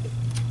me.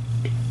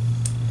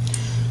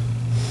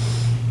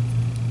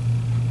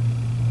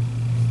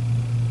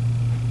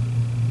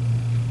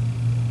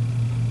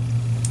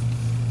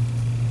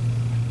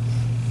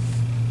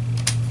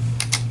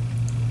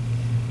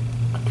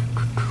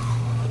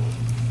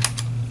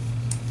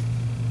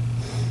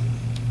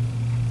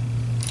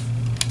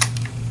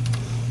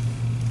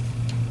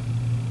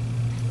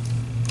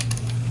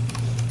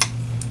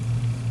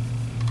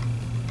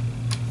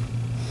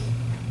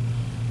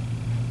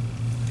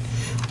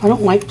 I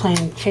don't like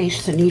playing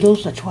chase the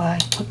needles, that's why I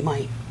put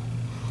my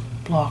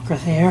blocker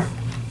there,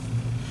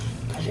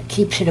 because it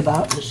keeps it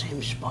about in the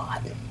same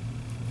spot.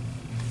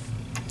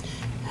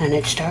 And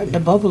it's starting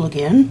to bubble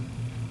again,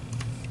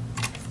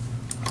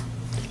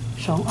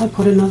 so I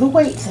put another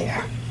weight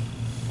there.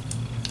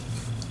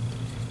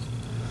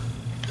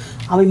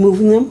 I'll be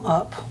moving them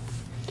up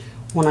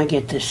when I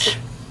get this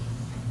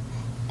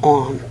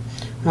on.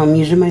 And I'm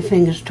using my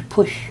fingers to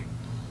push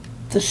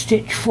the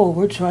stitch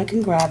forward so I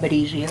can grab it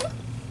easier.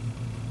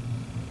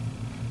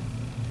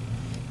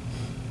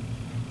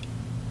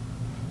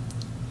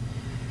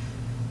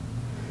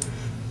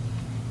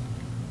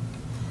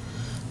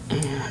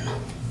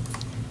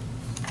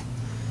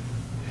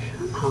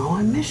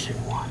 I'm missing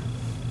one.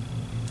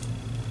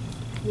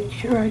 Make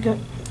sure I got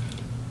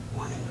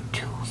 1,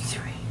 2,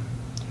 3,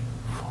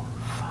 4,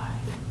 5,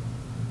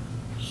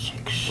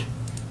 6,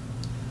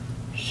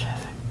 7,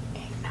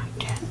 8, 9,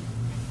 10.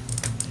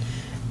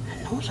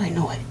 And those I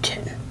know I had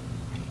 10.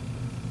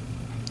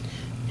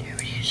 There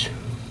it is.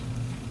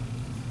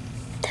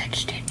 That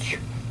stitch.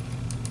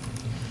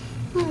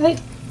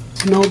 Alright,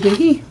 no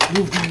biggie.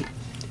 Move my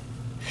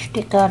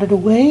stick out of the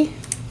way.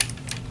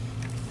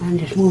 And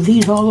just move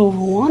these all over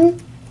one.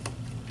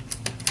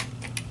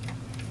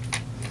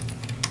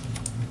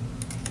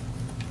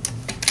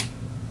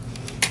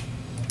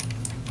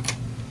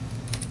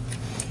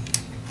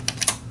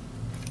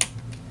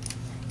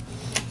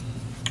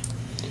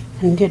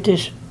 And get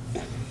this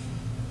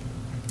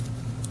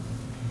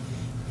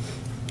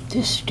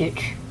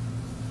stitch.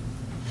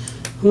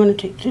 I'm going to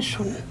take this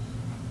one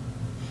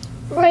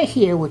right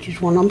here, which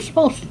is one I'm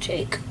supposed to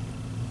take.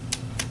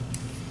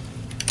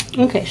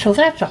 Okay, so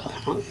that's all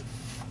hung.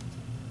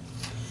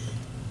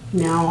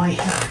 Now I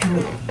have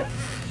to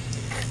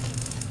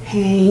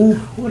hang,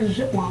 what does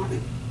it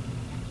want?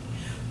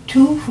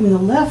 2 from the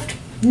left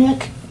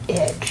neck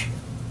edge.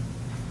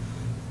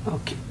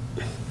 Okay.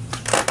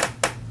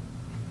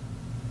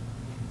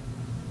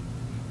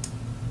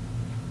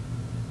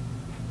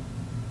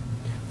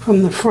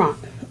 From the front,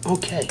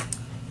 okay.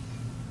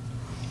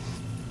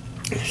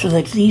 So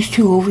that's these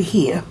 2 over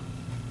here.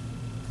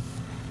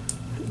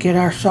 Get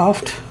our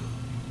soft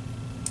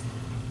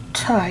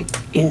tie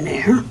in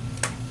there.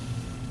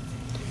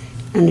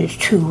 And there's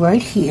 2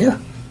 right here.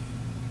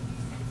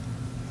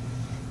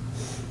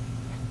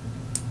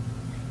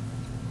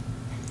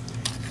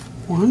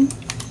 One.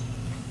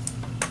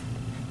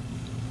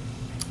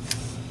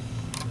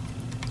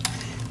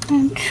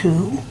 And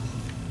 2.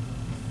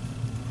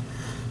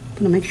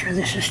 I'm going to make sure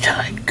this is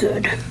tied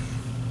good.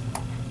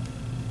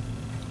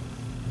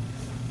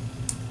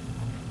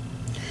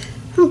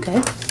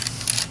 Okay.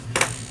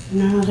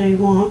 Now they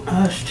want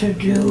us to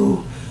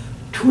do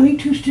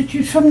 22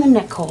 stitches from the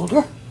neck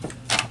holder.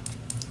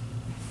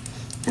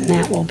 And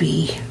that will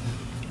be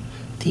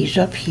these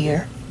up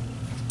here.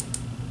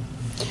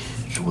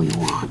 So we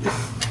want,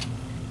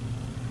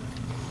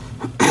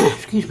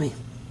 excuse me,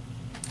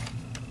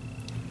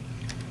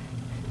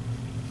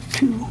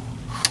 2,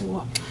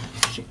 4,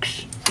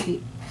 6,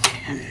 8,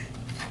 10.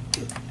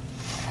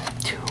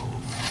 2,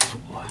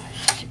 4,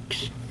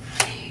 6,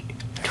 8,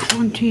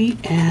 20,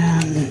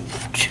 and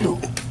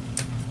 2.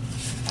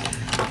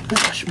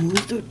 Let's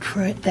move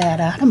that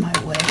out of my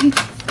way.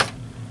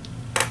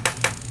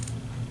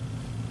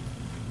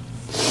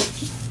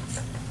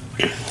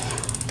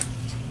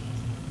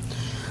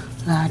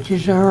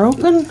 Latches are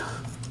open.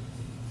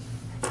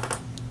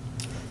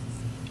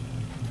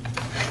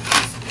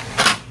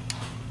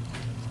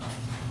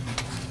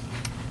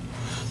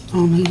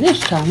 Only this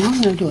time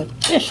I'm going to do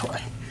it this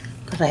way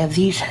because I have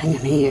these hanging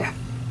here.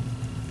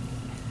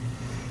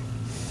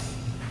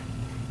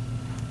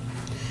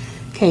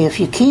 Okay, if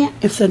you can't,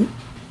 if the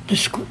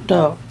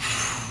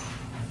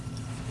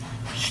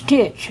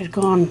stitch has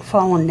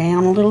fallen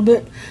down a little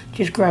bit,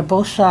 just grab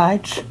both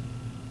sides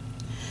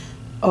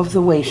of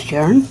the waste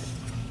yarn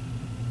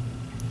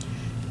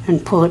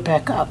and pull it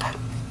back up.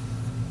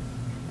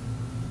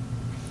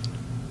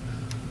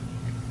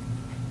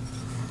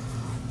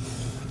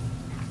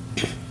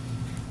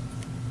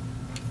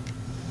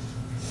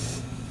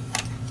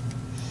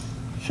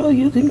 So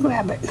you can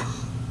grab it.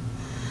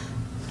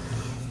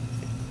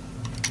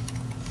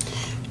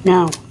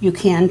 Now, you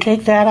can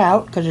take that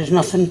out because there's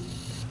nothing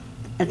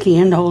at the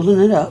end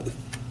holding it up.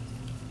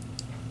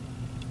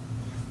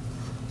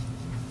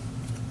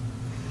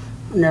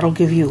 And that'll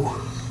give you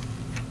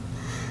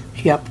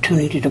the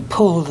opportunity to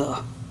pull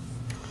the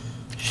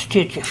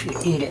stitch if you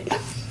need it.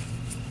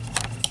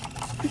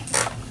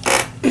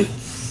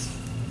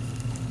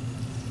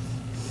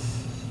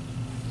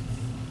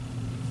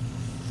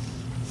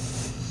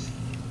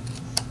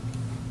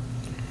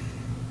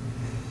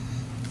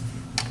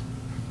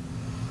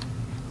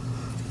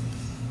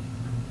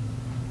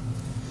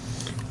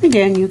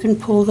 Again, you can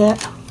pull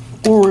that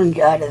orange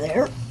out of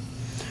there.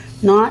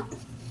 Not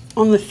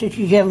on the stitches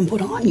you haven't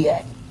put on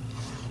yet,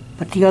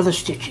 but the other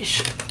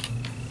stitches,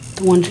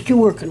 the ones that you're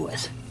working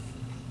with.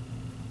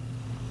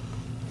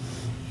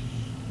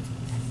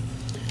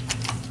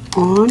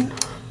 On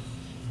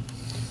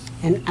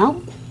and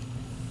out.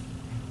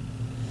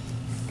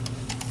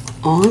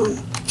 On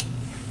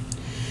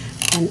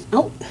and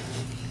out.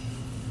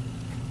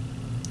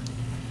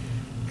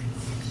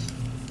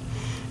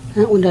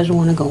 That one doesn't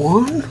want to go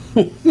on.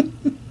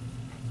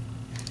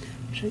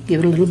 So give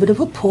it a little bit of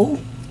a pull.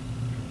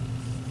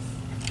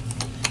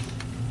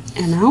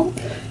 And out.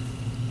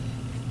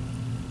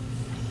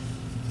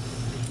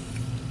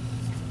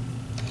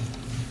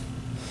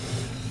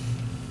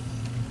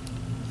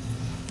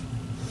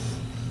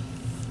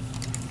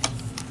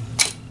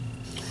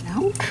 And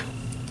out.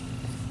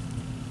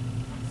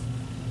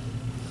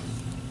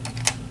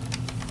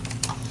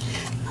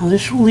 Now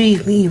this will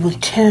leave me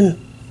with 10.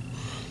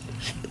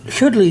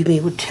 Should leave me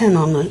with 10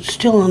 on the,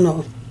 still on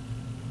the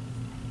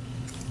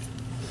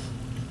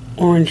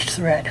orange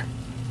thread.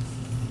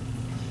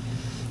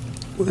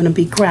 We're going to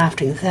be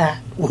grafting that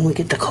when we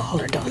get the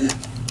collar done.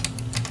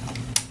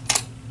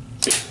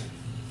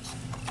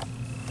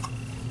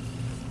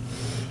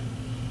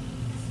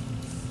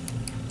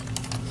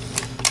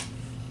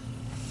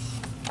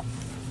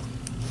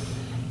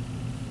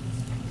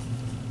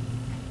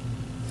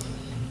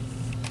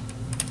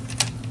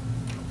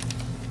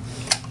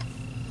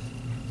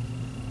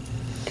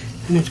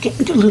 And it's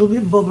getting a little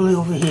bit bubbly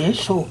over here,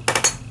 so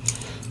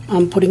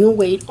I'm putting a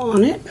weight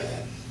on it.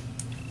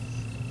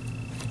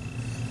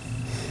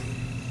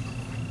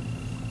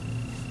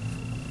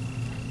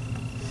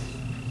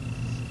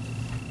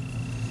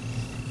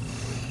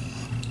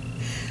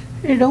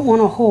 You don't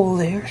want a hole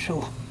there,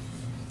 so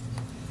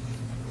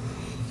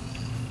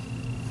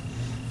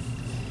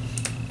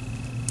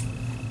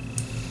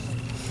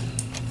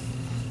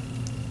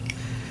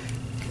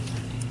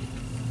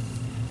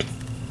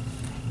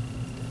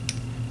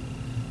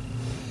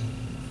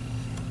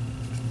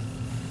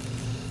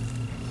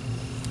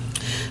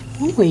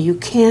anyway, you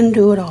can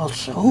do it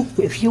also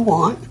if you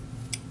want.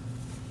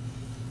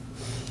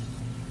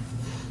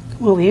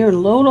 Come over here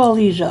and load all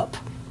these up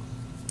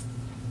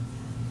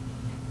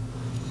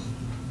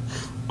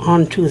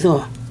onto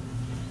the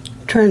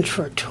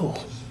transfer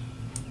tool.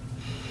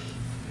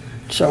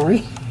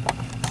 Sorry.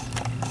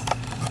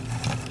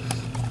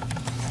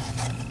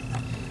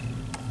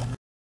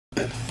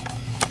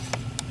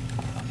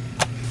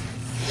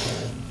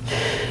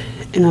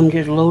 And I'm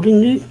just loading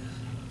the,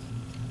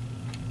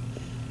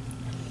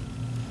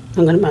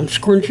 I'm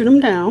scrunching them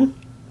down.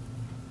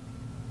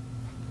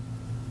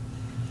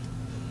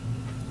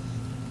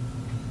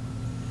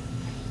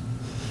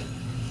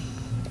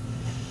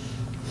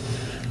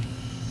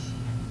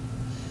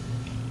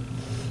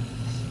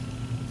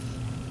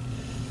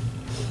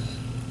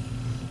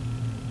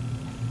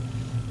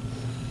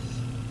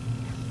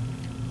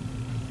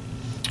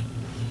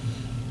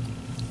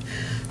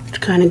 It's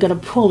kind of got to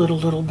pull it a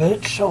little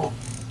bit, so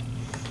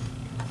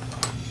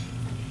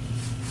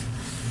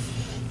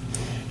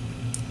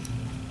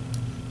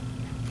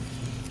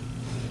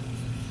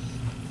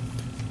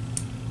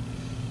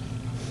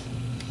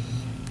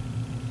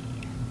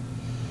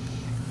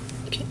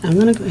I'm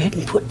going to go ahead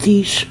and put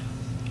these,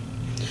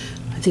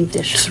 I think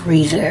there's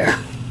 3 there.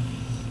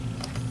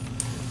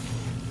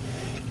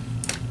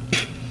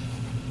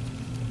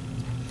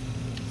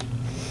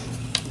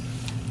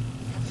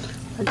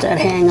 Let that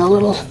hang a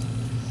little.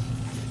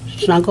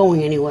 It's not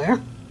going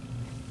anywhere.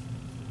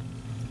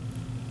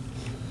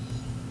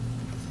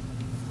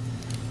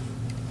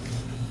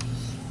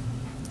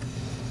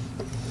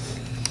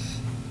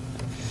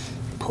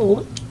 Pull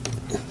it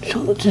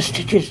so that the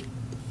stitches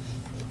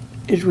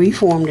is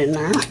reformed in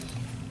there.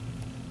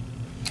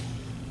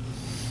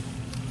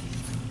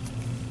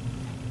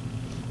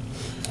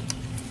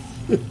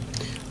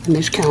 I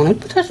miscounted,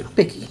 but that's no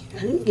biggie.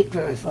 I didn't get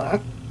very far.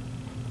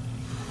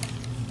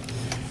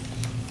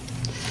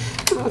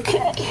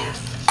 Okay.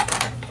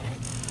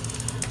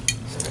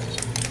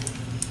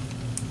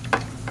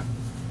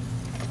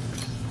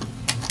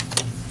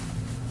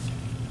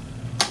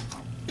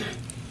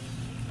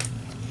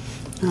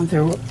 Now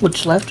there,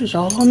 what's left is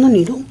all on the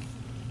needle.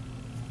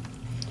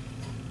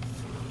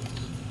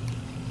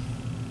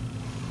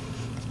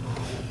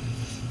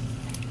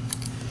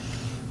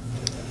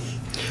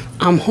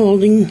 I'm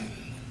holding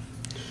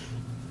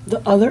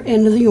the other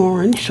end of the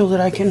orange so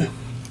that I can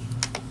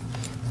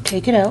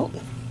take it out.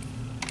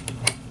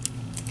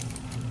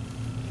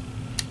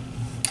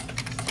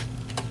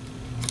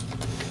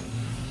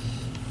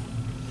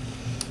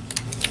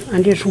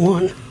 I just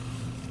want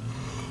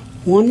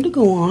one to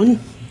go on,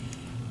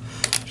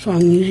 so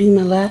I'm using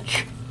my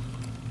latch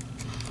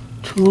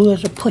tool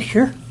as a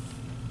pusher,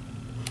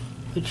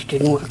 which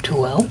didn't work too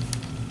well.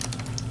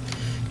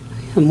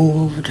 I'll move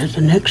over to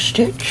the next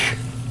stitch.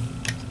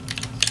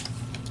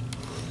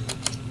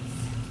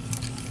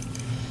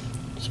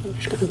 So I'm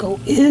just going to go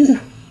in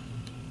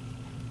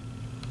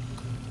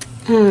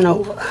and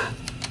over.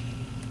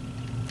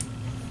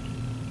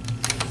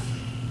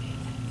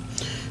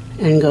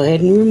 And go ahead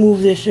and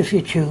remove this if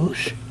you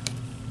choose.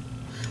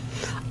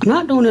 I'm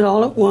not doing it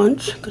all at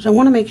once because I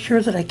want to make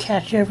sure that I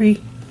catch every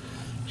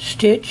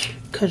stitch,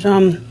 because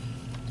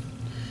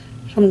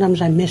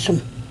sometimes I miss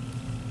them.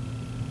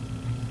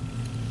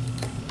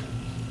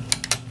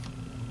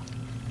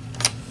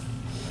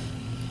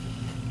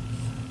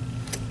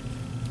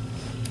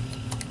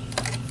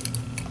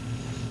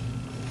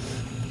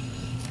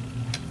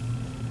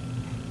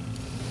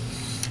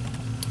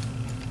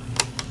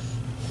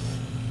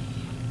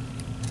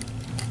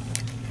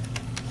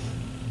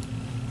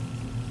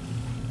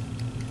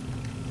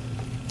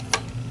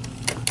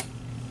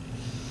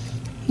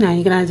 Now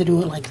you can either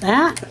do it like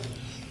that,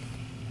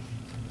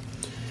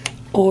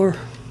 or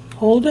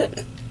hold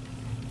it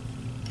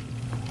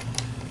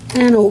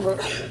and over.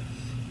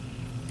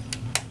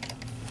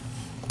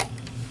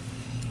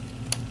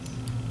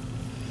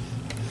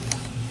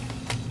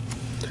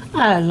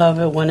 I love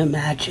it when it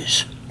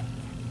matches.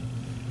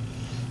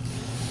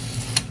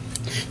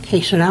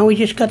 Okay, so now we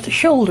just got the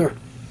shoulder.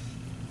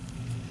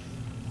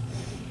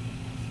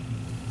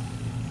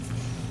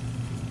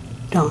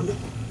 Done.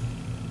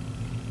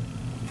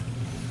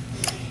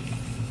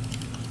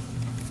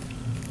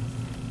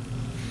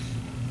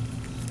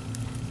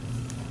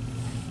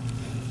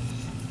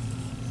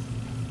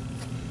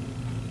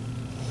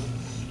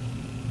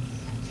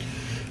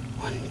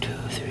 One, two,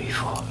 three,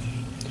 4,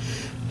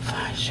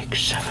 5, 6,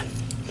 7,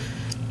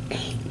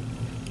 8,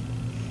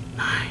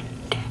 9,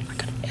 10. I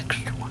got an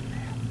extra one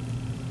there.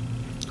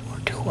 Or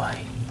do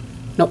I?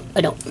 Nope,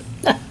 I don't.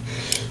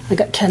 I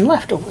got 10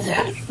 left over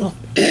there. So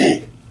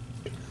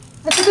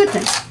that's a good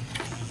thing.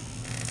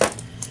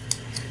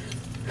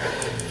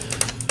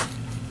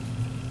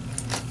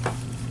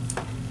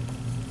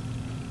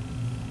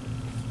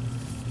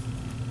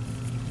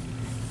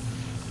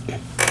 Okay,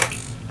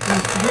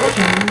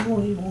 so now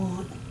we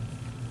want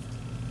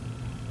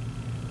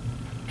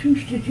 2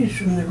 stitches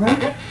from the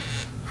right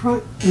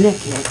front neck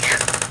edge,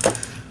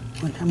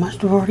 which I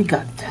must have already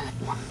got that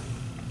one.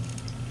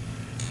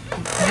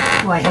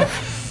 Okay, so I have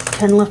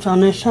 10 left on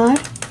this side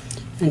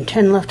and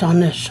 10 left on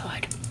this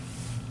side.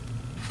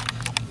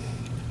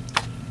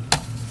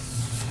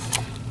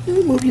 Let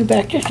me move you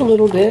back just a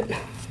little bit.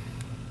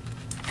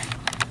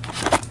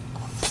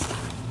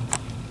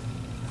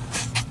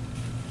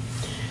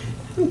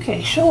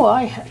 Okay, so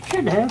I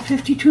should have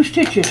 52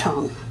 stitches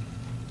hung. 2,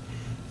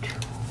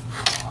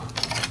 4,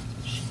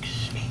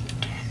 6, 8,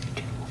 10,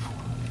 2, 4,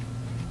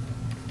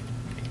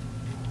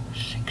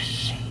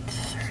 6, 8,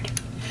 30.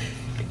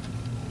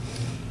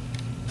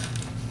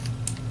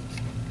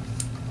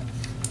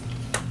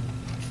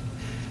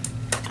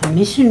 I'm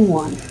missing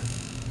one.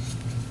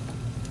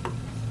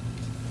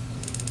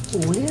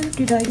 Where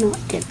did I not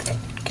get that?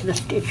 Get a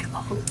stitch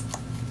on?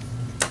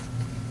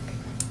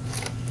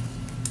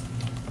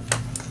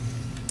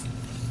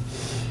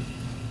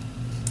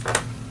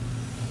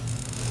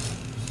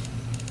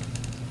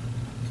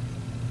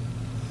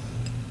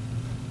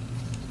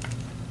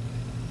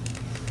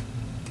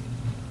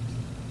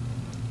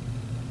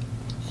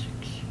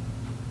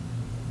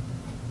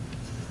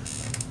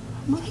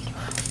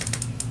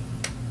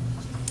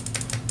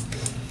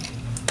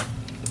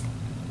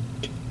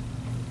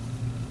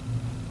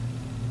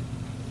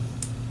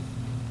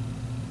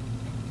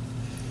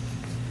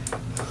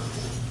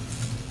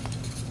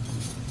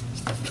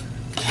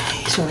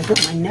 So I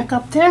got my neck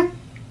up there,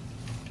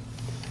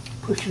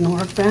 pushing the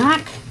work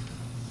back,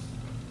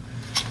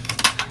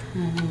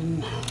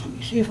 and let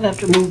me see if I have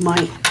to move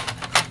my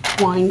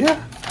winder.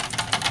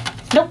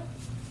 Nope.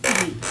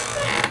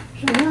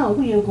 So now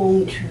we are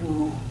going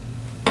to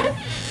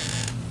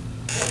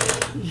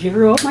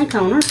zero up my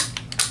counter,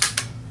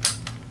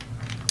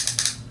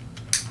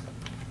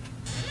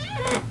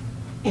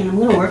 and I'm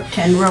going to work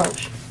 10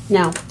 rows.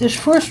 Now this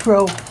first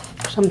row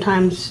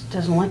sometimes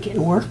doesn't like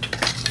getting worked.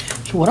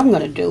 So what I'm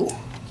going to do,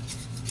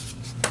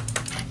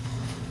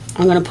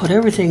 I'm going to put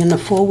everything in the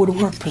forward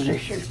work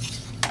position.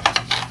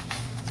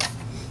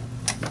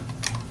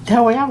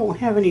 That way I won't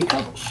have any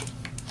troubles.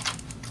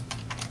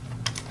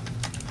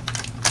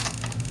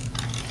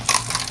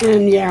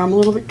 And yeah, I'm a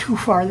little bit too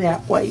far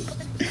that way,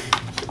 but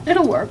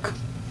it'll work.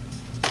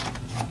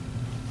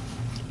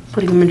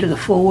 Putting them into the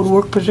forward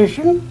work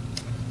position.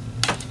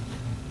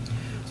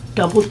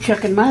 Double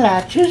checking my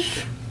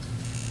latches.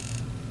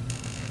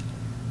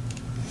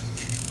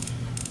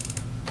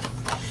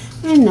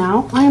 And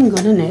now I am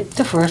going to knit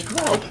the first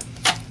row.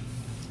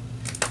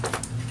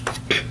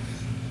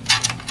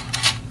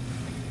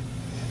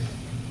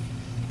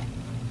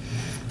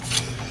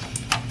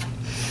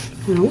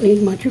 I don't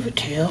need much of a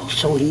tail,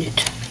 so we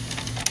knit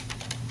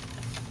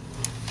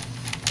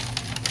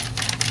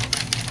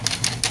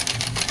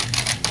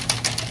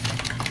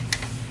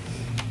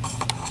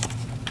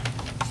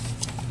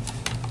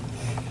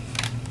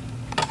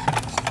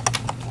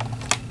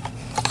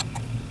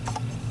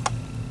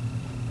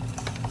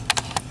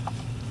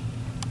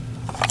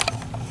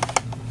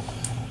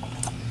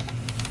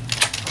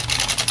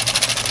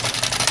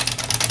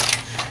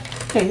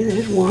Okay,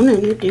 there's one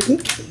and it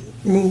didn't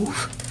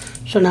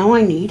move. So now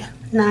I need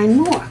 9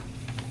 more.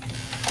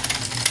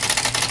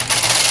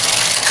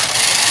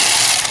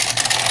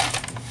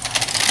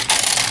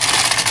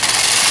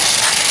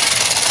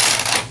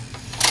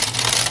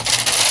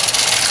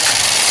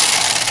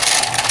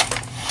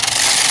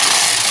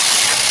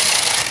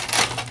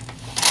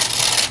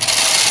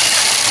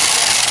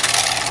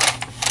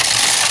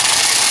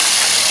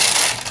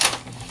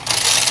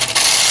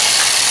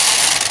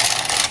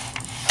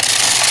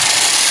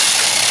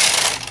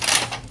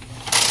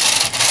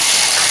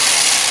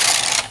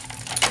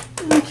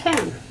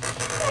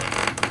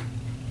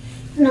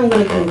 And I'm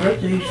going to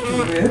convert these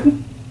to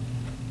rib.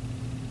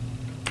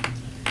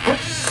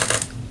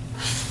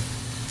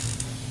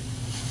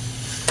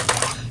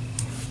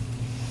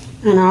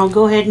 And I'll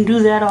go ahead and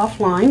do that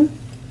offline.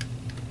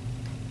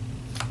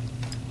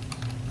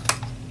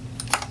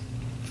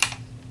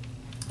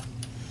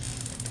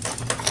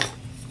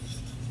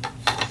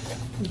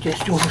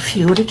 Just do a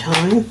few at a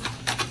time.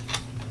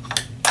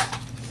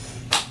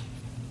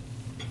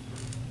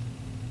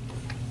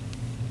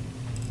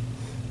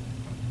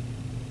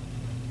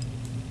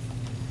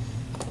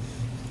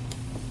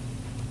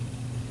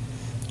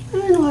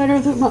 And ladder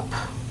them up.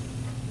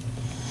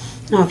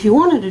 Now if you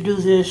wanted to do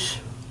this,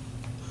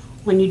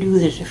 when you do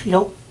this, if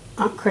you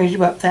aren't crazy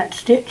about that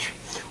stitch,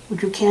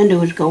 what you can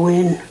do is go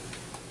in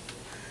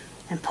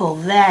and pull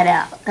that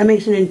out. That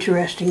makes an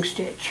interesting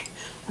stitch.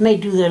 I may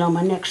do that on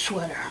my next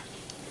sweater.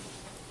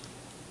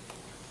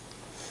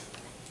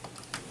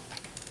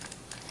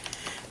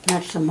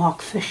 That's the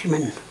mock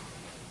fisherman.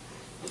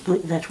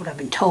 That's what I've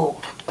been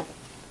told.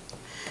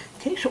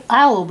 Okay, so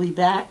I will be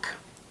back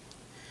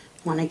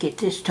when I get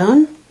this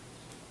done.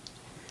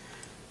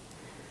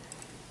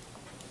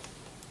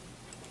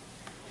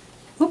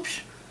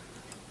 Oops.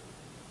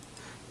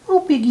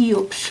 Oh, biggie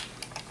oops.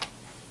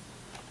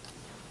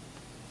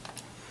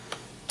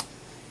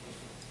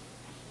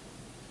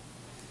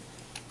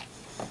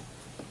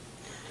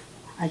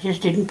 I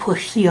just didn't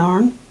push the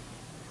yarn.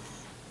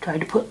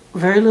 Tried to put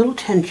very little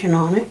tension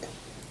on it.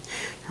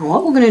 And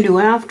what we're going to do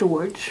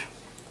afterwards,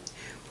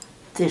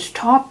 this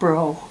top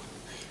row,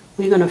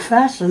 we're going to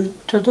fasten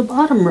to the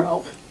bottom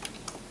row.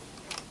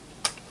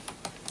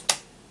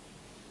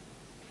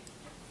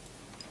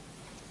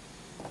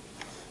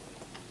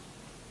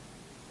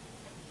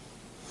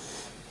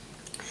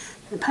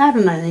 The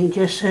pattern, I think,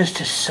 just says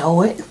to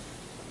sew it,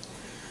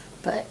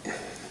 but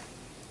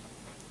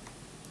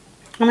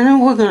I mean,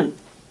 we're going to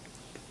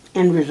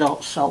end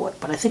result sew it,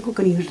 but I think we're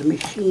going to use the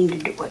machine to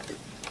do it.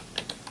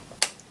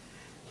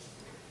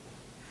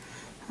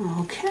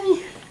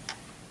 Okay,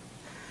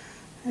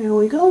 there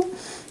we go.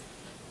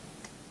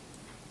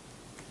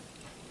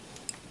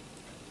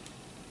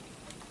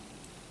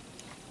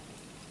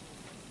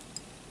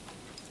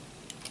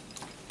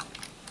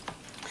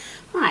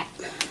 Alright,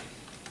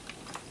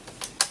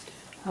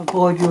 I've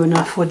bored you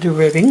enough with the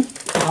ribbing.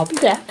 I'll be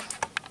back.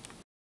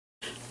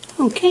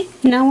 Okay,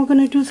 now we're going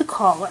to do the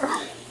collar.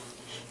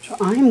 So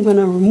I'm going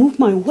to remove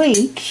my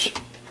weights.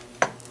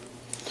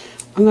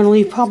 I'm going to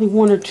leave probably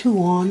 1 or 2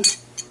 on.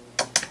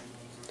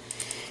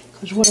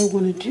 Because what I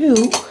want to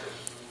do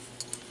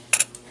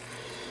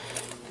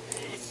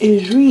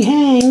is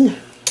rehang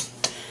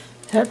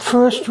that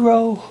first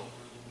row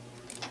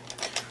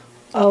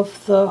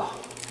of the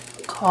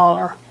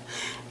collar.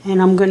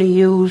 And I'm going to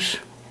use,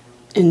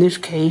 in this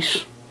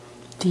case,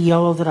 the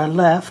yellow that I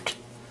left.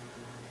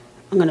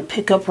 I'm going to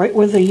pick up right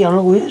where the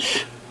yellow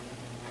is,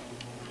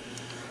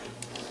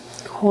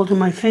 holding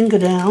my finger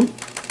down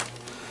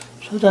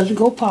so it doesn't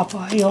go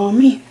Popeye on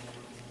me.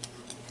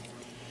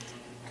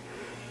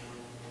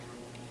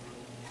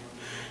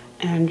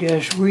 And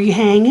just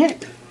rehang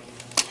it.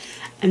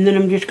 And then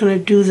I'm just going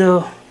to do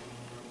the,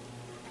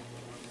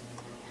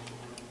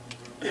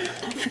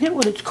 I forget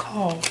what it's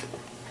called,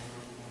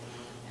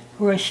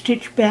 where I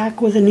stitch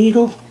back with a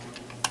needle.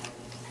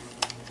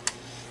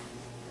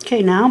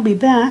 Okay, now I'll be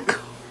back.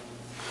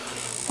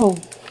 Oh,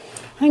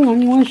 hang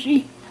on, you want to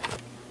see?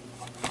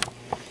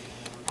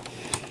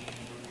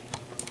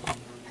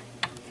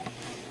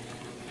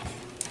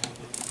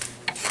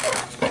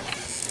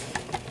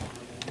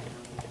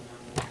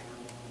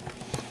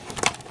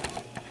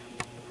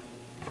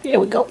 There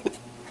we go.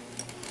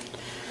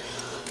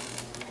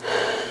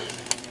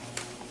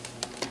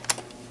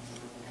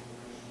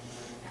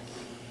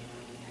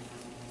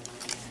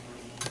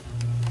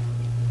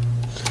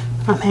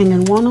 I'm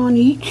hanging 1 on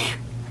each.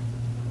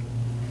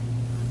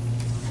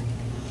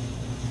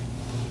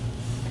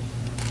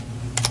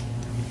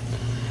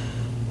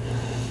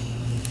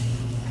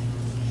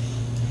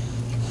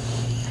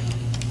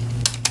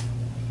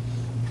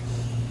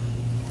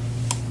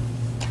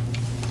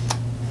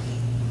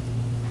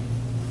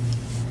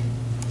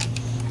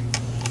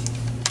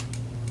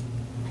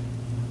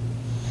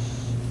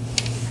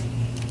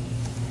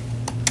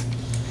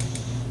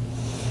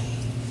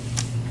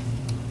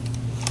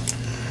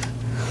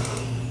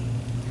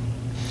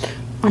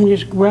 I'm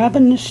just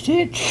grabbing the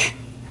stitch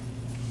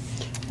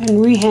and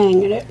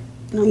rehanging it.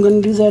 And I'm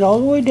going to do that all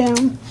the way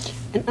down,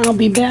 and I'll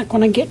be back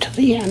when I get to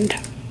the end.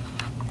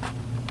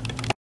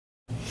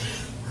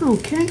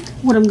 Okay,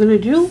 what I'm going to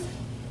do,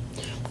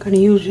 I'm going to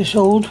use this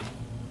old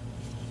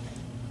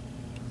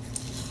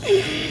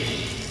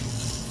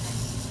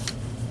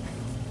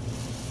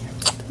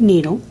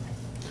needle.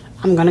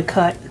 I'm going to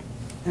cut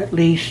at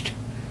least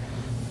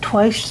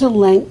twice the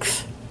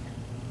length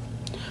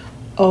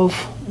of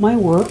my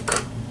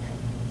work.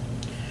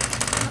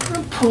 I'm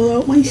going to pull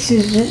out my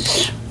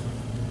scissors.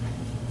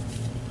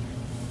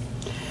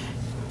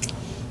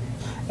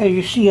 As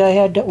you see, I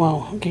had to,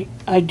 well, okay,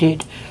 I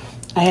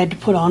had to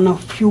put on a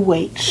few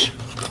weights.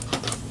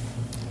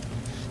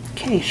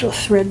 Okay, so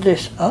thread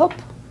this up.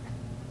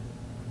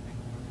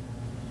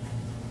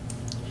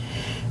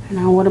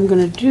 Now what I'm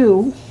going to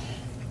do,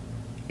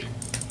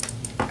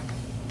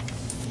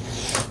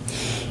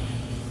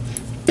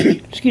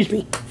 excuse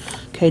me,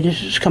 okay,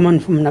 this is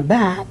coming from the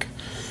back.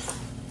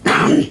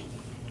 So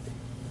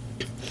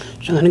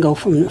I'm going to go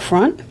from the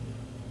front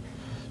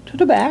to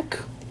the back.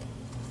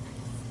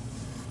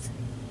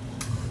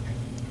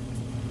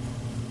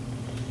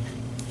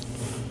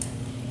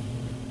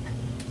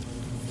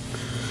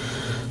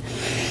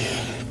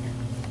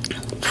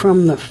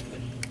 From the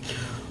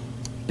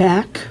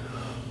back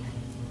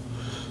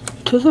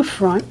to the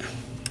front.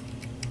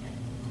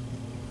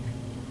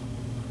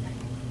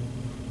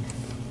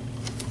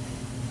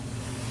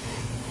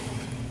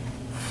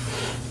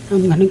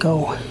 I'm going to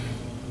go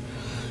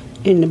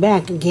in the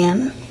back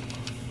again,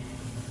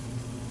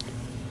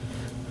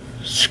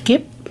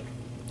 skip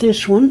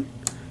this one,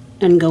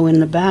 and go in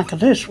the back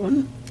of this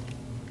one.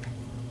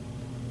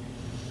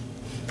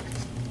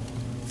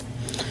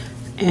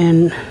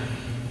 And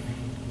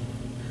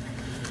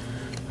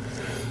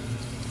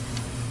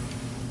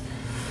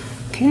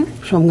okay,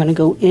 so I'm going to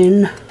go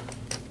in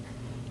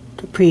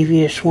the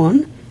previous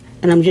one,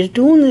 and I'm just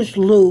doing this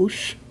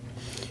loose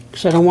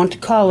because I don't want the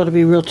collar to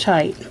be real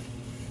tight.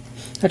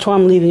 That's why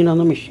I'm leaving it on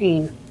the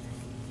machine.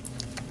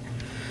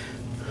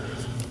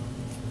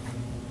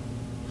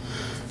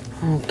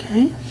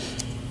 Okay.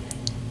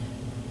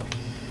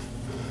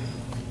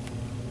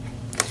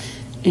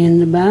 In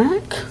the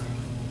back,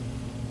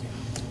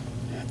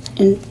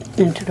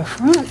 into the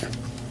front.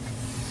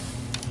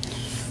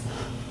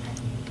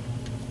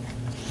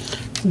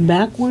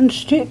 Back one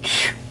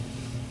stitch.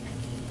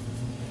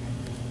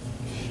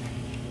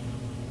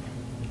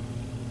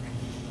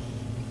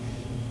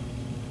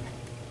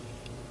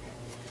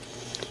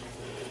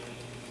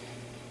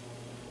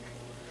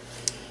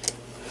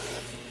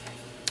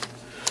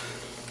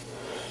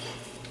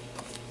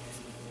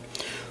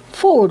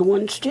 Forward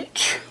one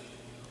stitch.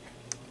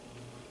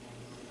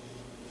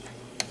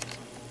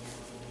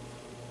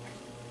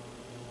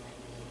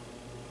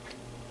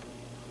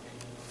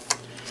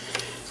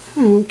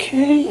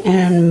 Okay,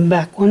 and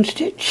back one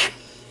stitch.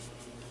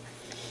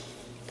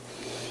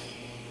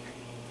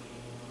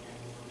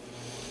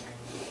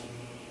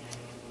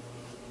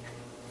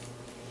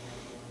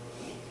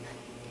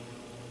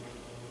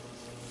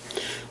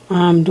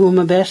 I'm doing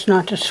my best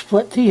not to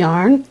split the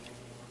yarn,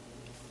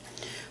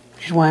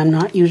 which is why I'm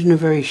not using a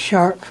very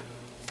sharp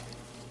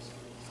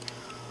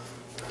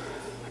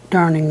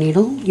yarn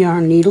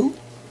needle.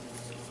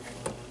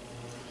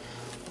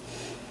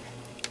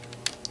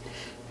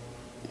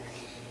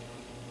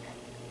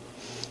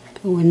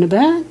 Go in the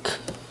back.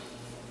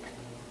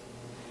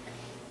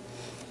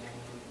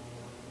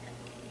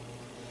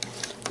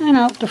 And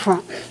out the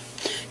front.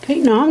 Okay,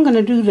 now I'm going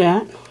to do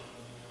that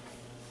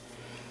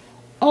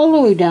all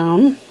the way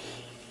down.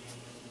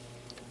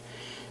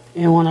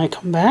 And when I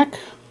come back,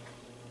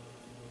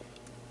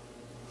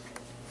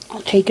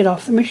 I'll take it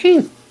off the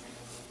machine.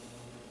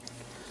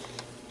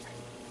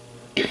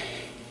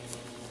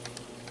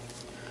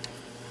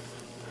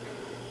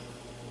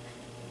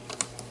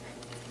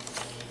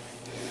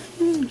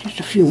 Just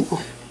a few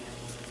more.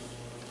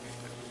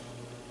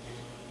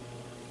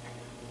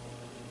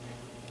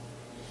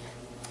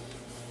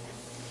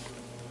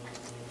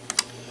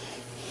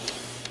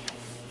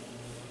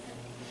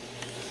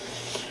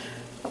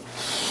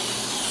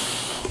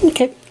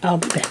 Okay, I'll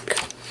be back.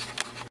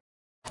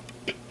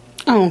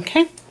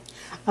 Okay,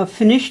 I've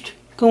finished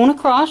going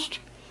across,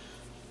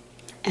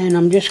 and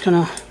I'm just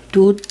gonna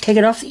take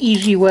it off the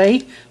easy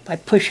way by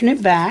pushing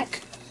it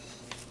back,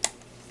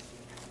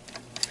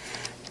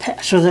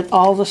 so that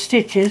all the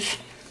stitches,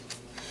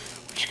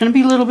 which is going to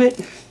be a little bit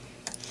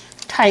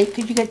tight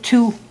because you got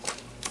 2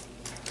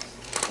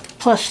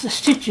 plus the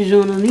stitches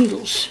on the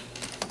needles.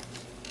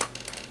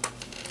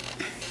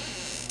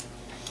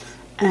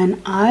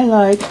 And I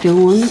like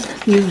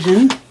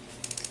using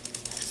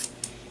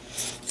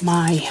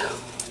my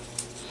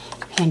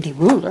handy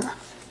ruler.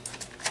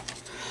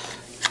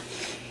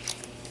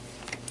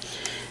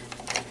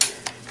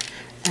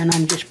 And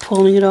I'm just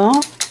pulling it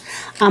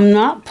off. I'm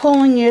not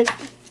pulling it,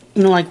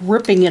 like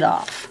ripping it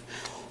off,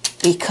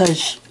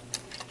 because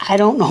I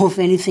don't know if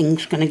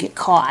anything's going to get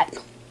caught.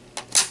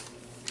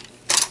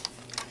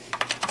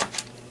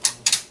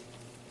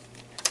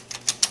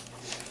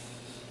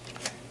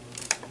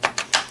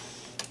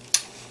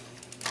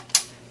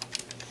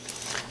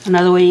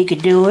 Another way you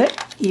could do it,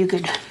 you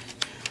could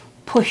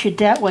push it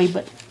that way,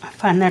 but I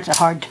find that's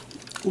a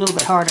little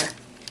bit harder.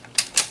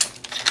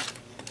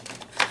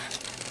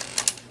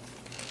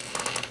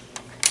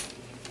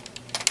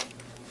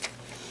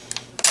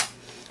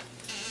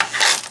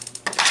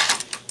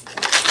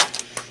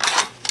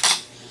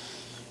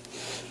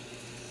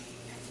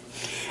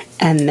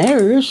 And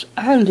there's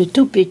our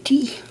little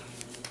bitty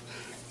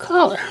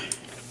collar.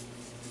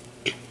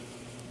 You're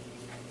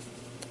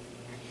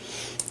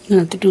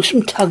gonna have to do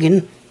some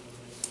tugging.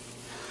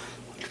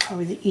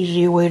 Probably the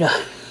easier way to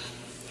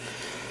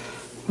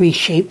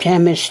reshape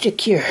them is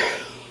stick your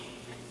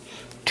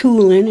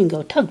tool in and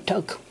go tug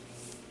tug.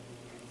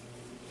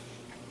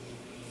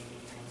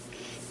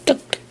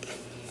 Tug tug.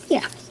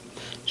 Yeah.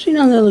 See,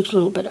 now that looks a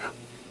little better.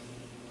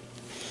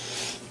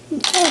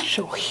 Okay,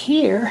 so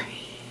here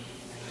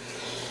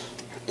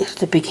is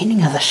the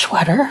beginning of the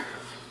sweater.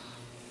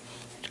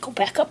 Let's go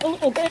back up a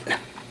little bit.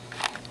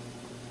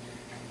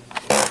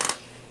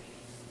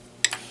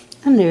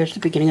 And there's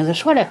the beginning of the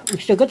sweater. We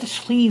still got the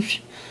sleeves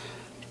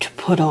to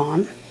put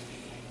on.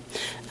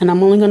 And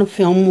I'm only going to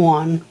film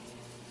one,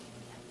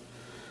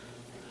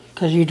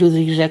 because you do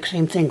the exact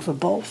same thing for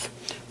both.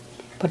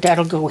 But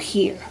that'll go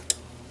here.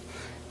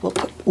 We'll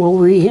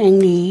rehang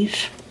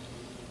these.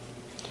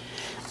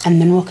 And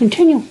then we'll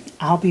continue.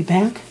 I'll be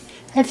back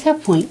at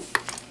that point.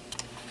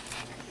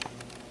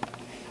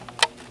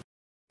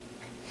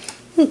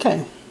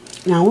 Okay,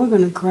 now we're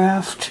going to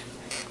graft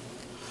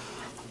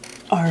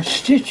our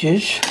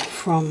stitches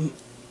from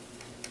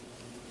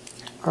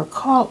our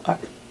collar,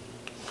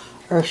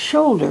 our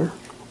shoulder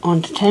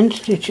onto 10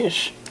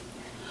 stitches.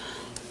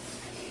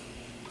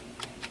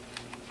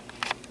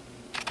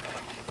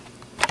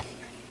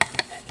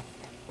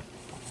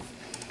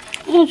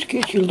 Let's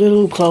get you a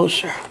little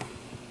closer.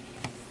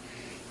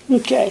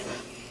 Okay.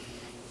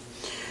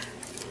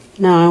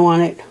 Now I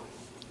want it,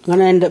 I'm going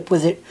to end up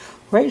with it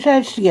right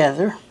sides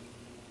together.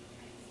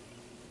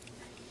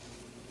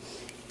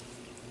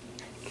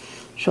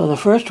 So the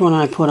first one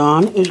I put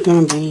on is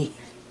going to be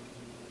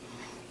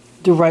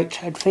the right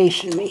side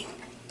facing me.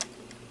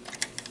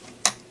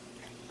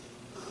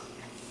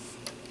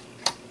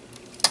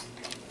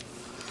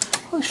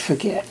 I always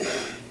forget.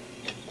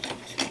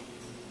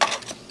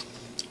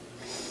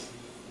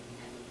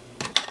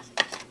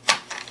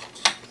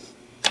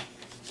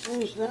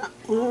 There's that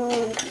one,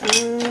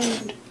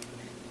 and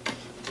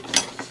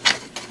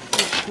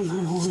that's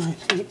another one, I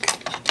think.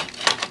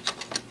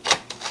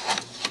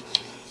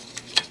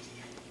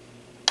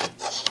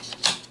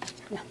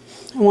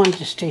 I wanted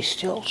to stay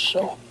still,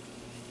 so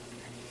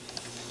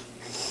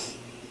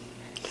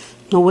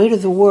the weight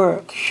of the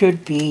work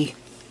should be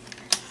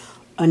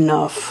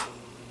enough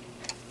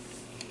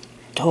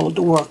to hold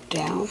the work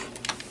down.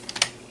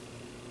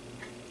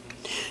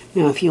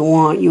 Now, if you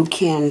want, you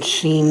can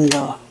seam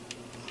the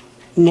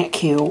neck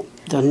here,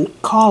 the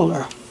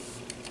collar,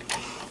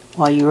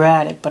 while you're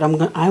at it, but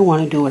I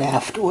want to do it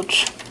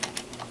afterwards,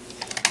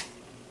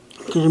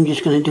 because I'm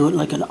just going to do it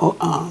like an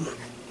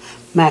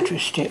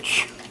mattress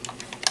stitch.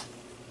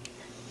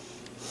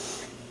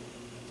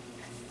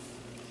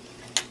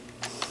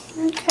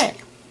 Okay.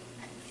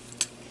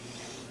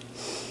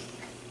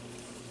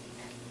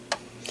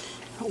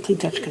 I don't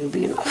think that's going to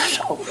be enough,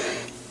 so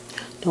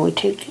then we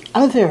take the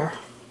other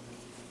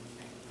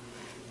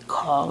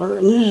collar,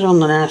 and this is on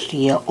the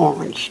nasty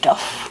orange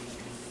stuff.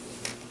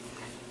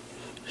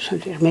 So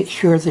just make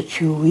sure that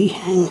you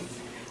rehang.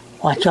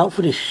 Watch out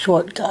for this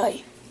short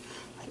guy.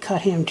 I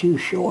cut him too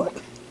short.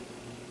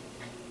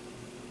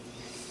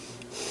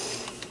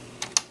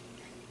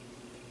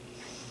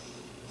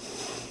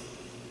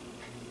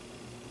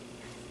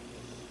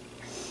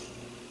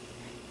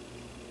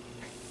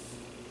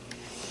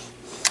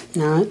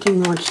 Now that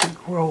thing wants to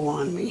grow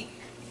on me.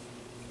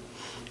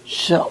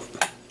 So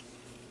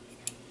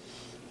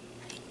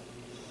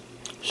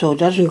it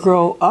doesn't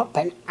grow up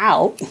and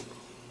out,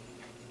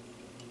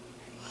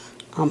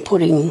 I'm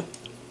putting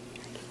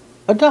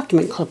a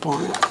document clip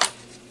on it.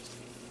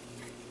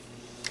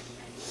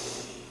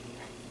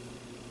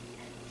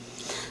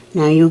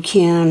 Now you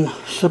can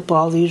slip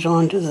all these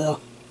onto the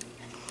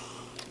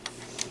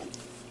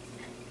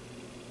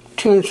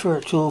transfer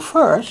tool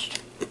first.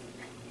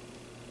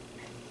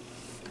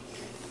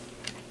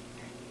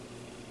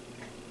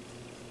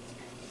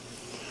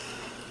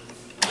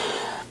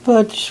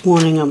 But this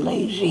morning I'm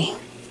lazy.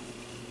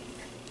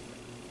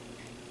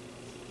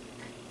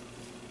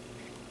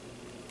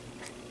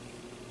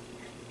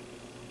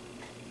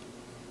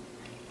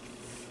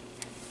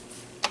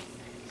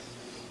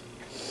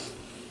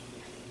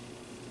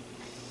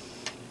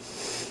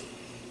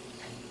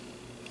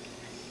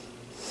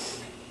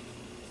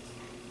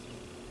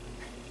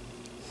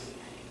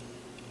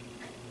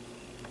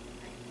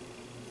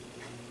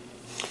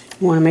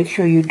 You want to make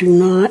sure you do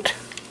not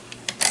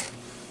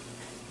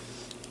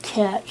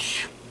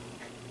catch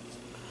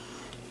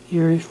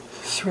your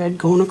thread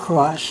going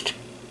across.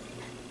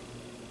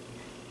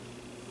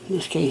 In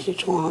this case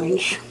it's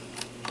orange.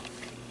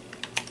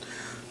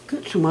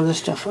 Got some other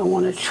stuff I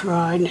want to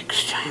try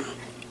next time.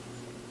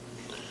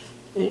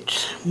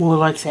 It's more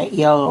like that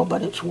yellow,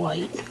 but it's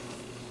white.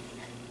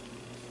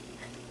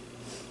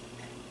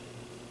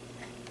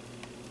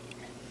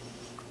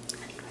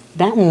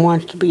 That one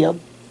wants to be a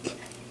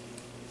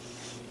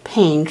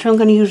pain, so I'm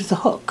going to use the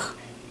hook.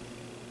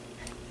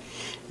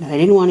 Now I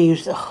didn't want to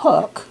use the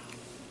hook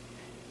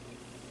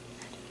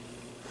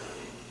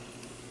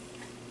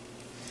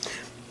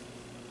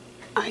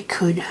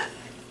could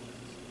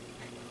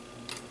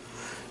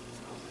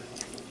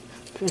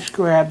just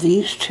grab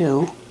these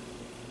two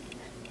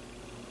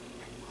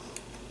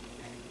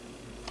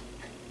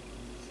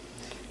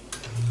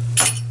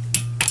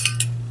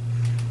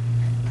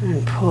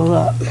and pull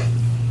up.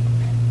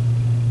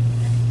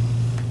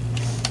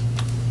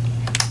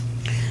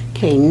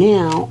 Okay,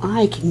 now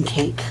I can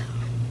take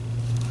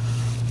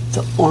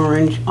the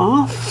orange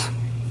off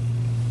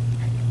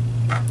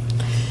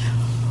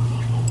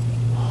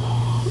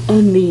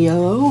and the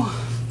yellow.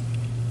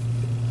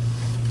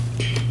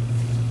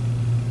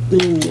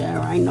 And there,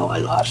 I know I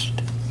lost.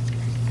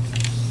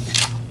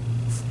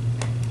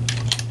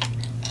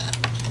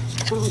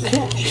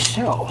 Okay,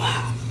 so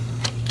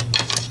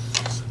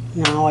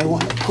now I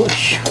want to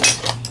push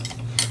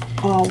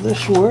all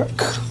this work,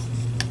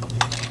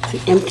 the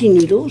empty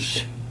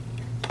needles,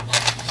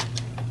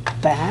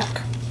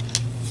 back.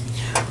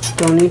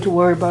 Don't need to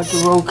worry about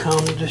the row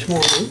counter this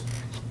morning.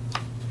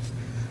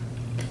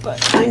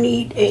 But I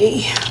need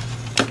a...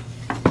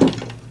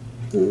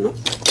 Nope.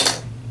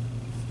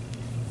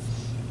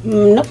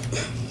 Nope.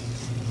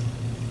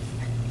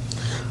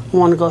 I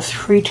want to go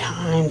 3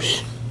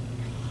 times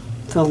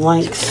the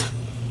length.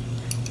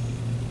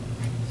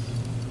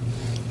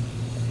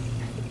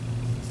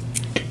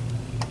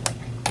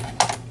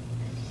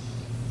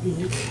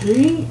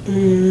 Okay,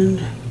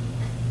 and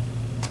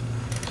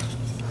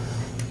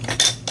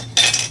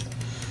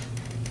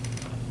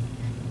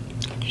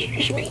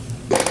excuse me.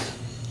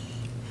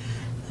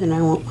 Then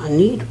I want my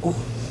needle.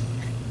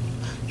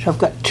 So I've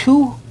got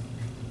 2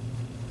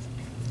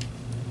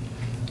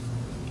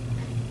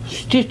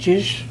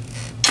 stitches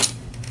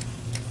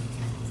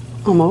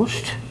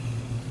almost.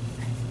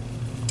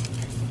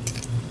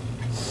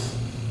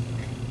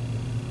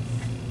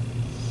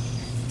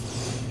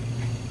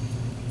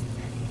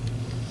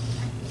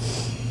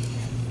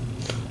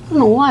 I don't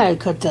know why I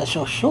cut that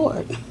so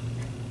short.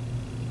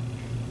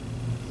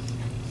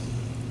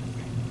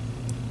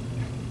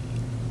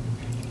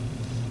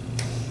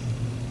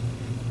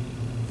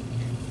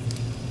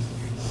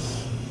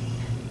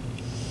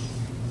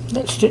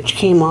 That stitch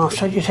came off,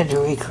 so I just had to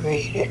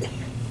recreate it.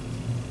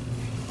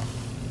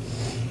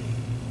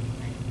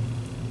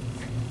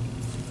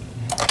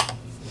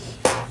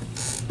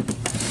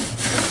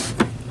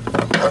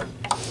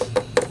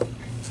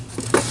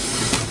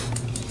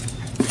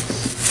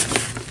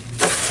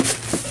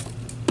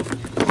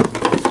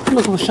 I'm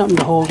looking for something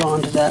to hold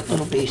on to that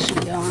little piece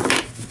of yarn.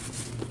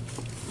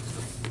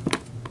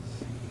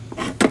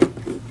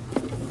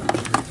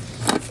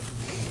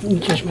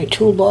 Here's my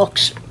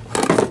toolbox.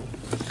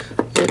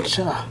 It's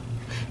a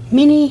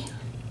mini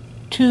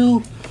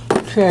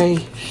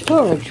 2-tray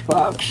storage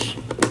box.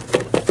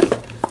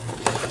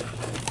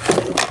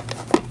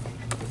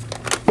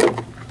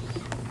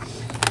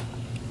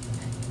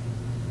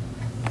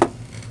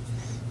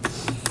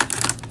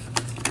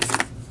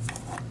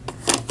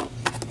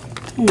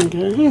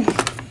 Okay.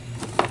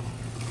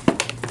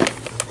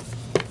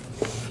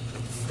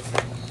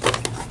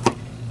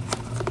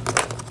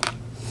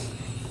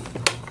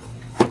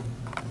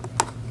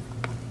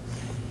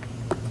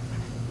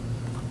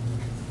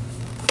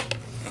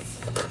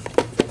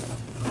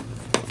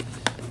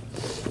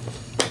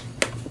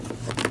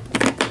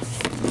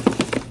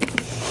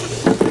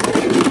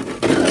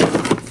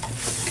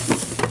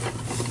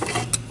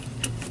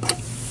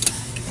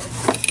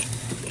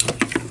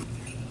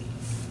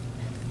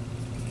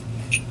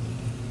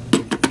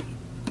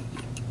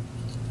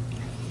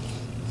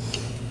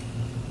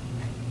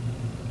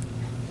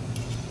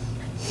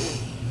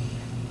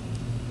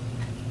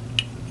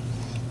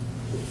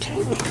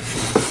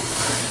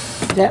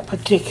 That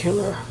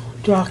particular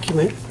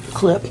document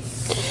clip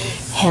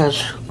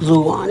has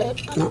glue on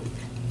it, not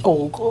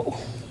old glue.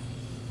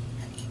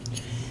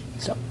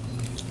 So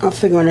I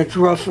figure when it's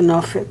rough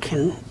enough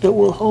it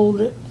will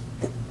hold it.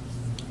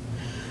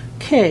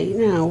 Okay,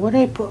 now what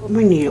I put with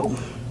my needle.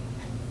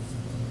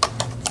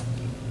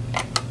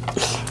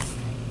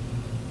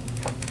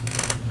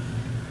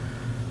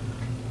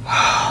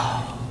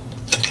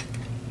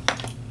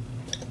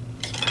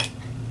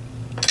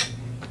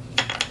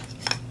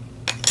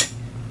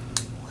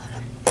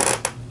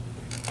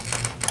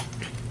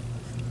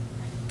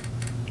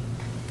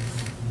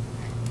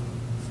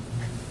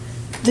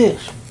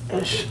 This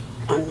is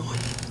annoying.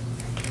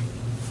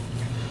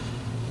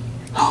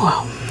 Oh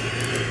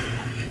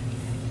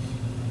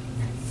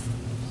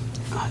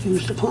well. I'll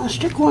use the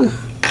plastic one.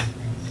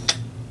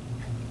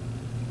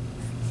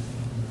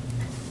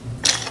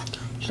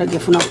 So I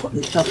guess we're not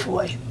putting stuff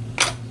away.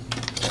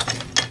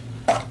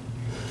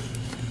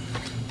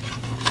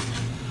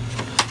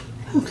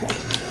 Okay.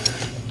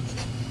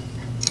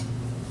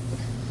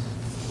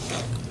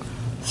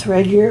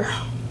 Thread your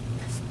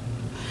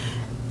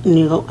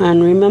needle,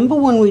 and remember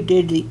when we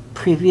did the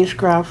previous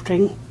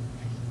grafting,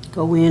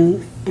 go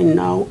in and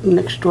out,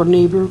 next door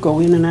neighbor,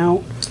 go in and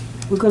out.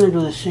 We're going to do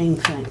the same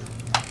thing.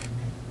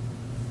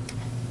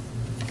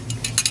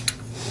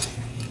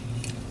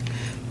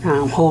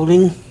 Now I'm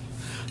holding,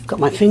 got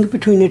my finger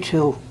between the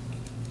two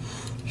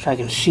so I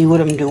can see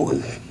what I'm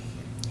doing.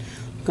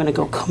 I'm going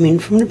to come in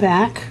from the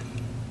back,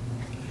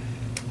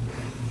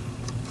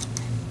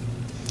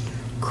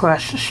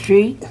 across the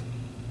street,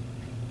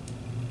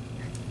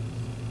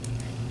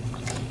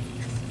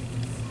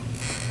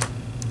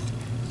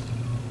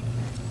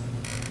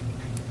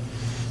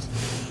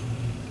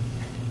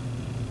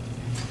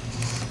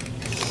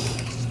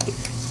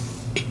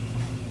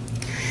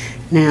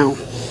 now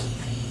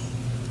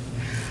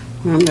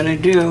what I'm going to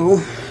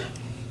do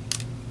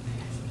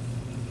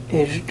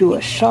is do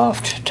a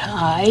soft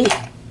tie,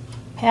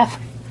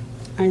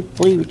 I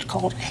believe it's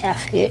called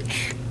half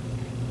hitch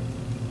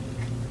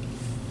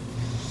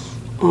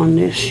on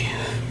this.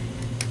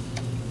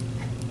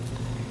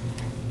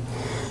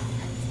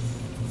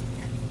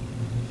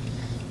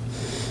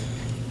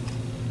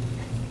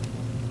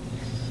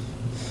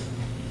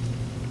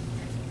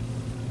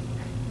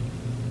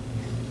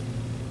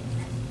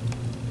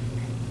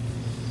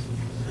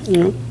 You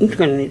know, it's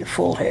going to need a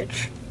full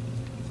hitch.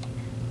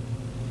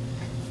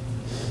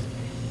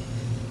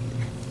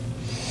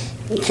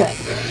 Okay.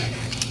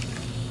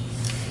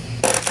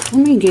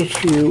 Let me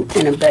get you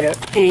in a better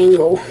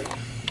angle.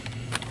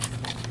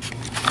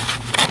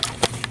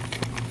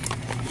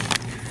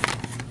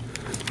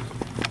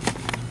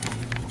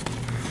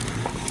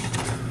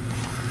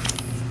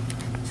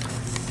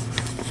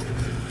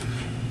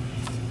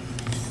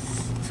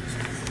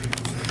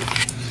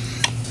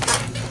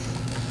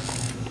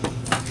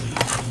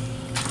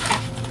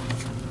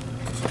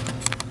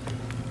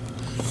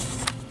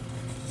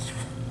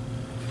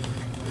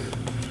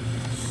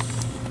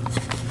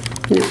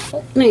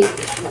 Let me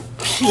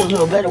see a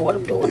little better what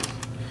I'm doing,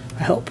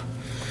 I hope.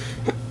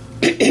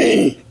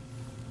 Okay,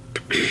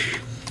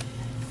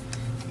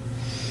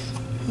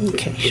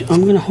 so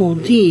I'm going to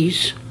hold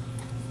these.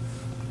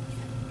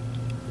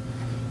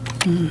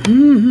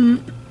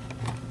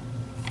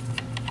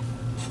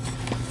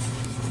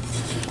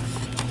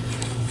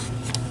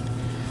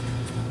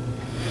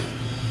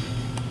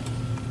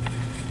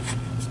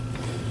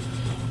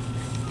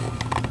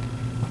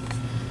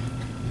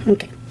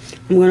 Okay,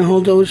 I'm going to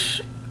hold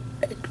those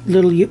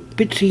little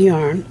bits of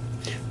yarn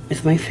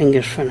with my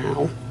fingers for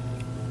now.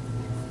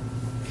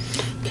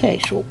 Okay,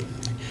 so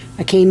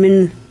I came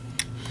in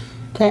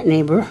that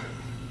neighbor,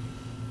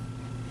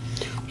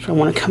 so I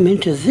want to come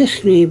into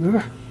this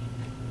neighbor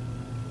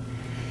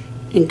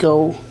and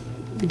go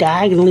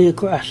diagonally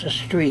across the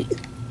street.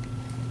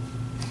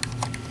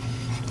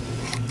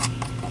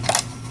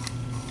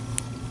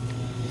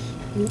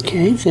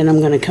 Okay, then I'm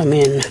going to come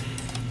in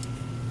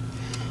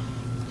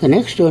the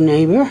next door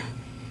neighbor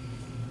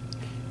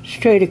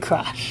straight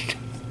across.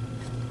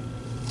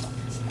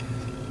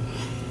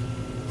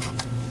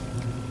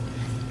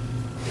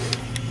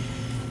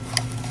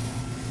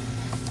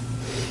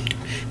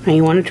 Now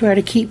you want to try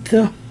to keep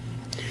the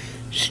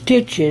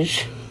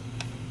stitches.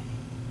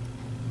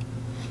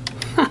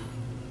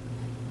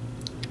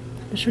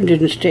 This one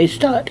didn't stay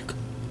stuck.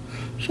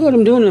 So what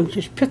I'm doing, I'm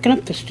just picking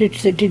up the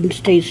stitch that didn't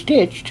stay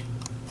stitched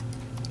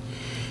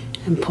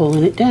and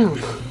pulling it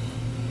down.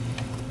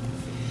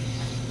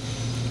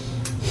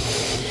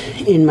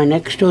 In my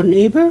next door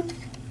neighbor,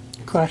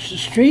 across the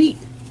street,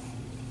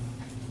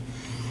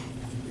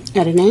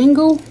 at an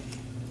angle,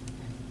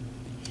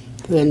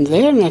 then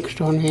their next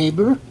door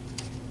neighbor,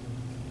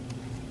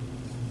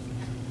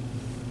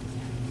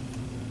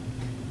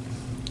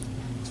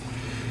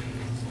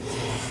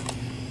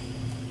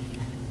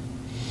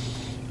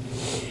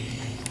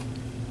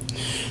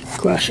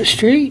 across the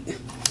street,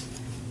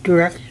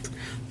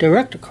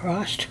 direct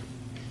across,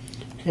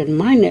 then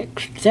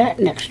that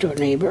next door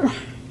neighbor,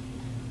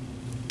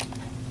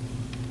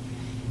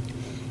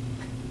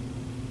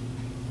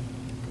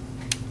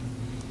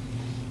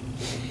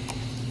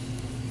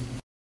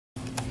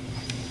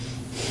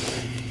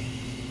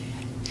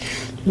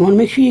 you want to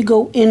make sure you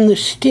go in the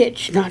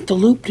stitch, not the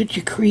loop that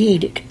you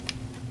created.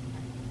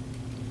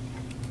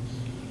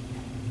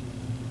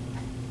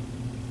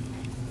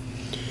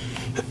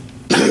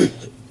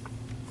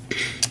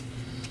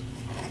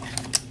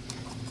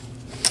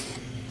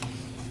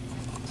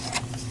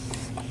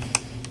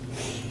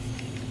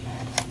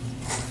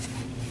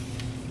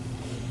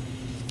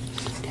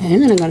 Okay,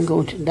 and then I'm going to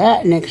go into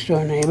that next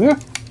door neighbor.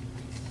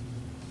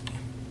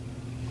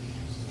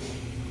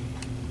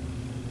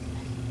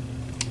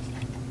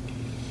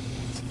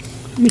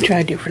 Let me try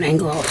a different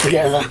angle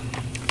altogether.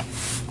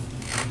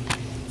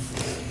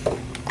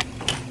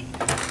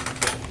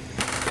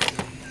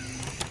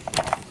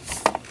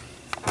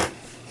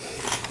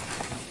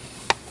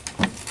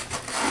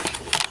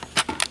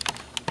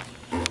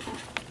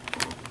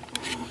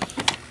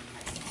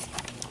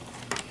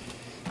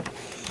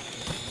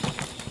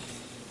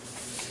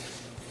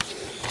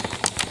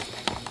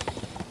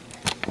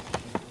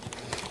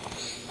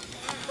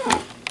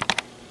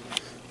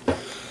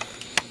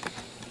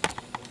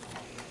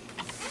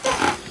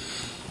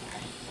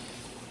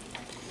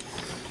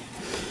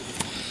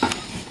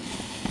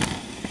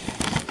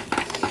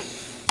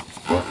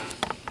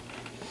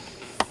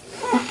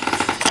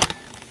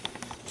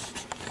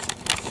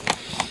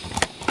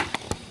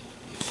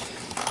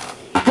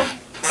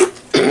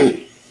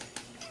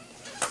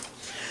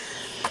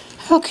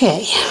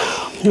 Okay,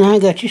 now I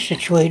got you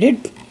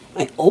situated,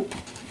 I hope.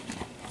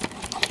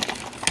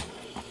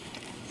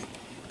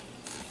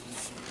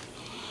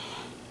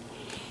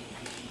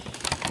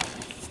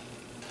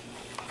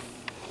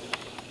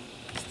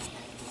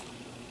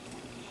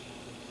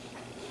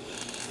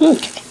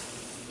 Okay.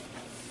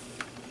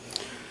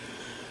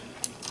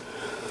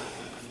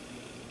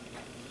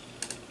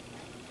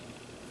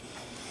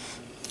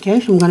 Okay,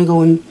 so I'm going to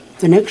go in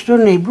the next door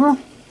neighbor,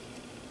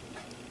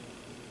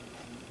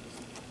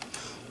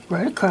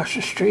 right across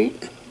the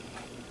street.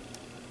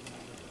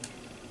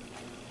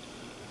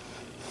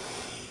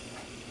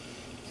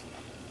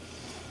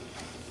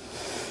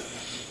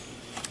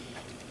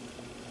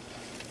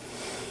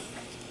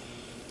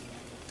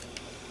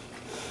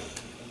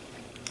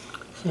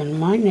 Then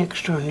my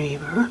next door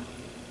neighbor,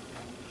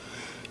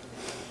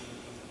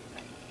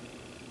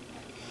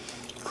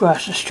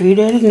 across the street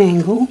at an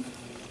angle,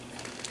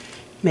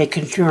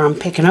 making sure I'm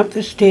picking up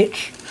the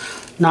stitch,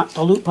 not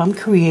the loop I'm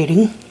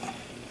creating.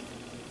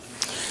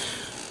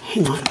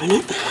 Hang on a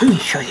minute, let me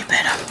show you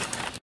better.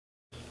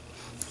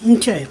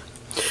 Okay,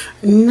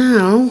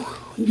 now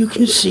you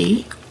can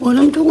see what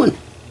I'm doing.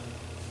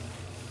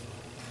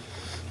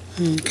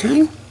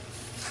 Okay,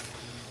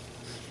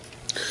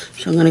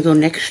 so I'm going to go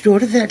next door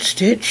to that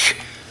stitch.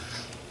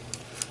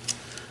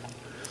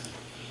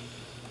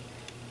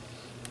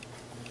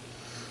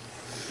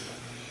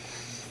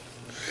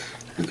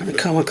 I'm going to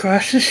come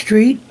across the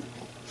street,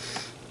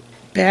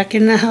 back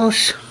in the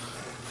house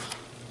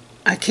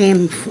I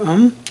came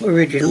from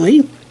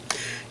originally,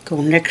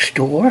 go next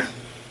door,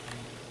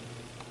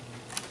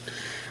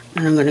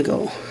 and I'm going to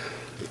go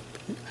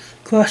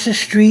across the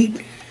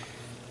street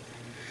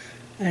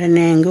at an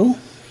angle,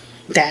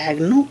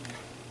 diagonal.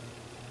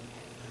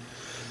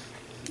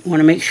 You want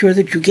to make sure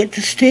that you get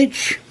the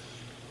stitch,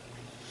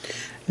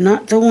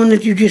 not the one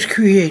that you just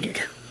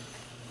created.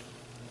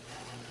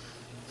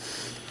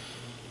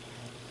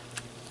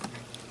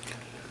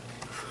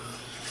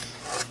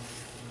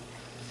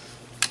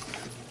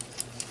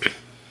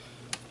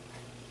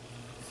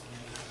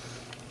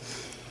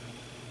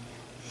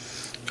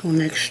 Go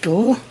next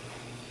door,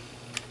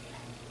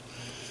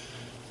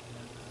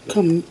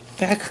 come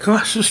back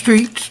across the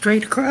street,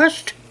 straight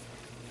across,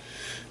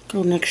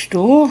 go next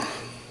door,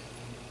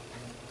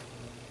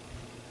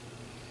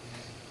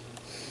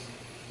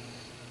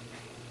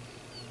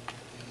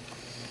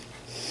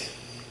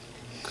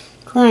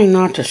 trying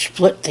not to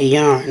split the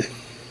yarn.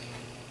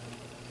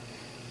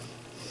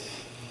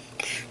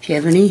 If you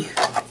have any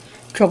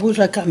troubles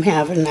like I'm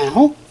having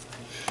now,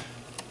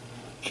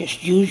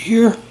 just use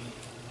your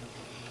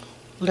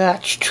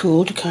latch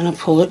tool to kind of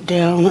pull it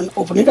down and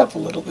open it up a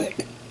little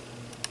bit.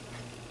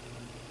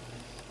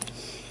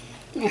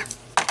 Yeah.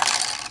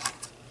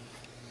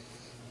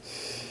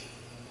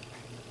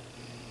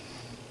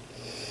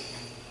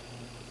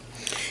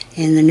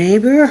 And the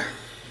neighbor,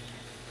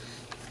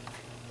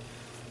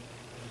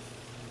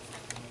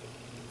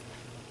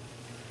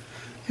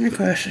 and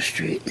across the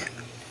street.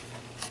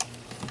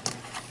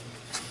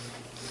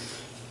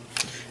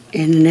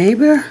 And the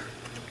neighbor.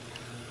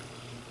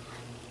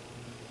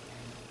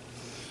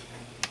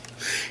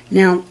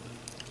 Now,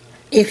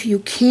 if you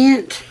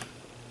can't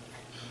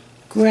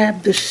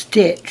grab the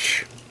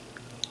stitch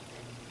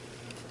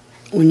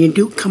when you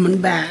do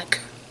coming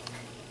back,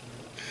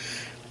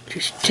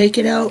 just take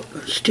it out,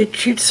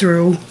 stitch it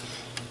through.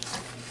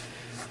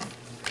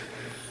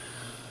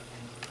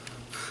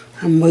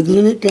 I'm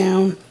wiggling it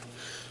down,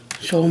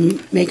 so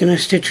I'm making a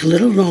stitch a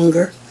little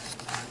longer.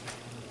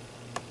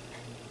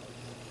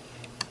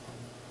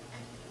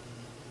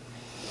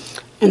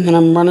 And then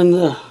I'm running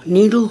the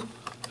needle.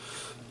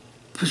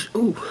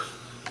 Ooh,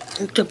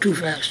 hooked up too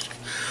fast.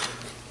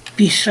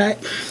 Beside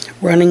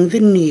running the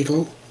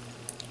needle,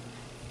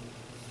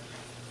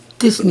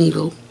 this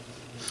needle,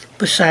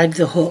 beside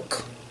the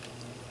hook.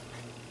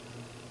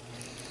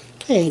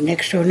 Okay,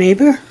 next door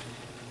neighbor.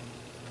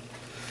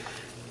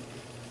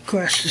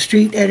 Across the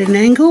street at an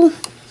angle.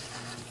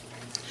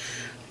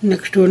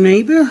 Next door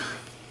neighbor.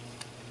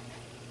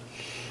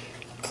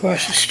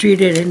 Across the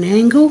street at an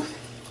angle.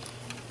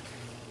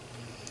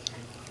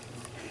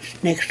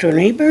 Next door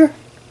neighbor.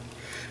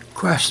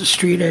 Across the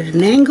street at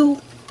an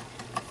angle.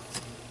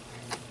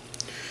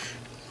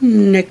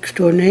 Next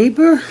door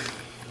neighbor.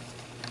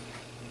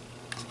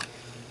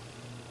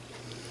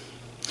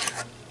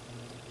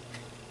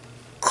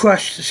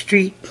 Across the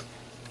street.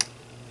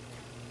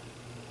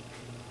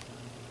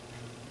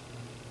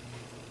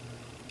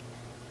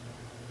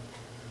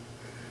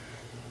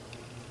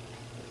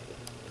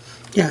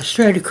 Yeah,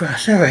 straight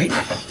across, alright.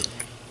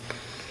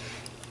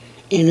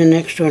 And the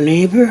next door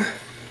neighbor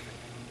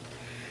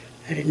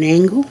at an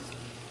angle.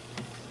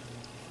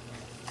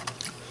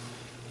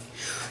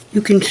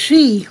 You can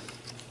see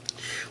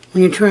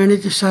when you're trying to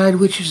decide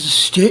which is the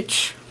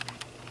stitch,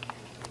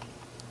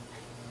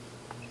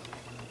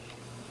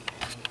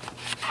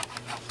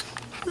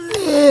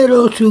 a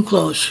little too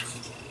close.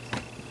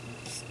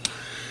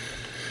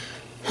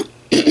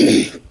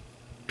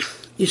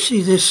 You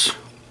see this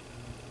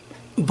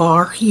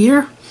bar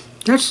here?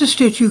 That's the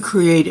stitch you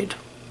created.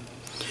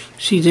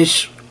 See See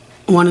this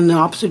one in the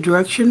opposite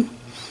direction?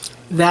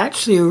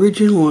 That's the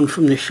original one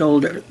from the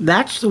shoulder.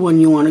 That's the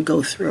one you want to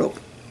go through.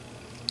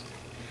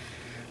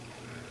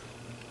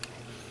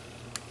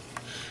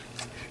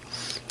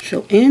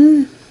 So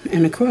in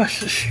and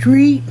across the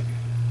street.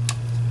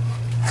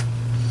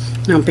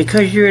 Now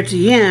because you're at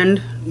the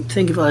end,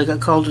 think of it like a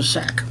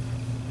cul-de-sac.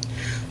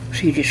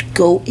 So you just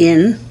go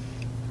in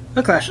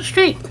across the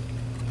street.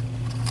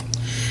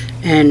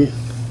 And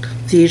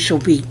these will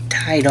be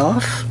tied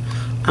off.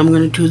 I'm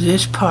going to do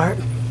this part.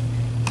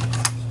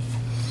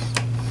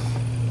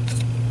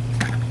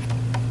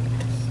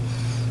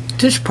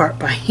 This part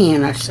by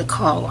hand, that's the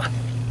collar.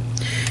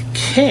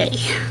 Okay.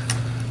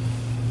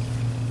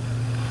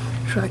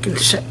 So I can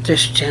set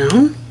this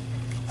down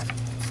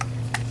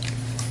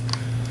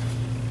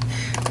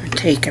and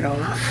take it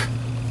off.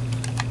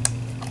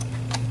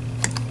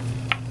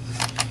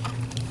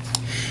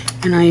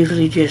 And I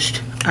usually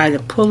just either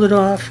pull it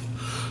off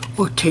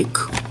or take,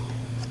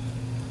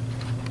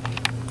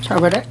 sorry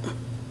about that,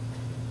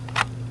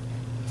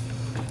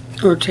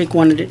 or take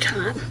one at a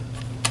time.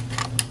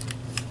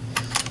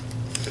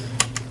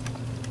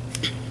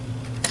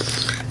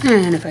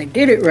 And if I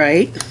did it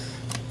right,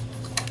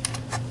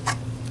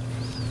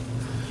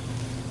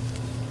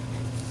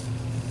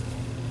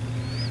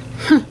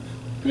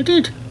 I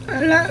did.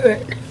 I love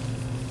it.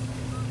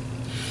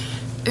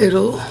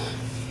 It'll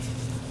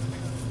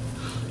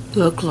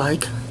look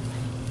like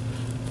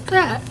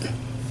that.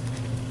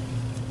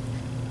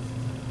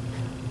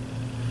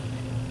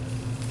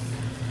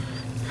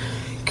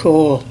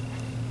 Cool.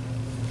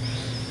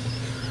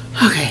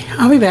 Okay,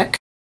 I'll be back.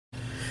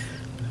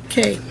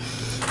 Okay.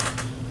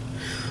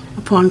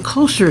 Upon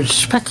closer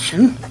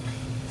inspection,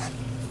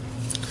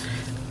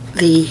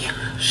 the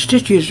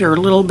stitches are a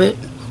little bit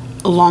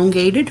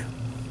elongated.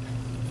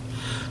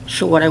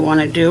 So what I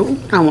want to do,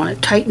 I want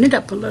to tighten it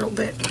up a little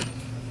bit.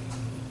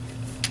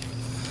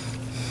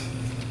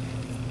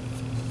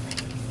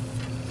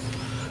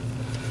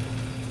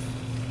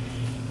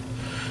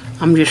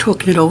 I'm just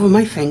hooking it over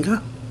my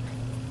finger.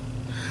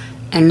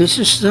 And this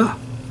is the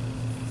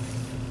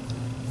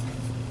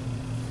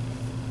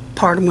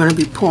part I'm going to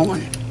be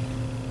pulling.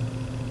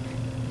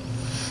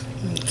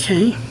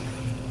 Okay.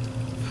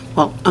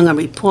 Well, I'm going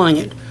to be pulling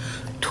it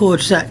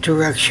towards that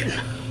direction.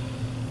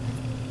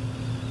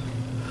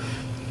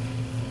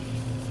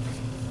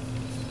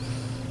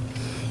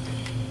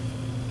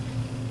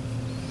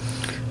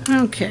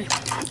 Okay,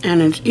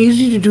 and it's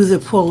easy to do the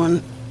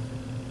pulling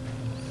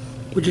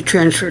with the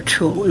transfer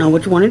tool. Now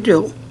what you want to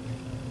do,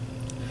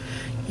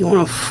 you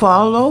want to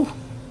follow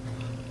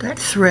that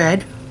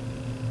thread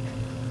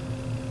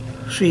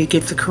so you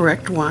get the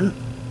correct one.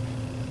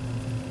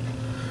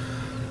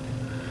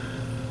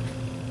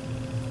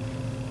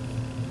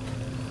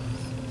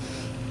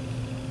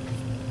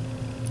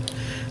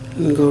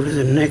 And go to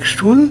the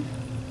next one.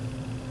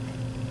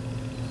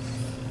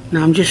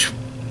 Now I'm just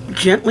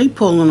gently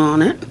pulling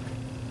on it.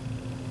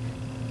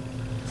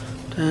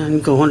 Then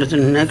go on to the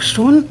next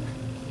one.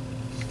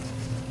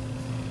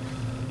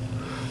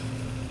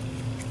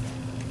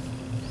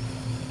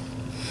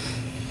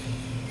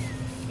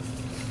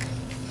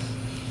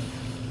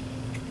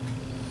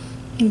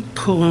 And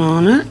pulling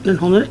on it, then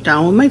holding it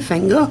down with my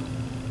finger.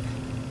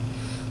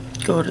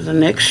 Go to the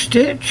next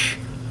stitch.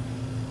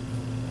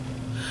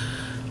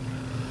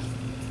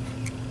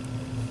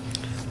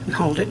 And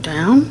hold it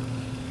down.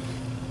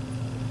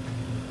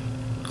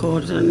 Go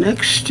to the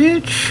next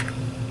stitch.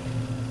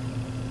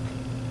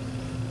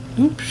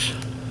 Oops.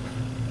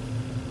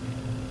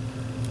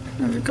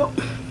 There we go.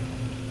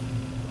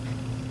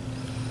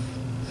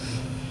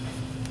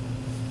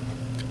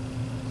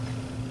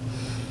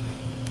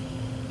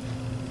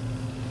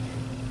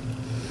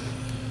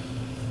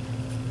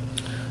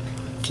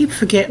 Keep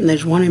forgetting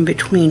there's one in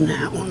between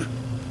that one.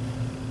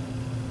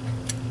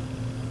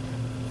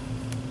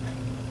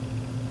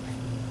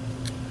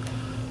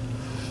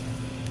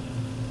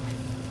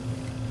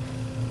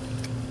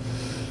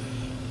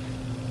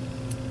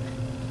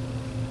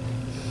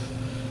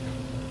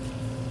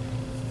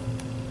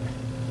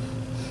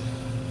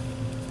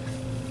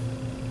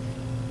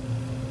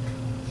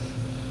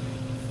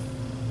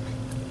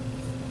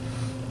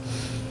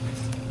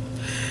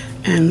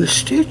 And the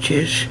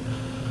stitches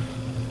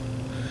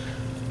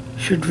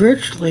should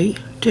virtually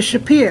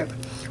disappear.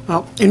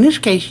 Well, in this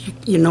case,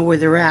 you know where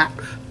they're at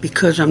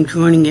because I'm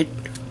joining it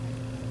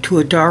to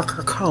a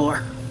darker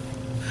color.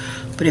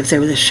 But if they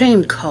were the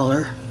same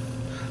color,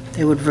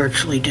 they would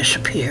virtually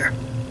disappear.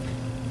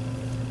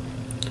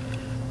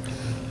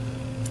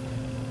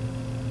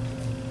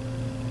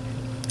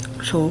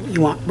 So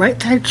you want right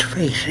sides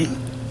facing.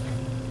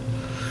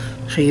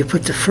 So you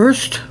put the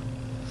first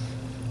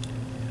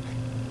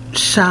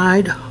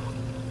side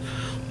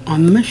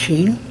on the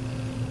machine,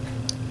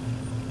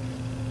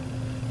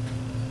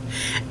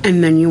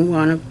 and then you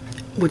want to,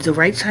 with the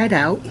right side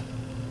out,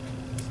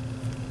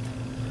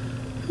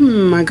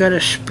 I got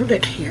a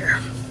split here.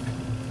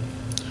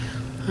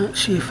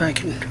 Let's see if I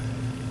can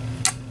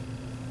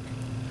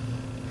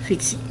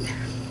fix it.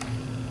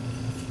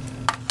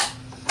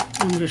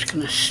 I'm just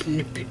going to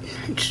snip it.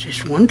 It's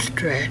just one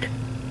thread.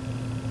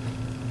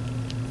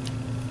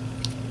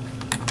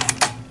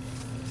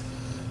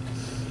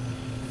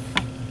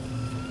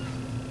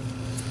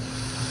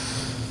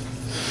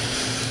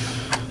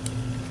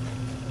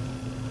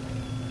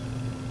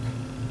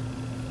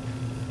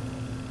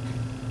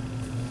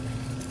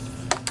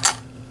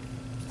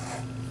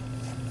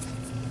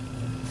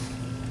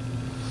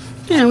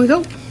 There we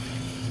go.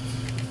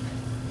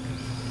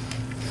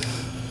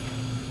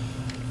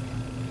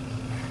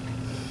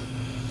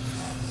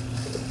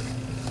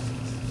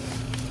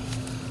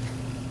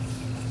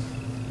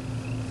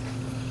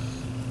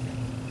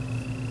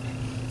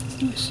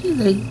 You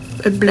see,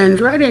 it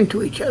blends right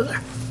into each other.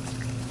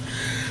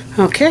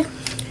 Okay,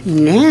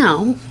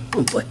 now,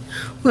 oh boy,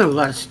 we have a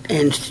lot of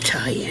ends to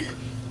tie in.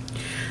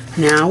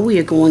 Now we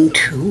are going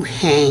to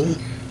hang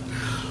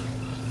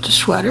the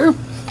sweater.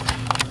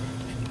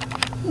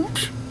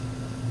 Oops.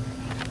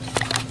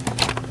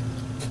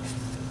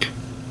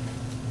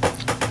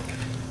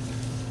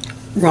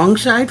 Wrong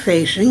side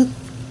facing.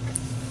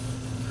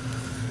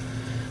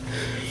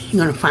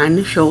 You're going to find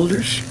the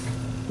shoulders.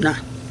 No.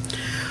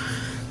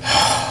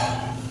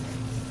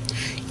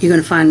 You're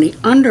going to find the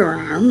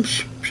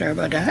underarms. Sorry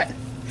about that.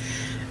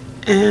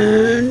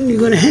 And you're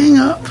going to hang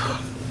up.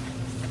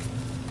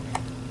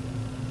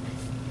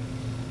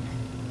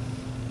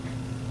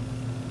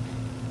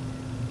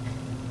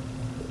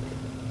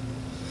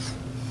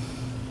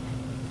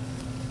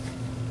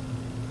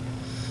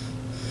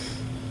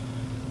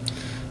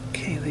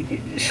 Okay, we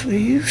did the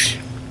sleeves.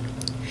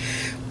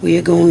 We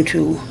are going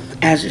to,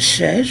 as it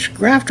says,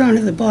 graft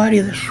onto the body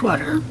of the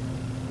sweater.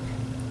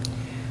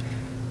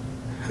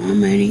 How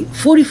many?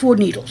 44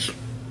 needles.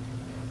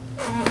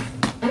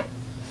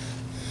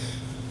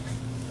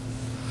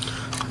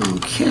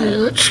 Okay,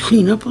 let's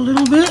clean up a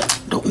little bit.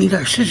 Don't need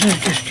our scissors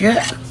just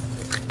yet.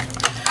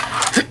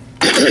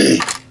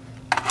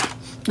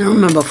 Now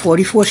remember,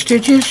 44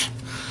 stitches,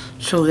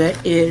 so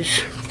that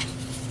is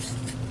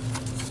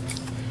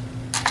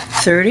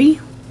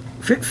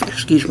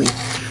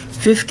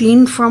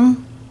 15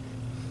 from,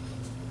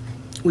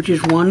 which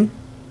is one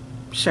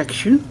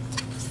section.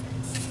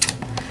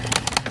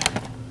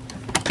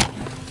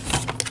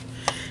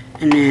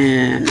 And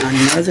then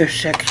another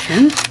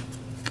section.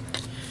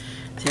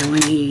 Then we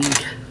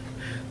need,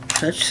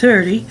 that's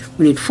 30.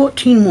 We need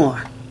 14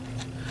 more.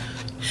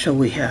 So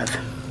we have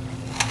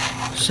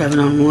 7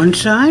 on one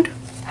side.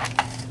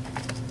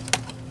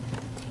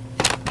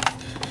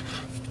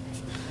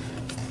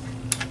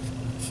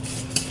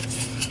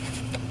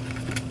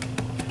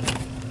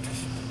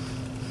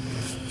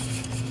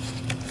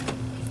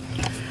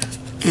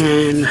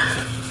 And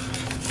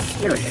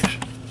here it is.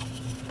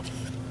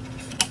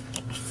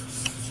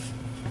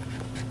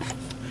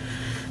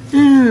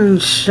 And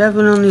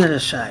 7 on the other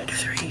side.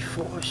 3,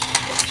 4,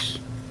 6.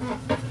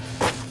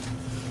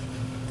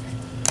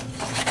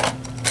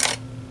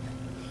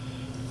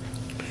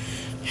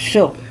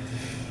 So,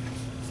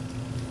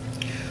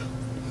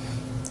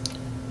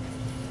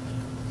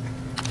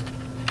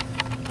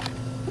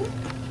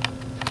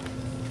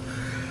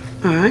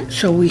 alright,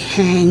 so we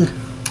hang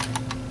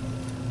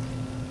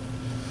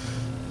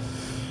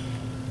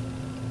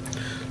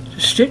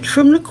the stitch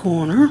from the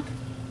corner.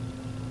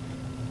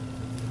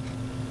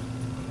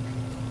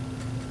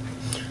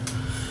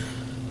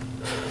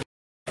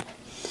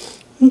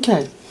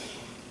 Okay,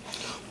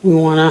 we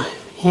want to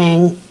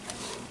hang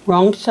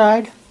wrong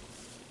side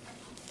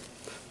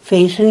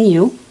facing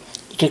you.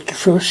 You take the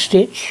first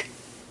stitch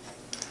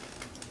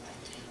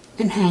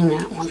and hang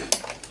that one.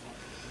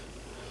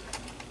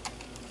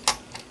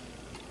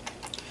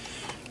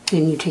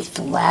 Then you take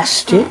the last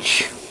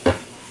stitch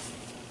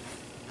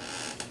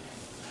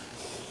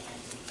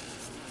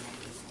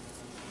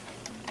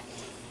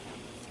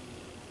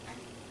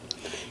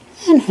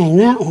and hang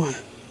that one.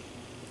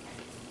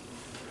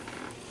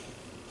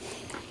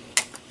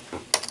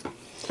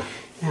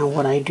 Now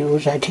what I do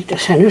is I take the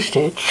center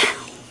stitch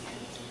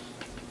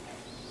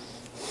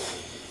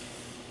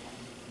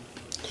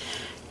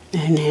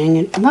and hang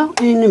it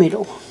about in the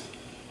middle,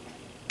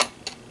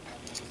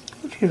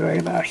 which is right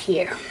about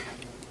here.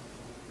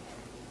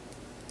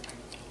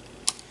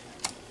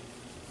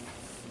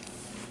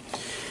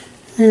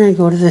 Then I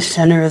go to the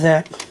center of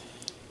that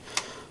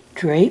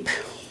drape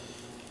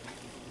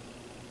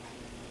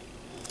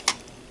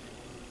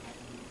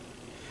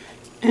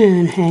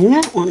and hang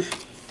that one.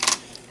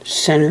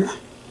 Center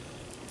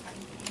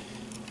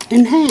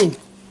and hang.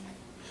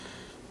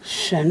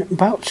 Center,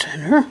 about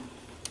center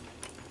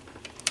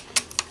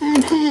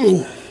and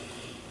hang.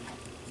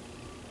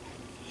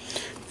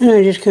 And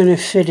I'm just going to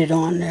fit it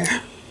on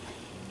there.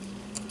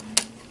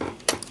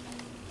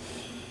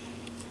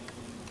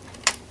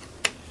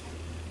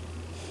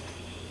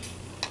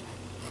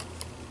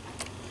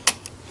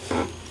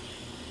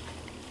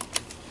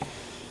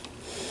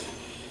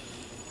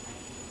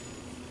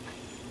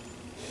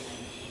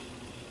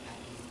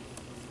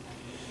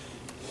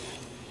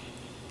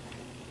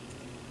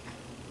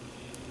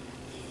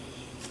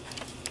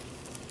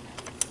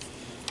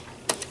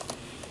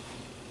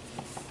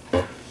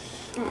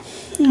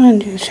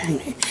 and just hang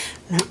it.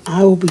 Now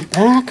I will be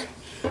back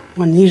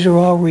when these are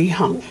all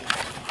rehung.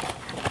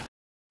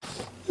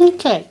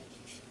 Okay,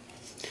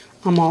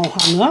 I'm all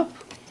hung up.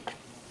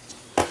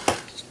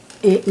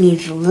 It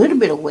needs a little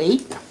bit of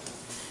weight.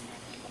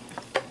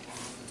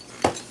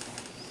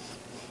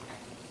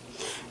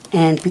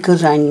 And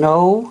because I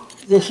know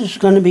this is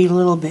going to be a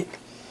little bit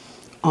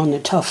on the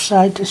tough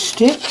side to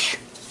stitch,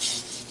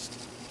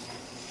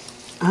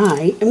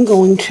 I am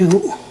going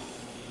to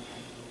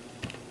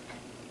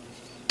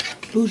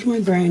lose my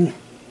brain.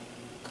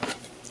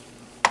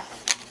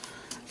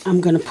 I'm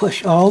going to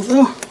push all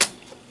the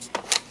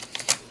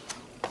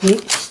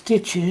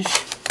stitches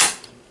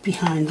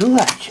behind the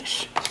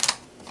latches.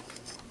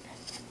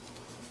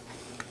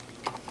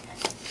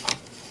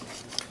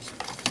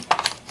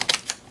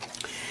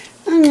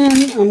 And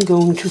then I'm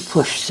going to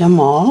push them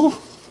all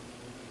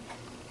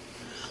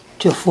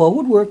to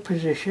forward work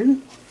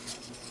position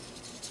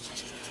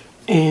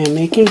and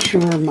making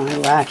sure my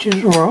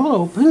latches are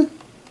all open.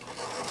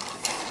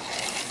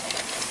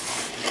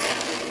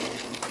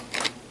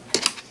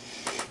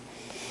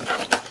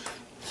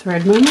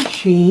 Thread my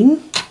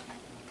machine.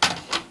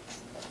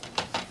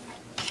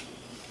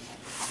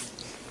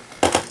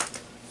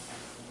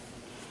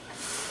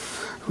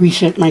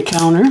 Reset my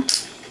counter.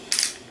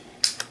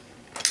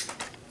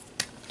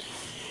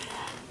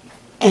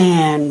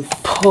 And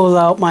pull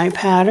out my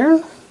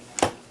pattern.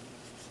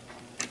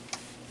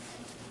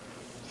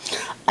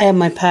 I have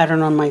my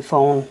pattern on my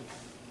phone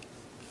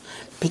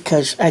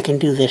because I can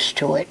do this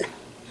to it,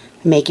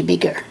 make it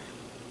bigger.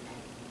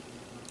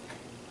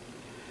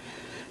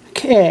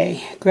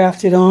 Okay,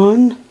 graft it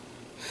on.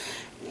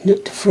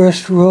 Knit the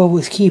first row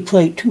with key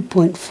plate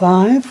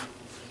 2.5.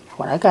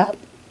 What I got.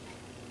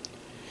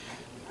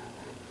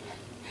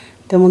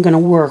 Then we're going to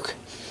work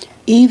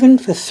even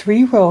for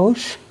 3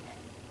 rows.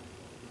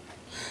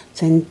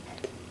 Then,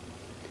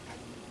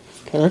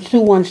 okay, let's do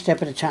one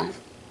step at a time.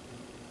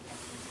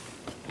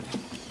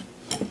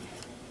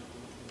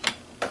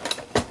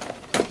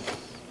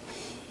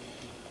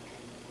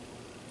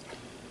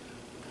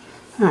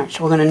 Alright,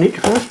 so we're going to knit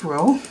the first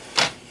row.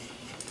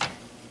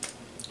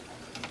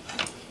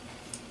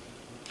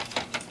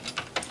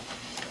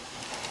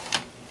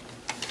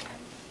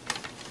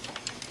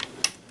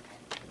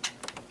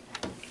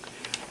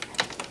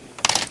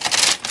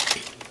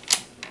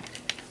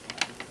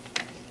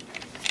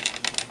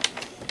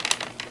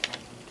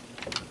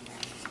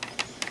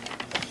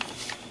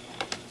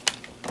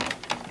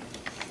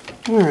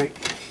 Alright.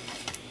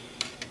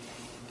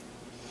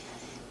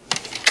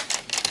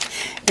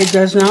 It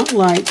does not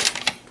like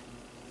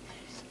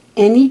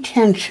any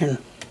tension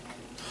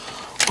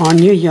on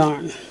your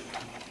yarn.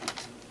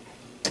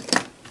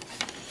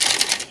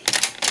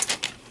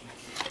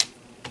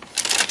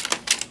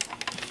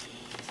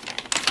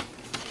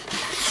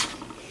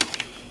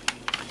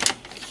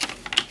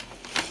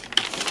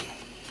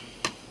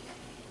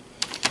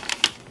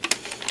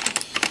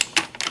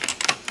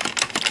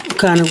 I'm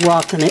kind of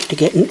rocking it to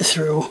get it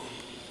through.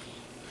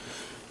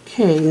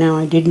 Okay, now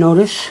I did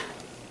notice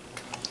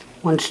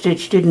one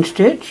stitch didn't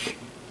stitch.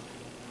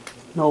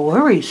 No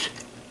worries.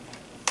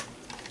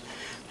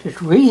 Just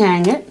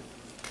rehang it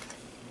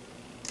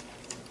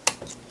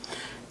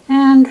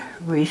and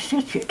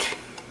restitch it.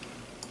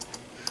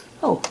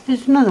 Oh,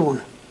 there's another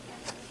one.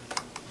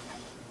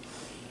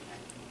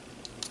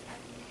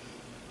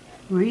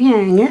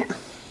 Rehang it.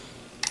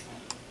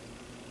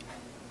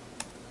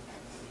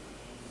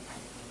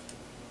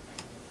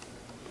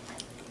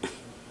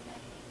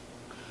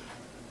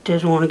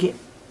 Doesn't want to get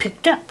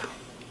picked up.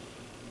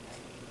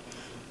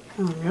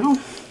 There we go.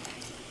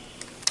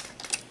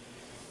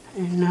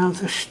 And now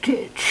the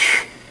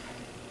stitch.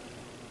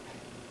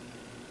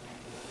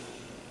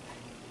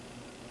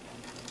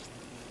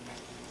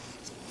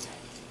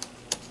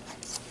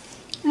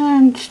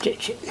 And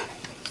stitch it.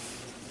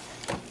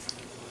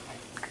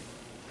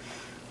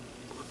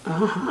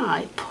 Aha,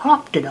 I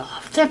popped it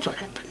off. That's what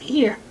happened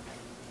here.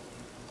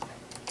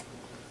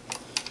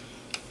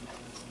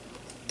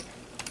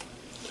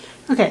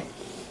 Okay.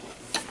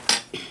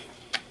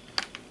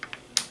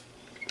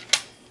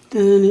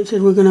 Then it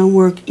said we're going to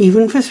work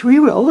even for 3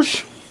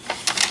 rows.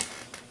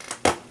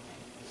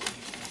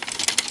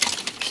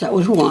 So that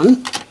was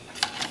 1.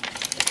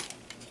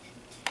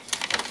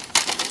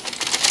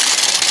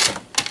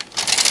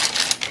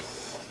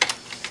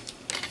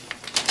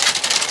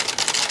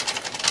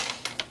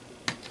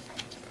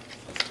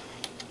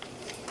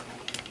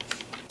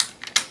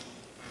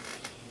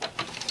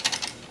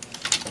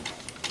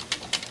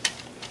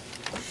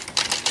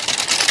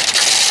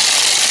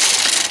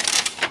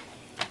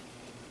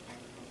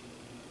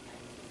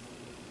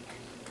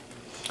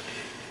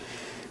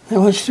 That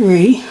was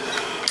 3.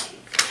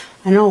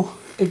 I know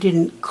it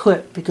didn't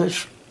clip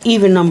because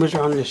even numbers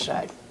are on this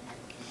side.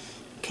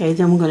 Okay,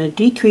 then we're going to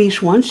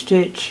decrease 1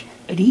 stitch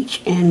at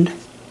each end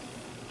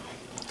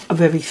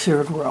of every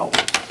 3rd row.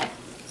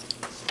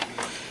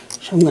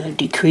 So I'm going to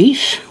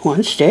decrease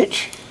 1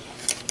 stitch.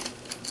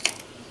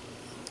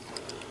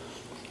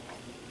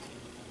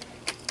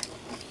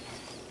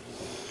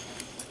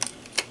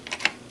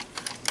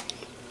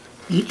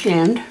 each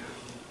end.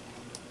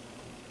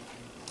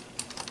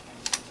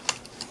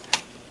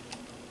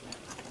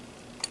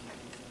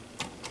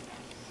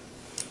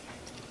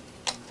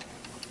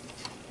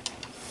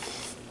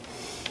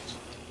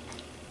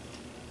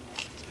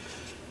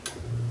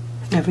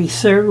 Every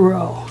third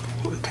row,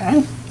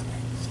 okay?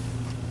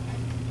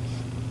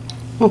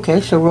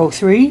 Okay, so row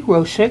 3,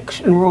 row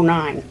 6, and row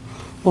 9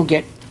 will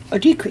get a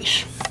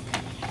decrease.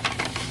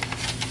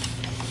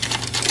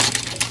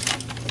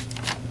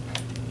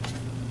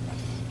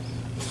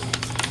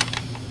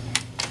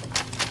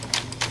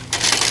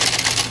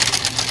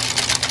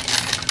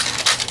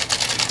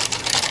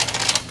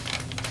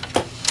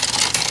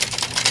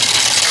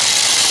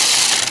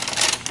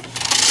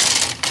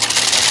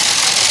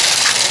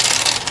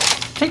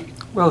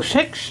 Row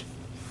 6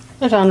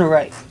 is on the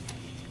right.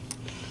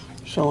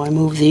 So I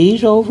move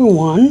these over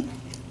one.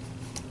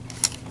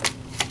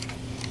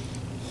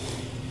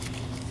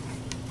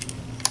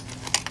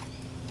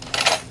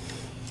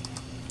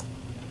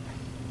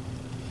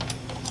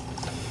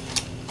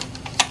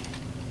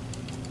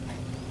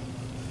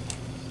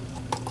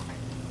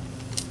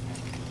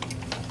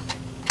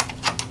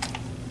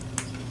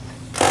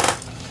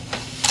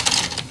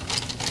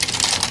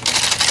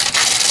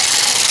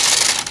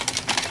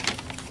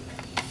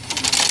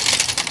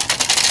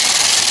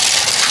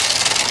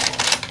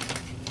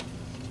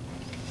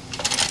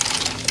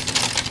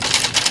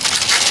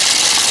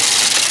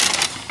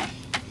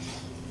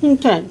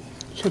 Okay,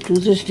 so do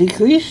this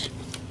decrease.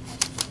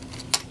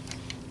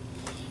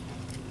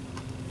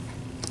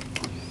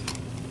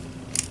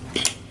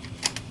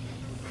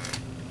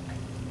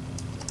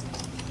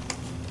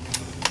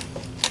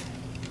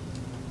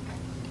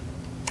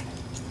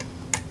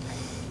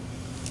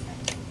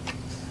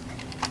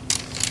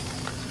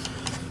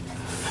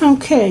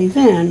 Okay,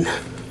 then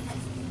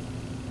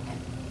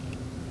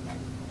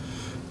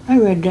I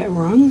read that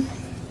wrong.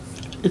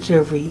 It's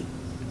every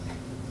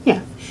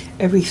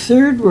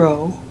third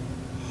row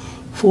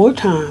 4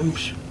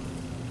 times.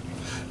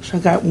 So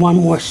I got one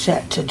more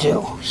set to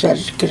do. So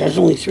because that's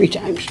only 3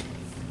 times.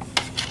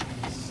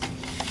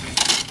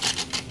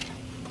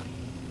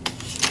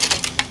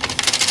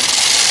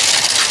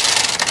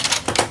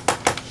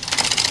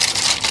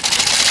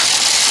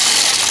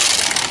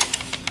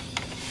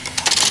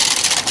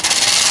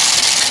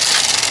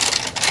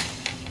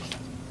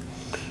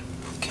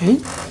 Okay.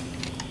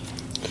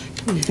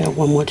 We got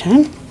one more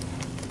time.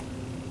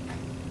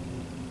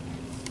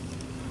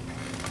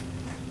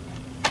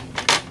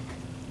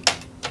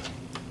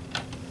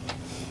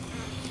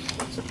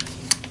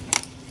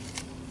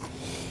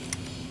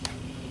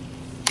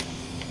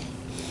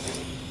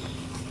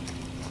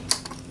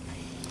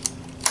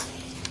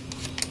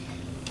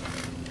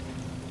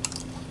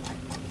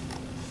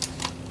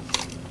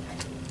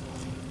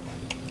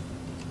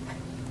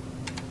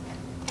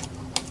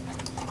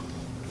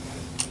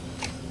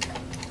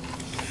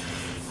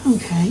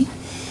 Okay.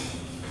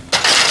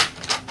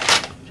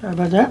 Sorry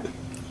about that.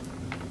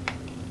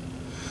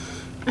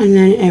 And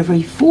then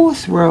every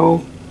 4th row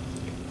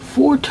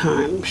 4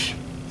 times.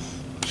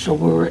 So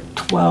we're at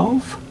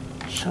 12.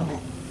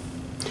 So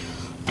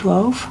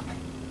 12,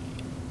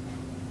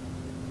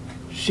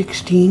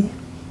 16,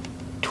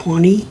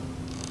 20,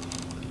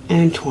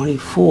 and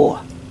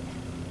 24.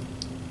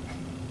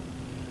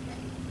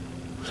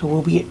 So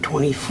we'll be at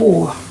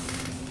 24.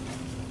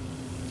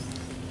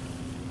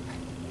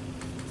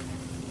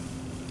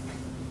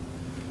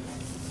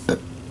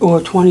 Or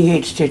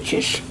 28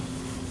 stitches.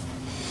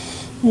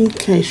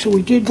 Okay, so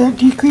we did that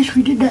decrease,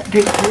 we did that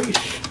decrease.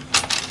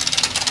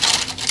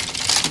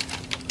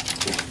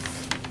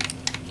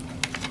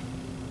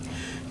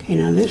 Okay,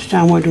 now this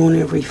time we're doing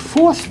every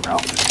 4th row.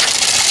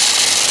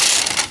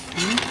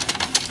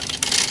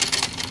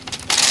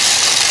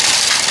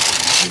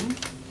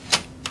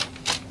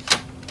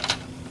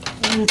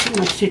 I think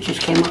my stitches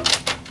came up.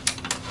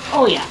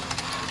 Oh yeah.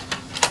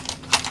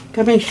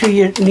 Gotta make sure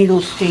your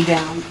needles stay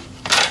down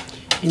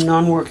in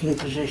non-working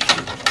position.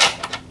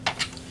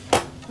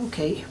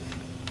 Okay.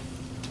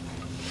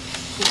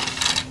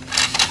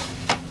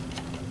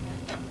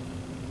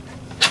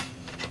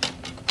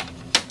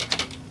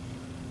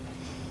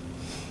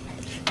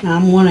 Now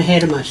I'm one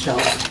ahead of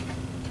myself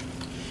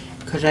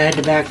because I had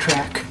to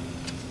backtrack.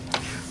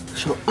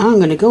 So I'm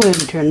going to go ahead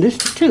and turn this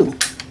to 2.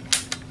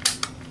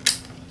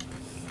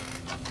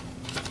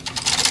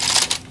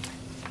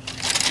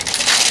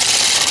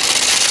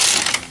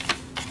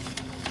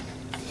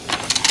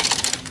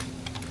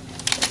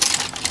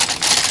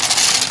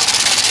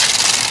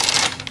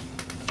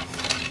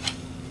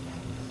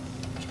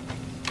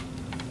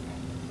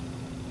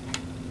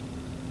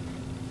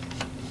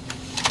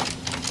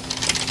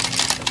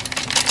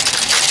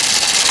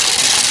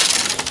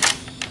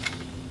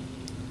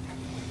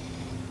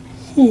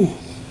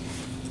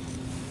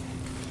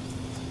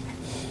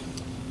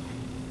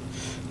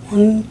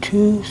 One,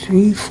 2,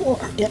 3, 4.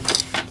 Yep.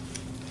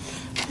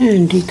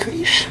 And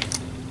decrease.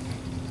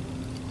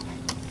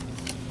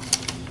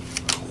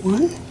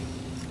 1.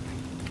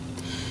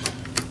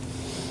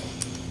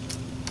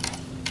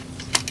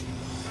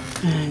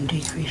 And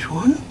decrease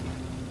 1.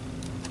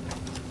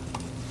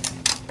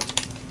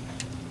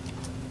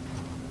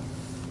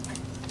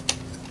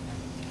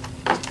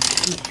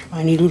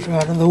 My needles are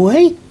out of the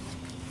way.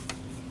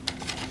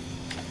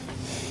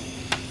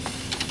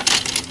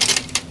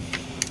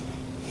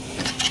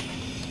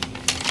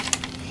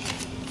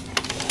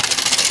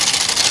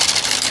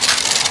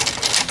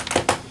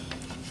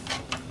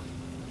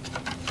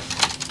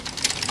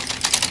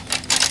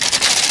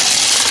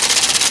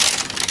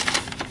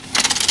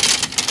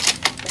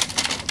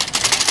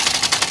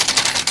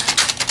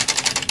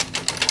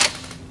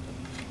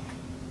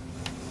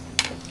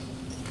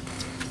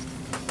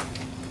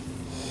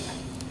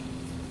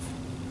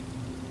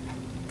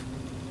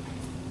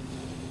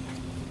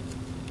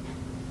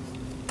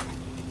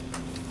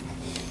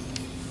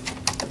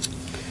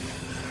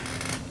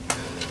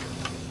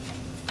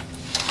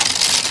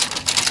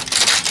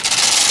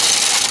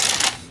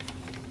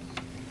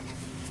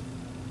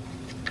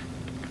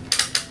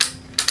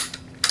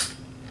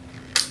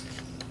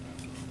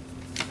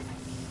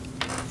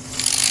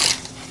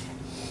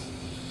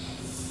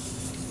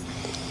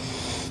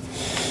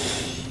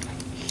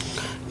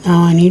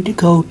 Now I need to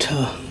go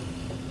to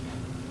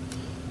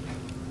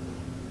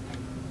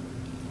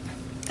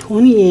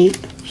 28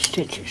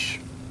 stitches.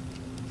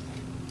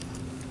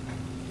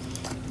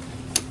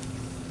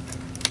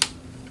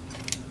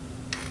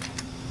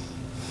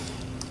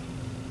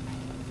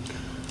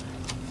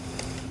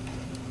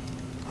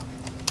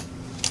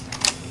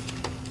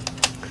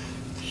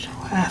 So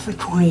half of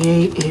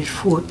 28 is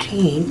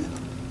 14.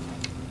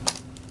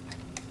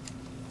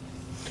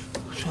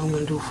 So I'm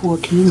going to do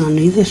 14 on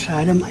either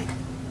side of my.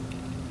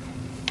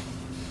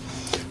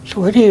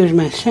 So right here is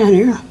my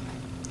center.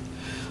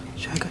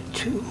 So I got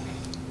 2.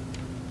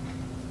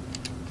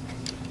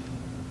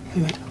 Wait a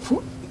minute,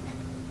 4.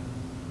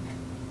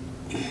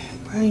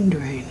 Brain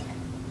drain.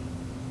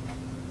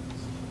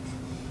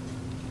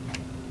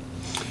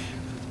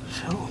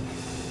 So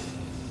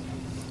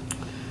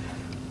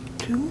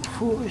 2,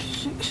 4,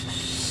 6,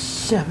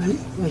 7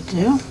 right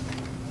there.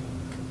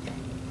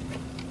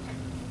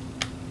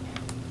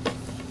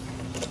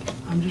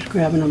 I'm just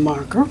grabbing a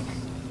marker.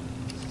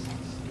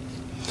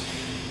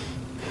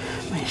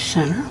 My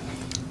center.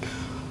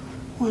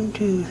 1,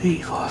 2,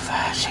 3, 4,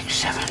 5, 6,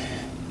 7.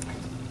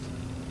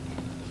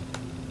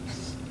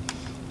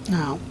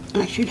 Now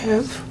I should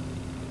have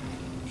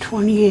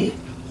 28.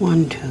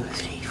 1, 2,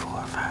 3,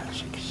 4, 5,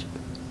 6,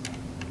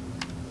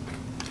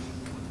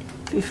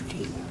 7.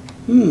 15.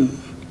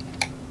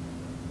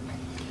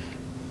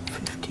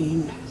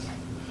 15.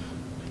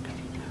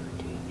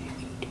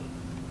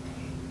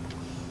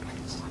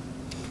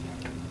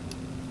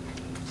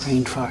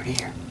 Brain fart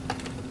here.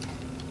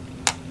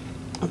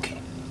 Okay,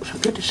 so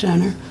get the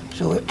center.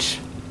 So it's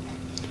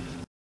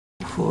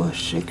 4,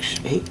 6,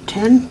 8,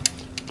 10.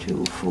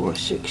 2, 4,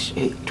 6,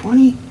 8,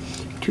 20.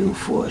 2,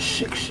 4,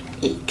 6,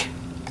 8.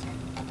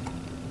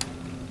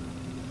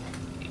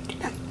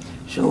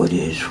 So it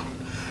is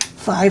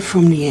 5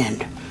 from the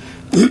end.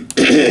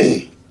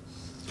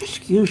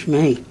 Excuse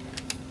me.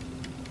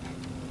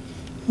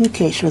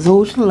 Okay, so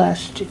those are the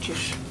last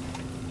stitches.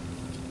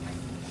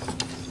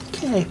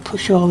 Okay,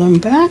 push all them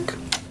back.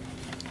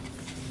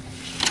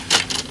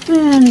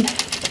 And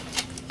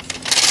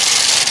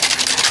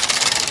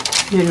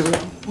knit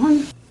around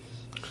 1.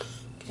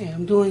 Okay,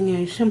 I'm doing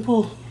a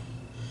simple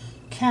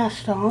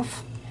cast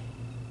off.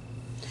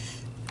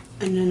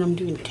 And then I'm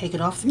going to take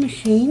it off the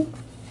machine.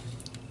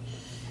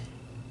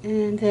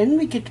 And then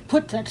we get to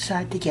put that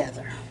side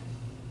together.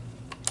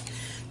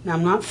 Now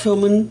I'm not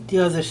filming the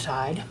other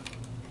side.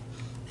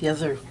 The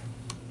other,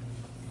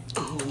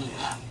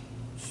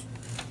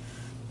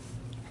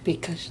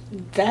 because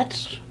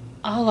that's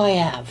all I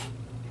have.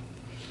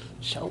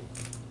 So,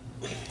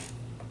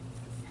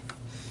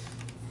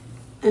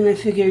 and I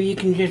figure you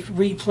can just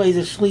replay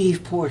the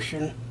sleeve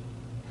portion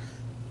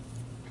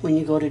when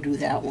you go to do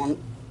that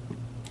one.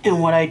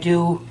 And what I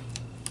do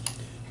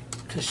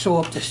to sew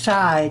up the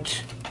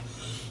sides,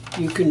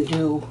 you can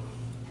do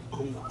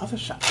on the other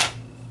side.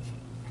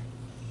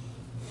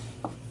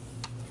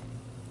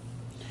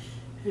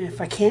 And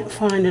if I can't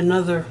find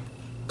another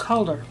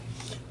color,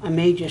 I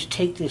may just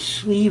take this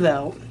sleeve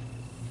out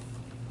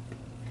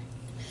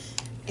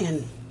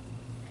and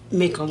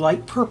make a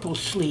light purple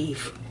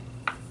sleeve.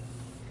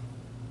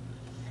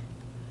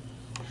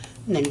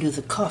 And then do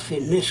the cuff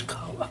in this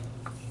color.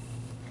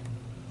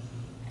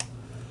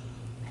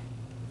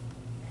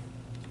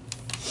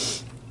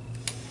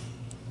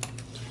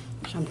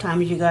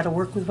 Sometimes you gotta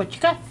work with what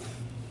you got.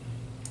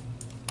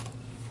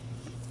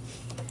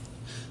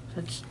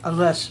 That's a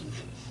lesson.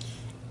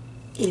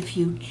 If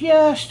you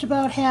just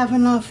about have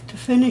enough to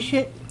finish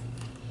it,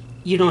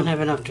 you don't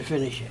have enough to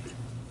finish it.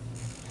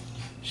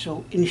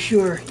 So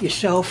ensure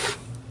yourself,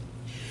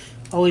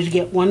 always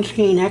get one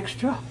skein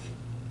extra.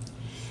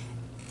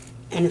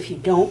 And if you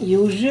don't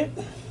use it,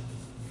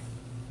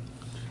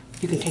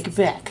 you can take it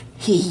back.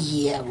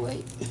 Yeah,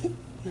 right.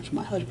 That's what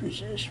my husband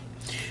says.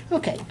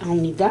 Okay, I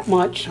don't need that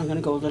much. I'm going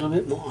to go a little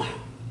bit more.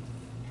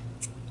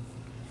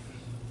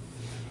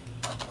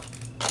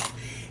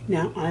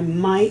 Now, I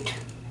might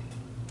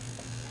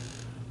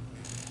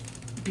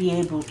be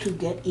able to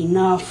get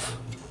enough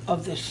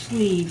of the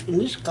sleeve in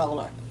this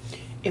color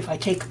if I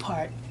take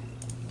apart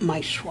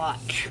my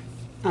swatch.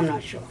 I'm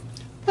not sure,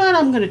 but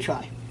I'm going to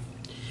try.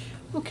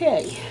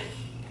 Okay,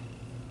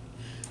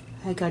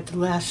 I got the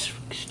last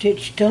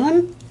stitch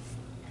done,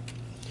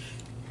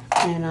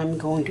 and I'm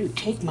going to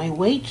take my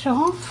weights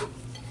off.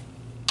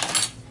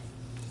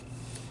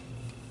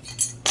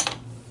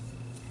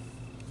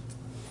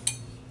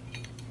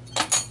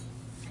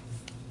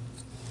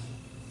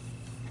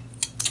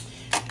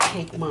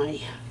 Take my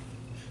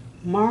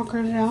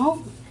markers out.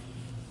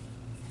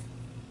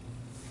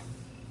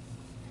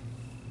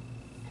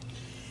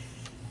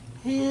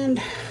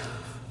 And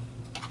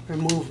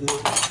remove my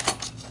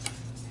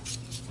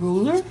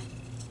ruler.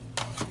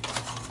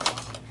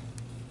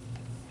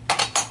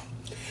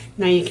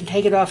 Now you can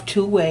take it off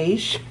two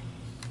ways.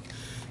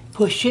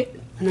 Push it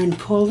and then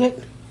pull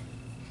it,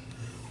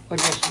 or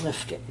just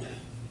lift it.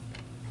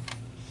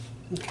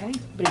 Okay,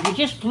 but if you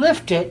just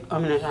lift it, I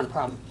mean, that's not a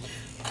problem.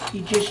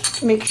 You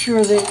just make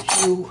sure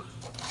that you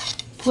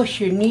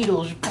push your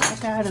needles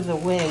back out of the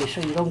way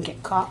so you don't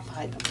get caught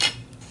by them.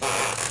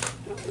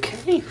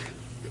 Okay.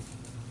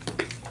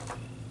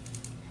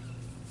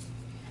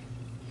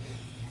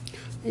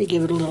 And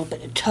give it a little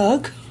bit of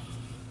tug.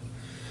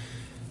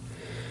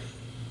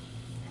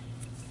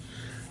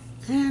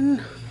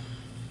 And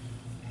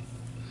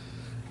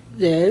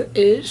there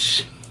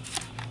is,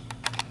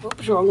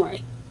 oops, wrong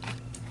way.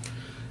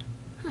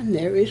 And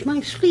there is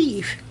my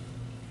sleeve.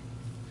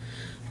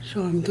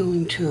 So I'm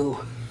going to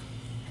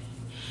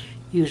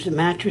use the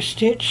mattress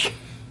stitch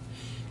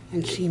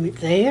and seam it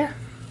there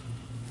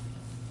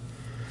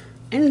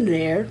and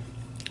there.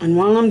 And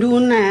while I'm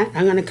doing that,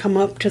 I'm going to come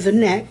up to the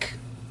neck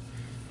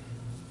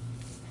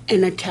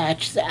and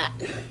attach that.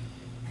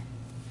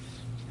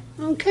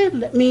 Okay,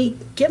 let me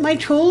get my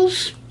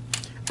tools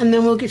and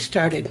then we'll get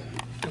started.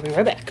 I'll be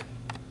right back.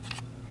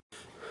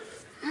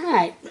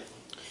 Alright,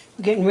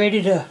 we're getting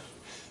ready to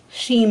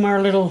seam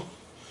our little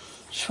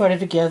sweater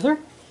together.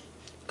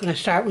 I'm going to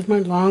start with my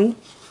long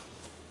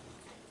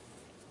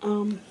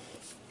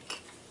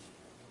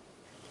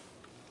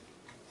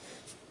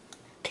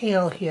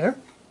tail here.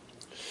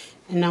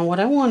 And now what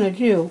I want to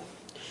do,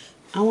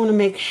 I want to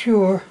make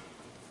sure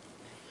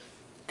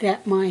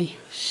that my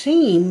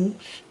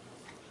seams,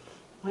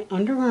 my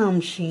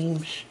underarm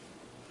seams,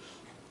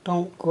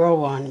 don't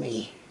grow on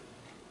me.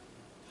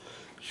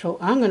 So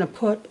I'm going to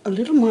put a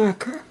little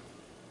marker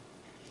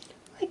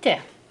right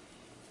there.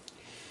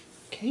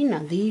 Okay, now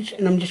these,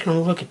 and I'm just going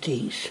to look at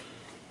these.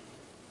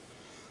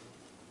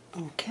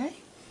 Okay.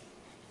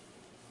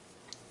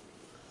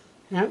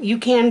 Now you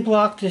can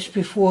block this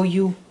before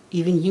you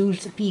even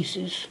use the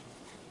pieces,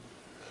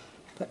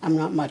 but I'm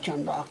not much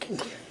on blocking.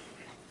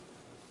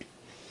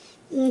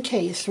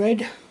 Okay,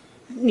 thread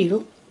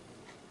needle.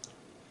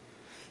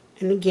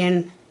 And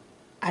again,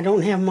 I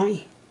don't have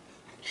my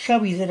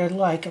chubby that I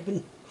like. I've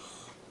been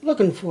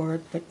looking for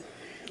it, but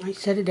I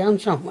set it down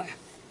somewhere.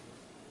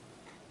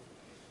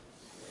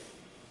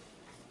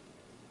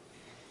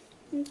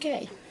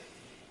 Okay.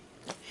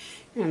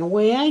 And the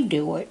way I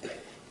do it,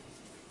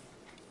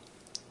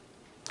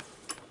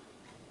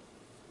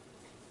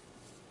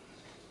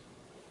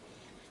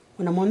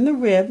 when I'm on the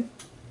rib,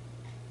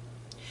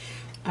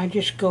 I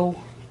just go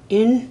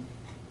in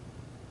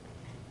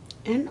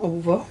and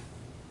over,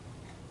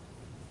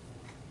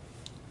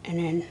 and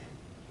then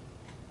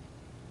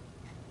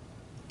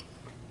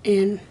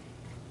in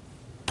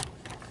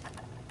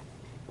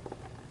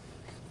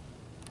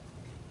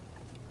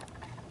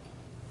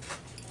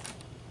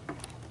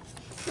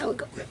there we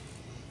go,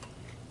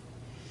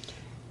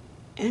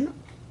 and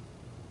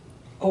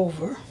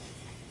over,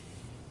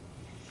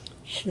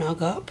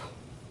 snug up,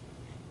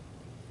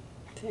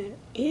 then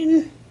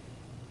in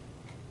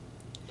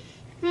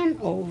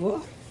and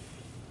over.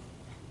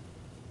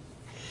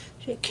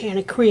 So it kind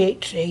of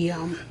creates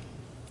a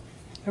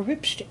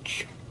rib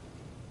stitch.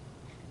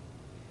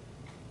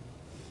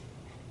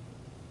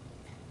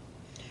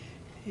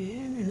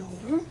 In and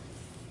over.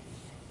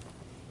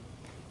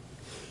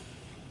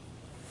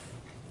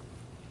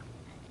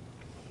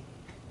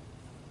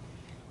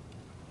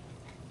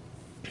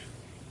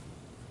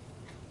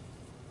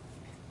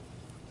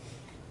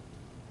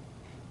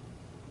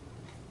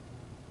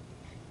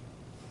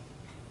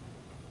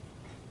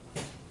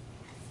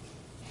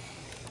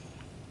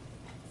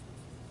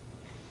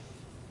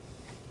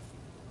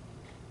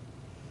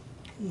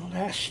 And the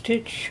last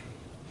stitch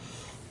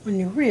on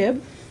your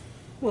rib,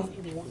 well,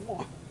 maybe one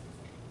more.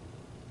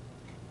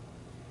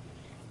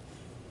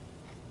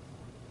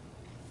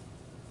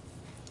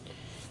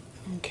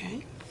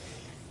 Okay.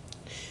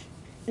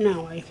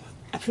 Now I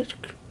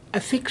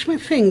fix my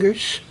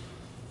fingers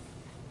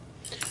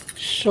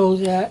so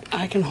that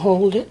I can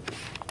hold it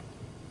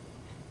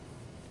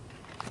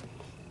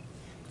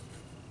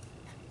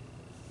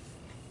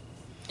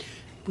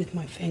with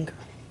my finger.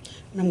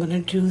 And I'm going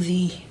to do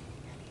the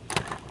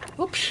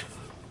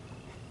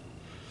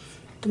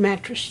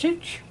mattress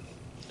stitch,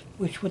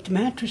 which what the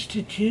mattress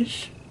stitch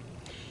is,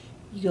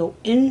 you go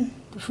in,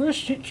 the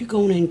first stitch you're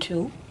going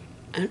into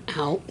and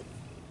out,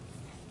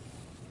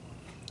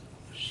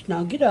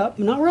 snug it up,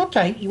 not real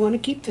tight, you want to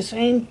keep the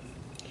same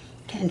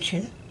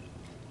tension.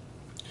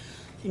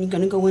 Then you're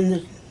going to go in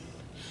the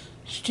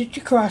stitch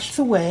across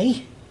the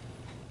way,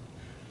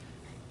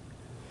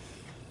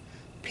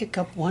 pick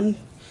up one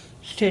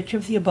stitch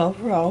of the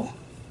above row,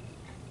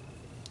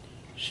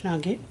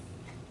 snug it,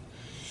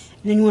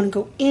 and then you want to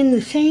go in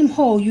the same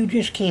hole you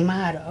just came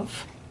out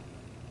of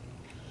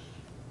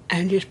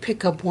and just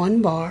pick up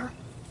one bar.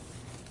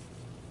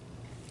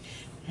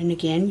 And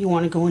again, you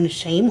want to go in the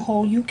same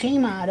hole you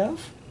came out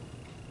of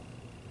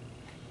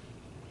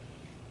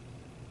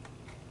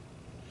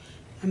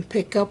and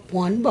pick up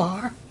one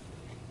bar.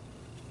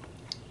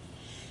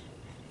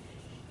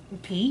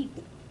 Repeat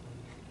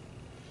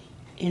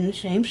in the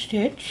same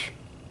stitch,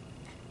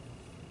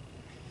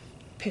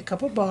 pick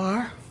up a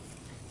bar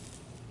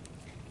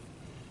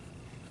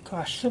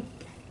across the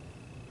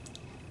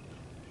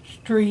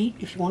street,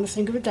 if you want to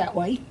think of it that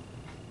way.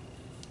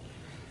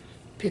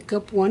 Pick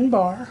up one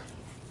bar,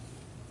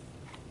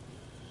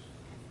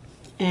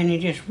 and you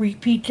just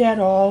repeat that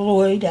all the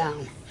way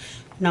down.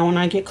 Now when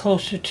I get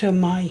closer to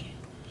my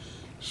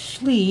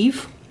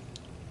sleeve,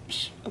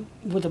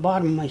 with the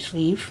bottom of my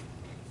sleeve,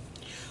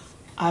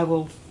 I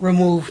will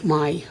remove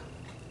my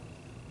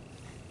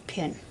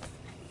pin.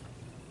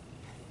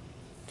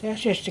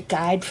 That's just a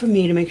guide for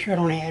me to make sure I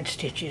don't add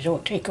stitches or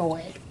take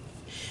away.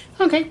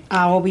 Okay,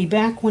 I will be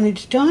back when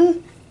it's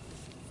done,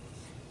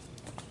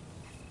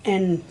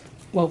 and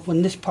well,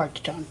 when this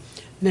part's done.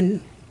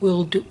 Then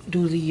we'll do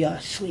the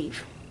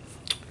sleeve.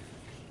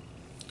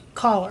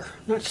 Collar,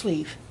 not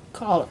sleeve,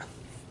 collar.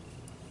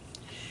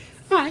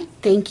 Alright,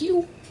 thank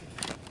you.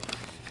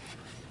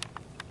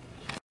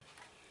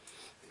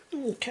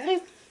 Okay,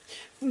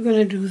 we're going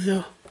to do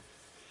the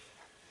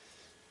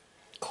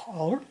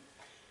collar.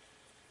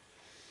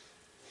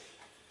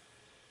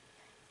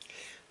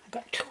 I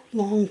got two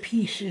long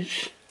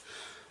pieces,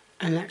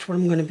 and that's what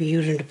I'm going to be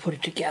using to put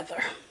it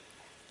together.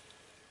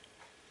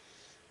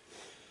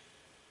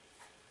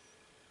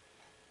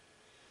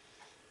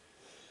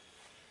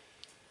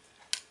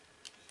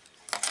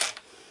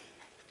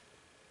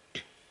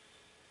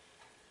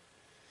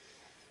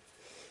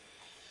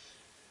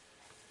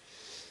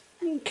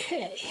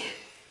 Okay.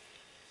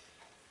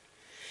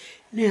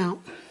 Now,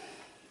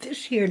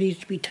 this here needs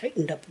to be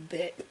tightened up a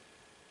bit.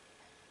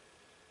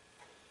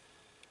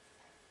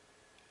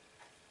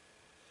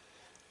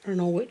 I don't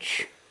know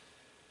which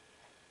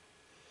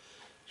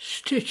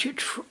stitch it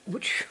for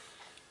which,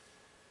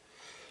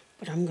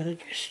 but I'm going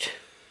to just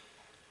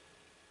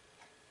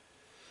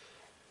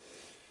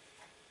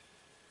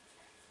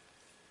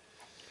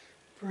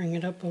bring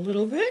it up a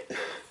little bit.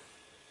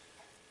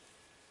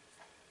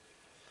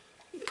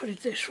 Put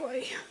it this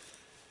way.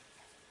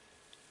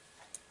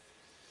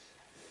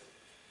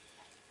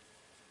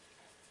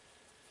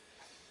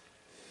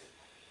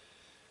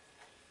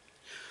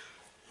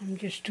 I'm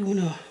just doing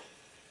a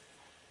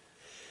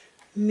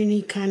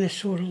mini kind of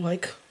sort of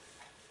like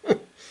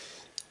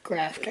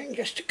grafting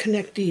just to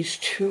connect these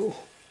two.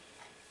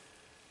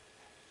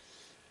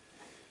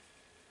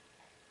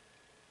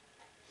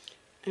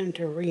 And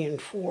to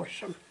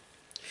reinforce them.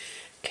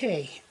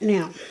 Okay,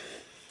 now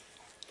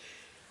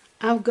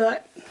I've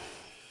got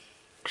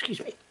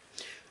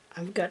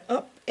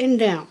up and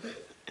down,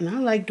 and I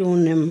like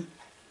doing them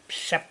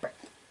separate.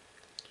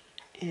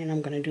 And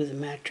I'm going to do the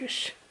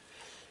mattress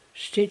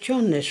stitch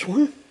on this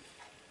one.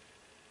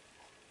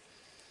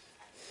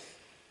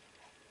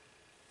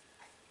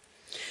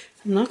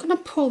 I'm not going to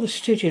pull the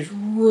stitches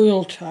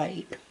real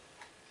tight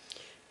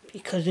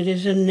because it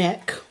is a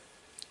neck,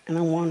 and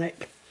I want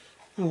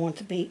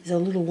the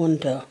little one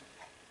to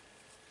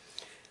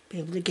be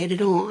able to get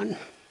it on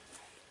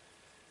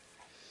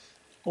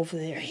over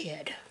their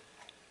head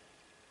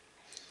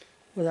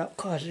without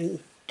causing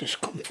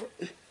discomfort.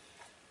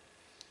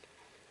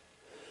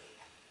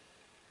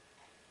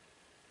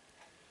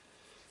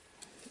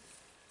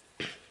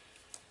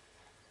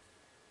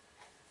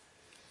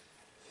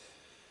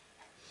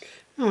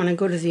 Now when I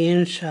go to the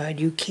inside,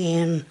 you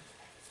can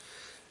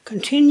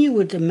continue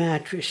with the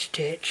mattress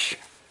stitch,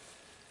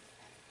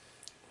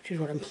 which is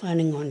what I'm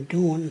planning on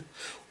doing,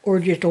 or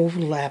just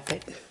overlap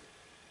it.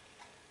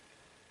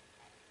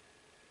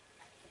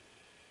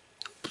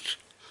 Oops,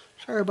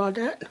 sorry about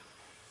that.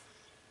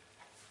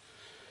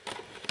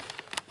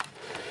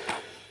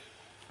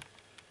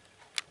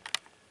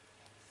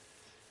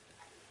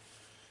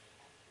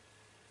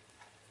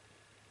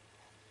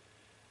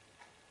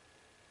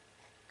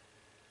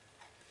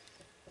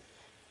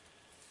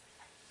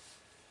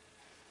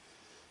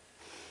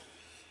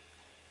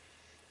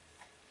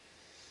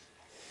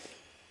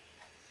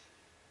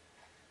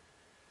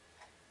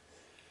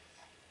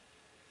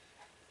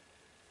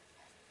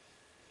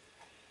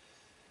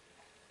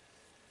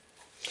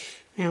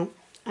 Now,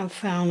 I've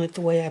found that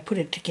the way I put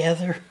it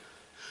together,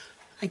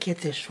 I get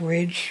this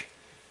ridge,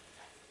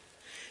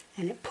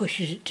 and it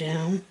pushes it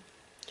down.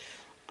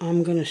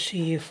 I'm going to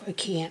see if I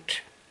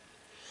can't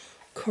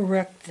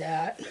correct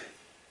that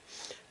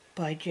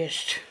by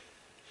just,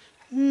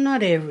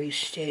 not every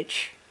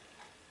stitch,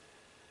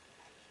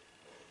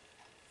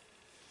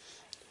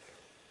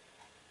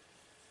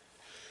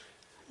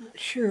 not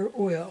sure it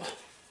will,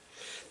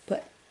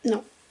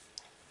 No.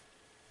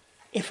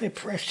 If I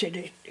press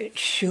it, it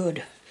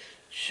should.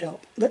 So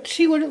let's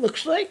see what it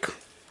looks like.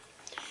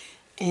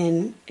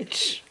 And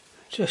it's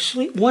a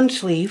one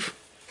sleeve,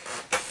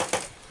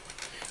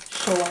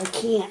 so I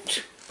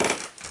can't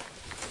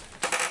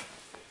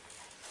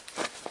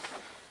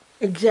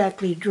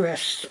exactly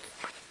dress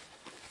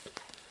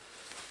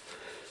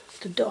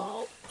the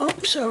doll. Oh,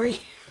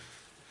 sorry.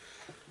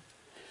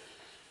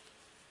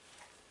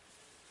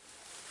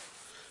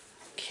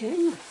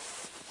 Okay.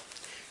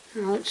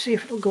 Now let's see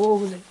if it'll go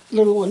over the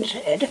little one's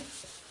head.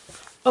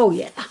 Oh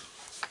yeah,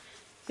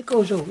 it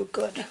goes over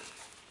good.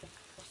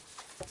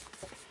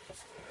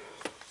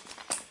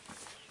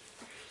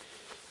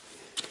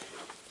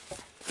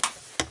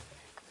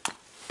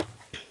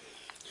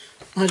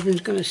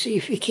 Husband's gonna see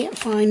if he can't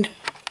find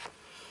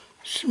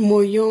some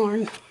more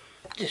yarn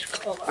this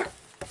color,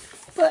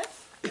 but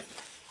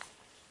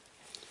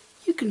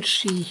you can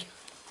see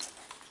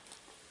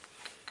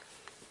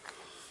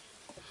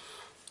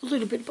a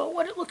little bit about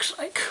what it looks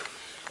like.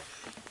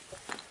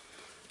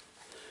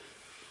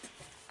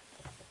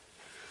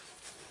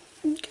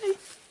 Okay,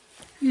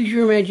 use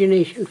your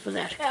imagination for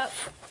that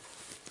half.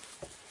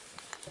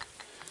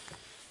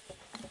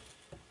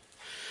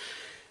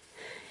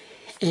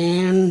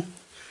 And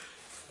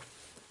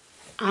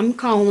I'm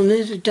calling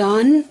this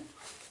done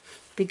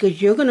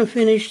because you're going to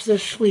finish the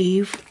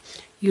sleeve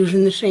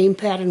using the same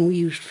pattern we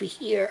used for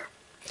here.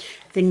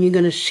 Then you're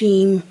going to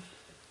seam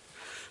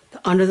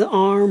the under the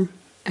arm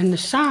and the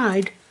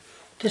side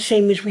the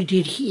same as we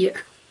did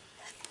here.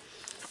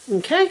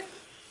 Okay?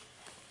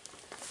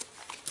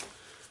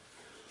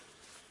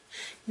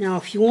 Now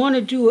if you want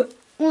to do it,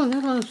 oh,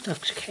 that other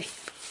stuff's okay.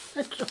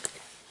 That's okay.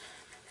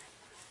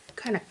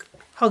 Kind of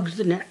hugs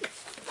the neck.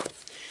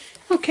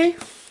 Okay.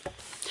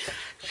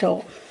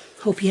 So,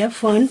 hope you have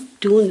fun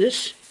doing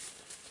this.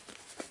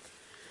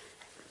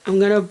 I'm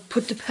going to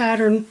put the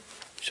pattern,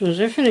 as soon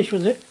as I finish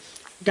with it,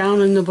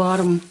 down in the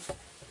bottom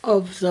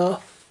of the,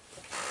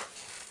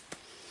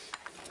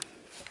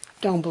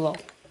 down below.